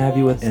pleasure to have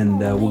you with, and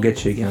we'll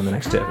get you again on the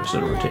next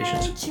episode of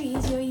Rotations.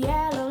 Trees, your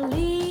yellow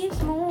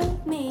leaves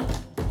move me.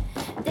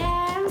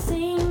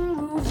 Dancing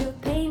moves your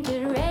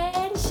painted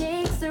red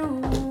shakes the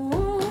room.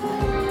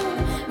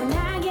 When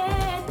I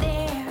get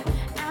there,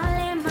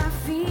 I'll let my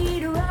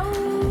feet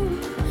roll.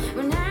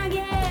 When I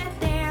get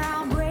there,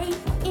 I'll break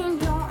in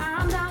your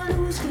arms, I'll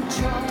lose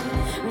control.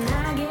 When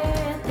I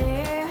get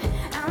there,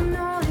 I'll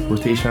know the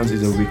Rotations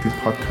is a weekly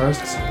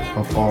podcast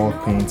of all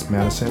things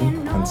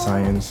medicine and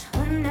science,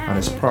 and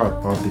is part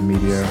of the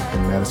media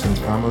and medicine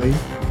family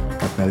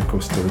of medical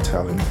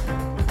storytelling.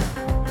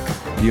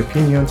 The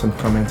opinions and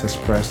comments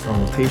expressed on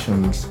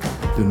Rotations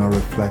do not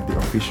reflect the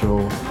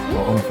official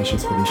or unofficial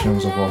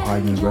positions of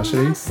Ohio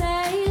University,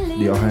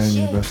 the Ohio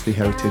University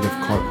Heritage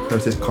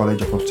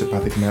College of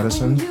Osteopathic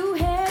Medicine,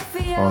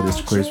 or the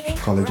Scripps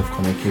College of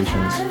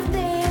Communications.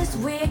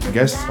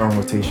 Guests on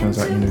Rotations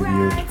are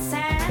interviewed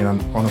in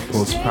an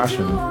unopposed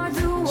fashion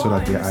so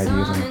that their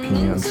ideas and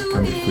opinions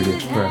can be freely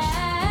expressed.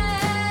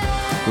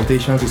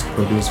 Rotations is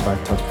produced by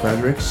Todd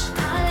Fredericks.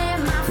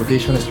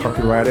 Rotation is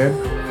copyrighted,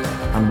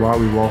 and while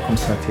we welcome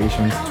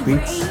citations,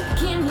 tweets,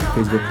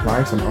 Facebook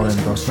likes, and other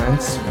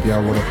endorsements via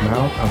word of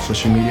mouth and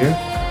social media,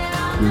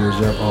 we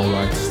reserve all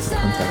rights to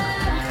content.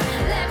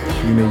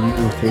 You may use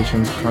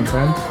Rotations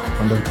content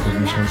under the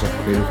provisions of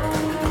Creative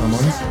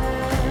Commons,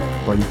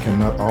 but you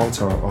cannot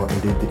alter or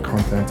edit the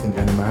content in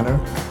any manner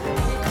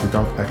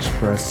without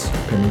express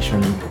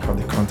permission of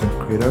the content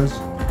creators,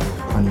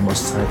 and you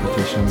must cite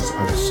Rotations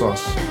as a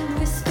source of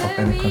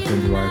any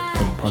content derived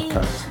from the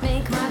podcast.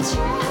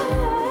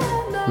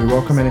 We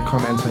welcome any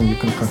comments, and you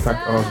can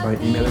contact us by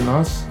emailing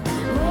us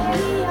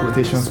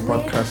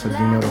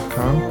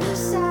rotationspodcast@gmail.com,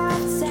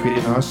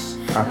 tweeting us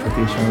at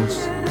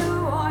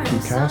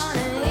rotationspcast,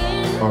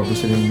 or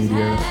visiting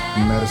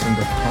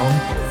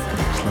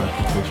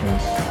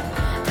mediamedicine.com/rotations.